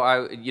 Although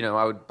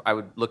I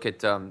would look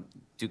at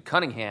Duke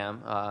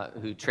Cunningham,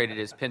 who traded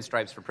his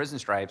pinstripes for prison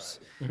stripes,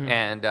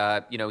 and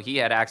he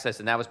had access,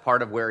 and that was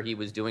part of where he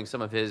was doing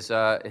some of his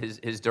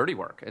dirty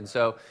work. And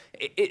so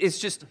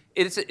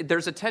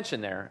there's a tension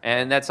there,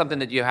 and that's something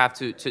that you have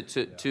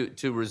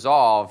to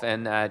resolve,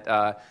 and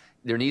that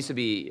there needs to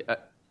be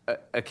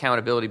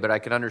accountability. But I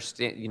can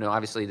understand,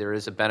 obviously there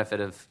is a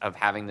benefit of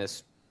having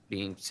this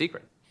being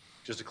secret.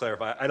 Just to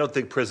clarify, I don't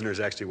think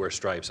prisoners actually wear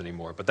stripes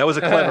anymore, but that was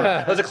a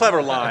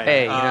clever line.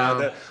 Hey,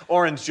 the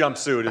orange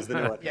jumpsuit is the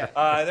new one.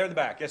 They're in the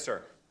back. Yes,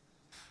 sir.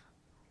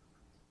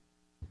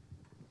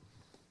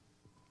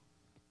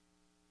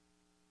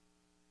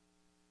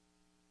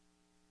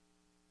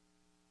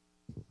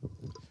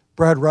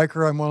 Brad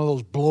Riker, I'm one of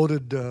those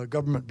bloated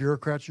government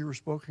bureaucrats you were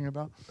speaking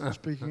about.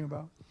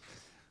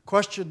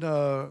 Question,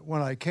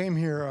 when I came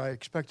here, I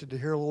expected to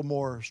hear a little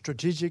more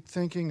strategic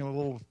thinking and a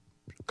little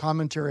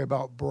commentary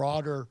about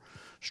broader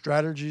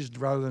strategies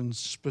rather than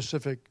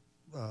specific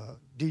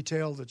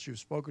detail that you've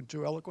spoken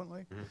to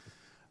eloquently.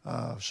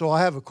 So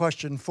I have a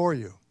question for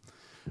you.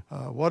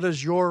 What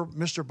is your,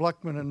 Mr.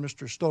 Bleckman and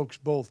Mr. Stokes,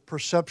 both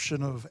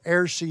perception of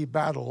air-sea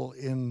battle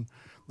in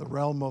the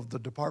realm of the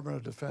Department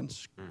of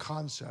Defense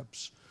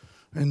concepts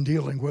in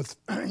dealing with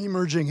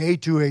emerging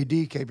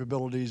A2AD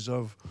capabilities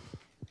of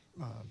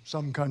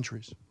some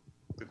countries?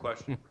 Good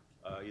question.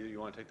 You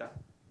want to take that?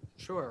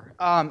 Sure.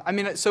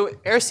 So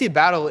air-sea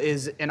battle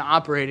is an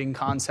operating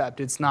concept.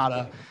 It's not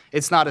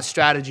a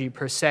strategy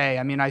per se.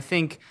 I mean, I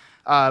think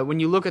when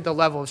you look at the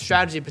level of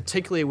strategy,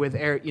 particularly with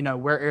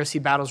where air-sea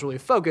battles really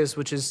focus,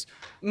 which is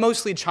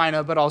mostly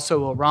China, but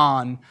also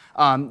Iran,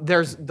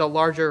 there's the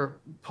larger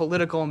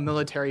political,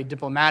 military,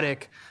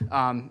 diplomatic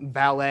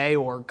ballet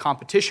or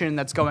competition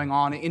that's going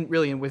on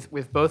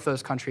with both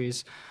those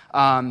countries.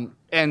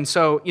 And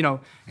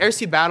so,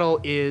 air-sea battle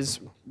is.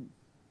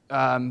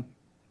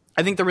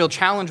 I think the real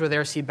challenge with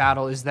air-sea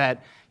battle is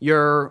that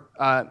you're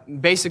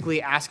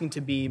basically asking to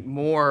be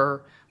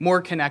more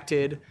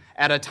connected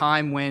at a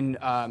time when,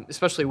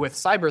 especially with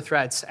cyber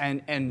threats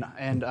and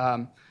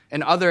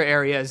other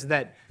areas,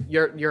 that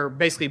you're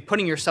basically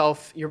putting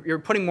you're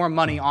putting more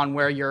money on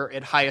where you're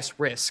at highest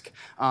risk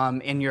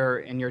in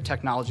your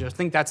technology. I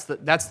think that's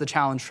the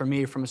challenge for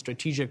me from a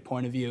strategic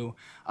point of view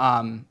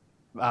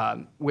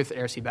with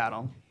air-sea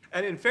battle.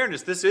 And in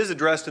fairness, this is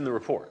addressed in the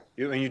report.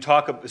 And you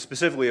talk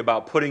specifically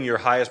about putting your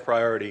highest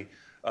priority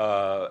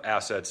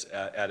assets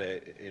at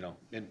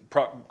in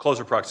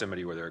closer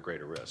proximity where they're at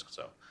greater risk.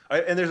 So,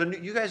 and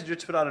you guys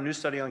just put out a new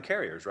study on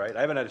carriers, right?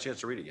 I haven't had a chance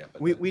to read it yet.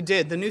 But we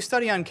did. The new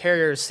study on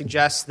carriers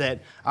suggests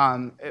that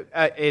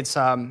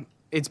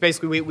it's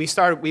basically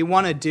we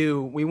want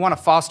to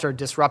foster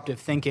disruptive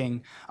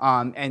thinking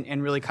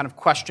and really kind of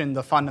question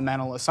the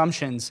fundamental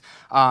assumptions.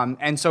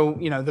 And so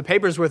the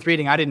paper's worth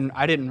reading. I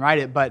didn't write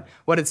it, but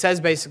what it says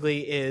basically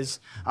is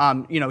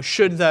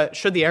should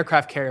the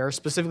aircraft carrier,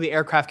 specifically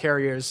aircraft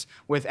carriers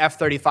with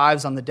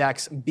F-35s on the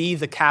decks, be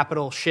the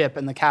capital ship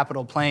and the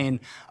capital plane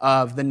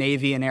of the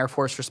Navy and Air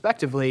Force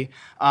respectively,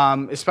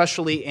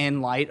 especially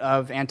in light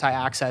of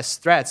anti-access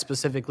threats,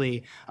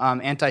 specifically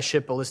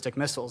anti-ship ballistic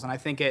missiles. And I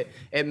think it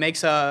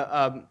makes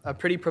a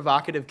pretty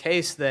provocative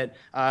case that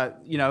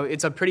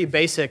it's a pretty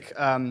basic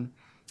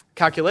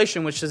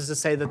calculation, which is to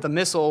say that the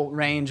missile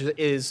range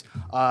is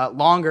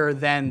longer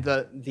than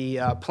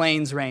the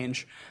plane's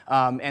range,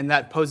 and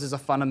that poses a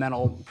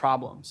fundamental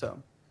problem.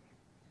 So,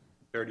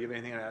 Sarah, do you have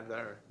anything to add to that?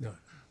 Or?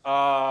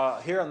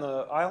 No. Here on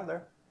the aisle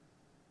there,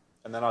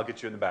 and then I'll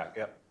get you in the back.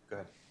 Yep, go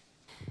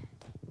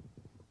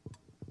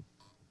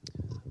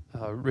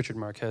ahead. Richard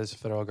Marquez,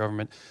 Federal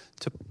Government.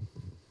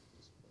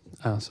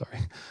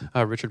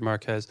 Richard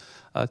Marquez.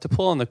 To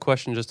pull on the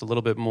question just a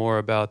little bit more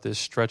about this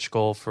stretch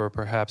goal for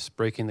perhaps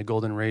breaking the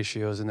golden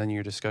ratios, and then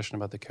your discussion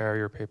about the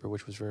carrier paper,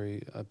 which was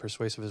very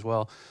persuasive as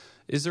well.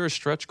 Is there a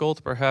stretch goal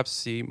to perhaps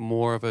see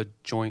more of a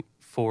joint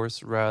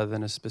force rather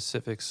than a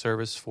specific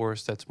service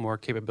force that's more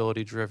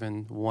capability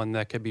driven, one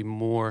that could be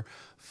more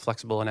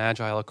flexible and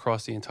agile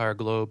across the entire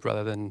globe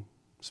rather than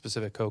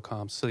specific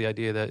COCOMs? So the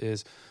idea that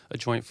is a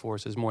joint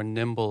force is more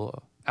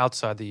nimble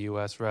outside the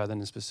U.S. rather than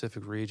in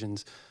specific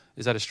regions.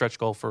 Is that a stretch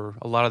goal for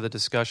a lot of the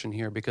discussion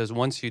here? Because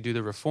once you do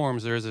the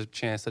reforms, there is a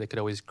chance that it could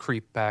always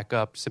creep back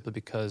up simply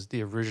because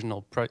the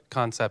original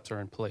concepts are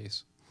in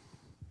place.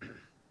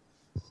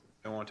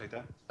 You want to take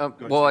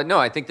that? No,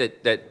 I think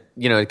that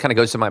it kind of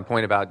goes to my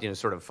point about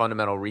sort of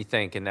fundamental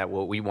rethink, and that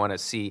what we want to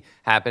see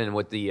happen and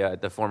what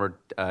the former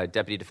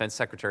deputy defense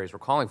secretaries were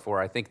calling for.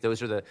 I think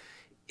those are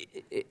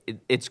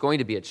it's going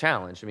to be a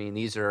challenge. I mean,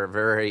 these are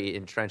very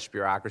entrenched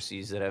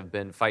bureaucracies that have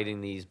been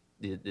fighting these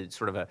the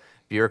sort of a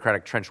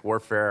bureaucratic trench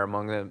warfare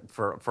among them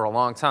for a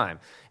long time.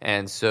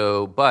 And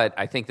so, but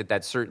I think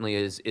that certainly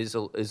is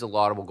a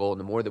laudable goal. And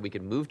the more that we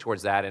can move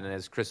towards that, and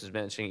as Chris was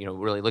mentioning,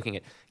 really looking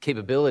at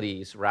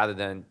capabilities rather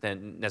than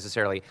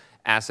necessarily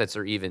assets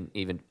or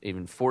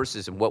even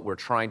forces and what we're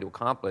trying to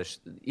accomplish,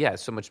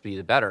 so much be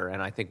the better.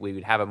 And I think we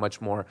would have a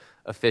much more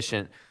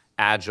efficient,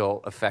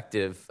 agile,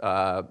 effective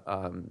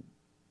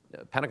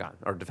Pentagon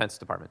or Defense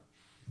Department.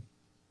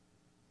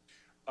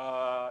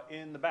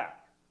 In the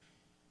back.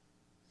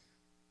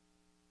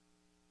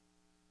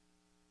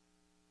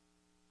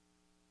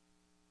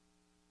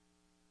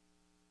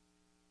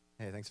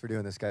 Hey, thanks for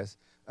doing this, guys.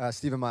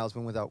 Stephen Miles,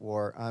 Win Without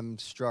War. I'm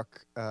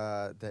struck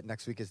that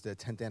next week is the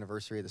 10th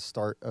anniversary of the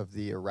start of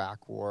the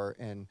Iraq War,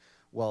 and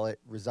while it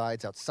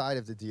resides outside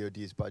of the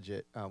DoD's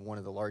budget, one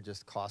of the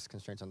largest cost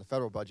constraints on the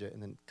federal budget in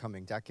the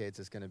coming decades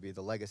is going to be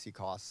the legacy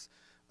costs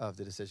of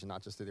the decision,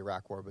 not just through the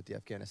Iraq War, but the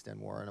Afghanistan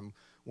War. And I'm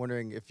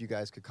wondering if you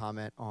guys could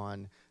comment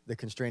on the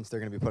constraints they're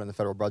going to be put on the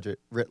federal budget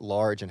writ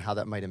large and how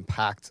that might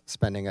impact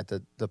spending at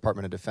the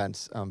Department of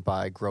Defense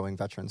by growing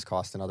veterans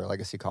costs and other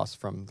legacy costs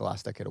from the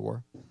last decade of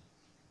war.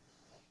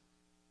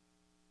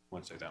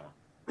 Want to say that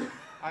one?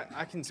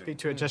 I can speak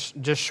to it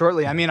just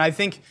shortly. I mean, I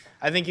think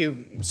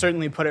you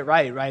certainly put it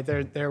right.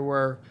 There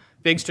were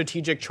big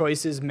strategic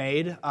choices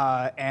made,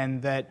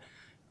 and that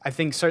I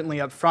think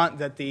certainly up front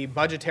that the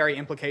budgetary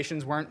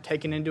implications weren't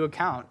taken into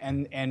account.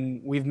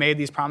 And we've made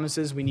these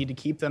promises. We need to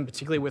keep them,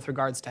 particularly with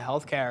regards to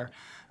health care,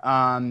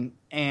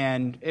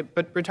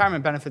 but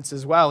retirement benefits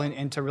as well,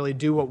 and to really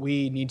do what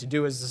we need to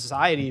do as a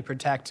society,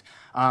 protect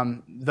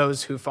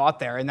those who fought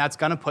there. And that's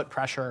going to put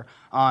pressure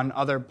on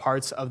other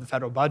parts of the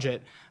federal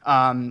budget.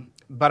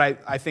 But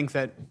I think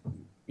that,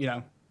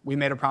 we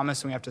made a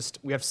promise and we have to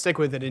stick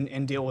with it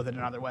and deal with it in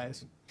other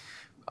ways.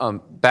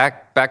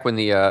 Back when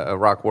the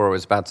Iraq War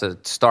was about to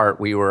start,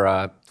 we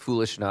were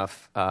foolish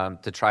enough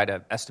to try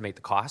to estimate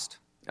the cost,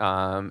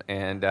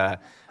 and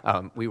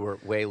we were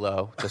way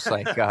low, just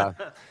like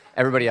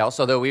everybody else.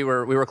 Although we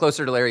were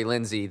closer to Larry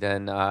Lindsey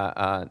than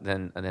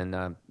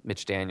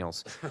Mitch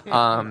Daniels.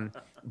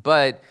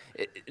 But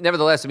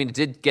nevertheless, I mean, it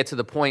did get to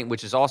the point,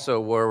 which is also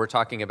where we're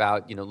talking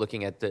about,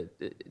 looking at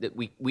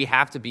we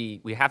have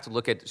to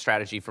look at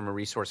strategy from a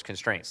resource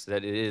constraints,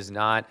 that it is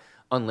not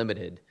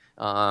unlimited.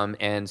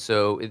 And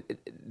so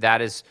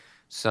that is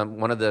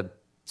one of the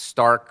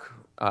stark,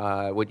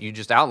 what you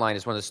just outlined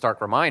is one of the stark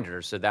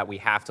reminders, so that we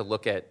have to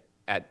look at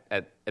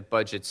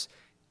budgets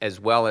as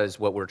well as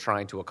what we're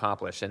trying to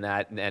accomplish, and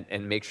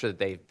make sure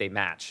that they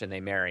match and they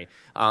marry.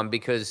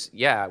 Because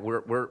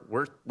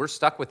we're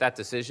stuck with that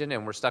decision,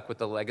 and we're stuck with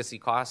the legacy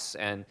costs,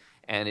 and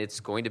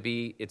it's going to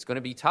be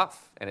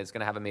tough, and it's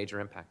going to have a major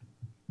impact.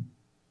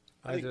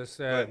 I just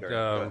had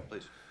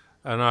please.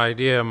 An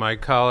idea my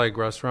colleague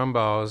Russ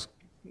Rumbaugh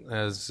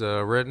has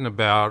written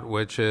about,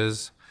 which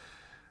is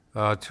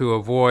to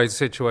avoid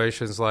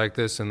situations like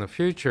this in the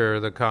future,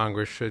 the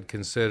Congress should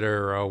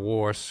consider a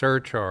war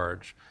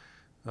surcharge,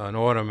 an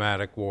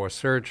automatic war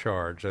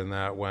surcharge, and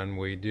that when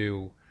we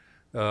do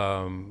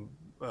go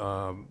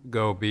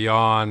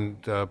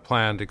beyond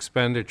planned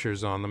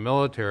expenditures on the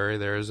military,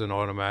 there's an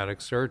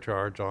automatic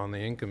surcharge on the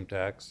income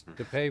tax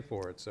to pay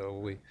for it. So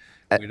we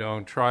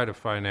don't try to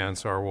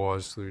finance our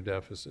wars through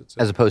deficits.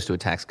 As opposed to a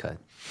tax cut,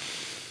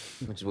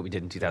 which is what we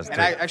did in 2003.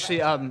 And I actually,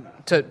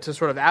 to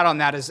sort of add on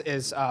that,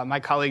 is my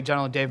colleague,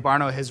 General Dave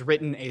Barno, has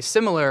written a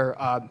similar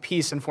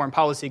piece in foreign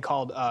policy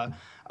called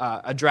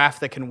A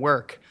Draft That Can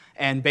Work.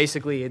 And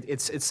basically,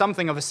 it's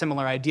something of a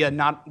similar idea,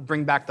 not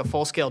bring back the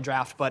full-scale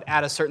draft, but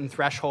at a certain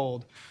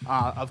threshold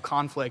of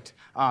conflict,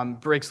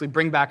 basically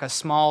bring back a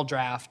small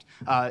draft,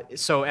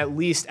 so at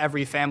least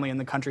every family in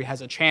the country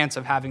has a chance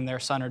of having their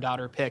son or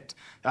daughter picked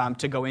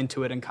to go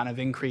into it and kind of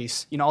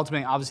increase.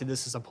 Ultimately, obviously,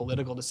 this is a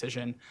political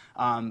decision,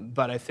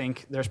 but I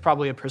think there's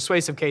probably a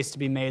persuasive case to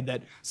be made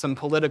that some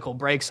political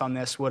breaks on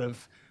this would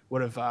have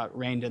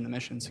reined in the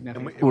mission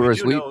significantly.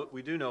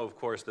 We do know, of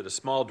course, that a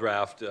small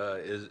draft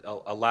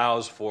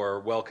allows for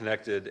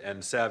well-connected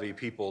and savvy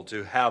people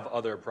to have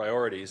other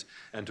priorities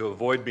and to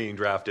avoid being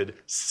drafted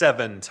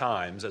 7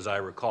 times, as I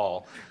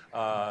recall.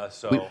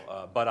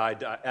 But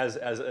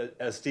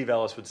as Steve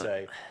Ellis would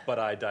say, but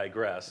I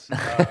digress.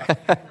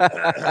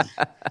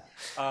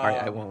 All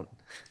right, I won't.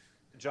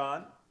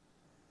 John?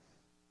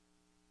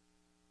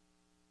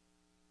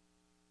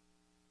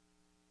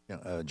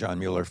 John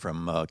Mueller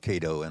from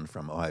Cato and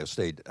from Ohio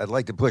State. I'd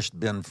like to push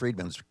Ben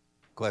Friedman's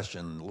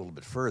question a little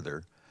bit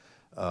further.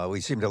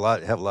 We seem to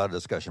have a lot of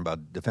discussion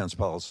about defense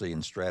policy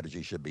and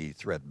strategy should be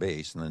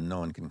threat-based, and then no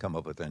one can come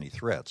up with any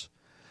threats.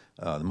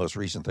 The most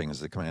recent thing is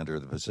the commander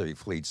of the Pacific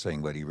Fleet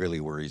saying what he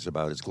really worries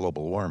about is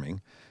global warming,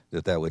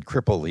 that would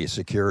cripple the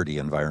security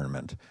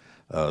environment.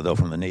 Though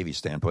from the Navy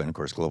standpoint, of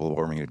course, global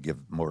warming would give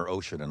more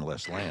ocean and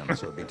less land,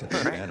 so it would be to the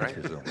advantage,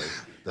 presumably.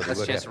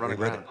 Less chance to run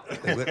aground.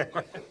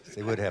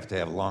 They would have to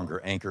have longer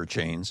anchor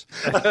chains.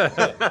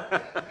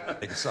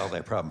 They could solve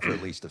that problem for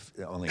at least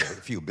only a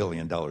few $1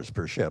 billion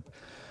per ship.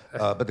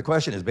 But the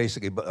question is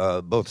basically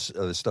both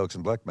Stokes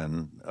and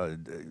Bleckman,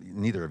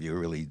 neither of you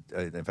really,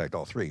 in fact,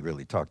 all three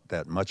really talked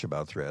that much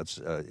about threats.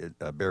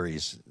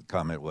 Barry's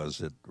comment was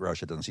that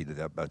Russia doesn't see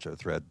that much of a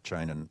threat,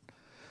 China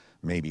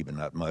maybe, but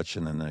not much,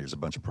 and then there's a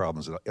bunch of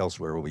problems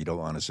elsewhere where we don't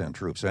want to send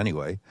troops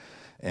anyway.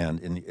 And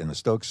in the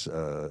Stokes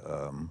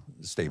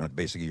statement,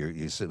 basically,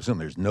 you assume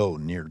there's no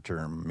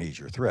near-term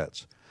major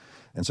threats.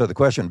 And so the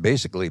question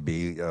basically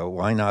be,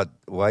 why not?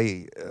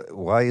 Why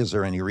is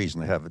there any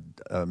reason to have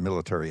a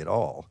military at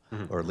all,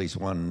 or at least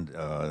one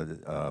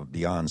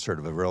beyond sort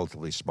of a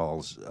relatively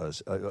small?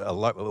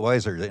 Why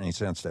is there any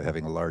sense to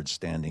having a large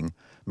standing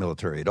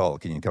military at all?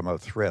 Can you come up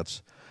with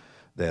threats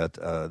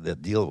that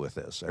deal with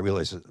this? I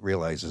realize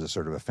this is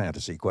sort of a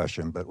fantasy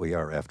question, but we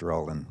are, after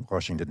all, in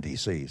Washington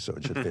D.C., so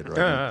it should fit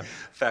right in.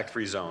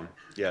 Fact-free zone.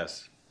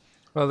 Yes.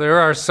 Well, there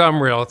are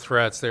some real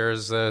threats.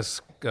 There's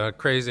this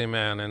crazy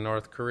man in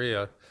North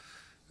Korea,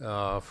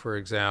 for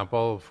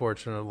example.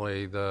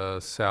 Fortunately,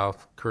 the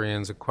South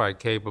Koreans are quite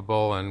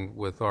capable, and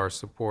with our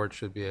support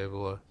should be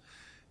able to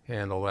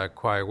handle that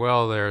quite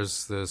well.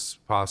 There's this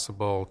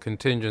possible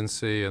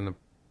contingency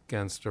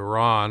against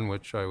Iran,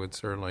 which I would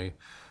certainly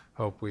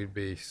hope we'd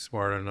be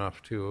smart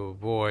enough to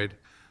avoid,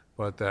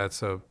 but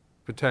that's a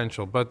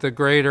potential. But the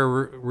greater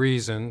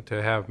reason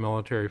to have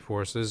military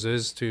forces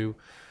is to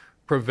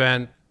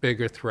prevent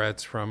bigger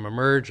threats from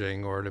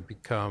emerging or to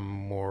become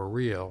more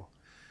real.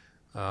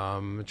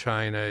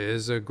 China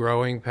is a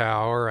growing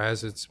power.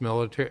 As its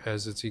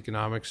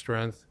economic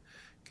strength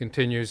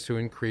continues to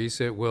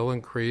increase, it will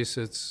increase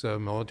its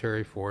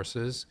military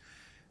forces,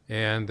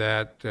 and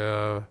that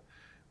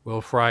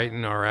will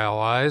frighten our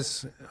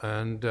allies,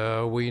 and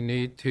we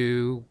need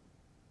to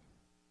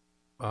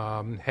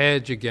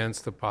hedge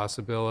against the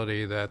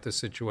possibility that the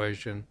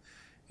situation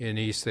in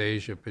East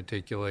Asia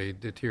particularly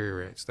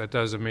deteriorates. That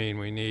doesn't mean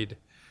we need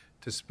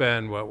to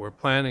spend what we're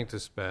planning to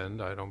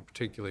spend. I don't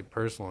particularly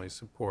personally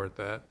support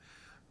that,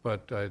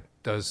 but it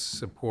does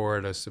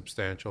support a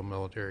substantial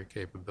military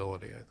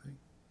capability, I think.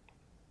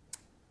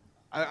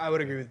 I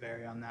would agree with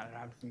Barry on that. I don't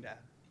have anything to add.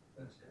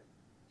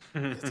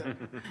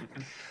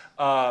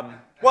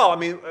 Well,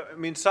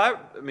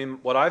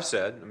 what I've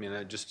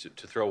said. Just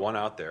to throw one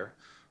out there,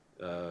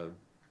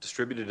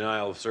 distributed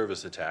denial of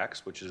service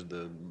attacks, which is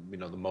the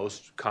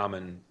most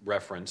common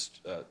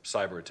referenced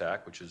cyber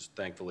attack, which is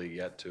thankfully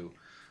yet to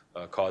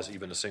cause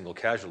even a single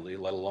casualty,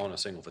 let alone a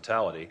single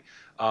fatality.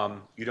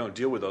 You don't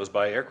deal with those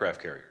by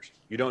aircraft carriers.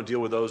 You don't deal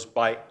with those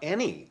by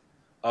any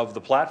of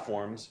the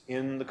platforms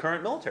in the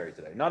current military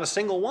today. Not a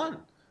single one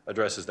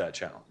addresses that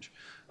challenge.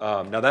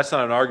 Now, that's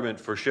not an argument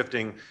for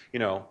shifting,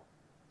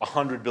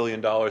 $100 billion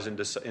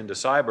into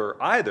cyber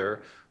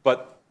either,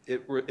 but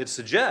it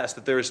suggests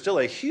that there is still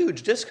a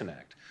huge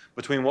disconnect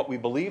between what we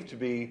believe to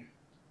be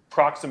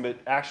proximate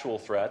actual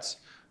threats.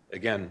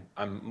 Again,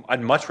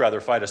 I'd much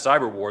rather fight a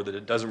cyber war that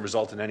it doesn't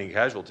result in any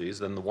casualties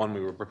than the one we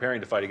were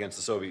preparing to fight against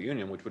the Soviet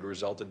Union, which would have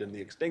resulted in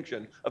the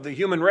extinction of the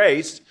human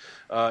race.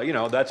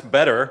 That's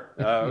better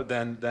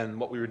than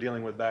what we were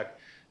dealing with back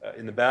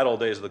in the bad old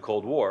days of the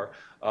Cold War.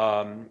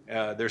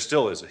 There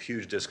still is a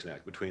huge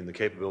disconnect between the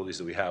capabilities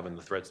that we have and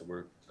the threats that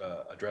we're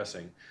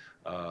addressing,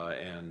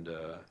 and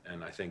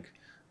I think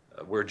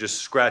we're just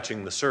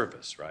scratching the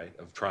surface, right,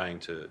 of trying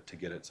to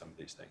get at some of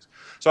these things.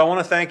 So I want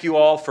to thank you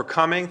all for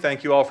coming.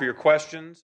 Thank you all for your questions.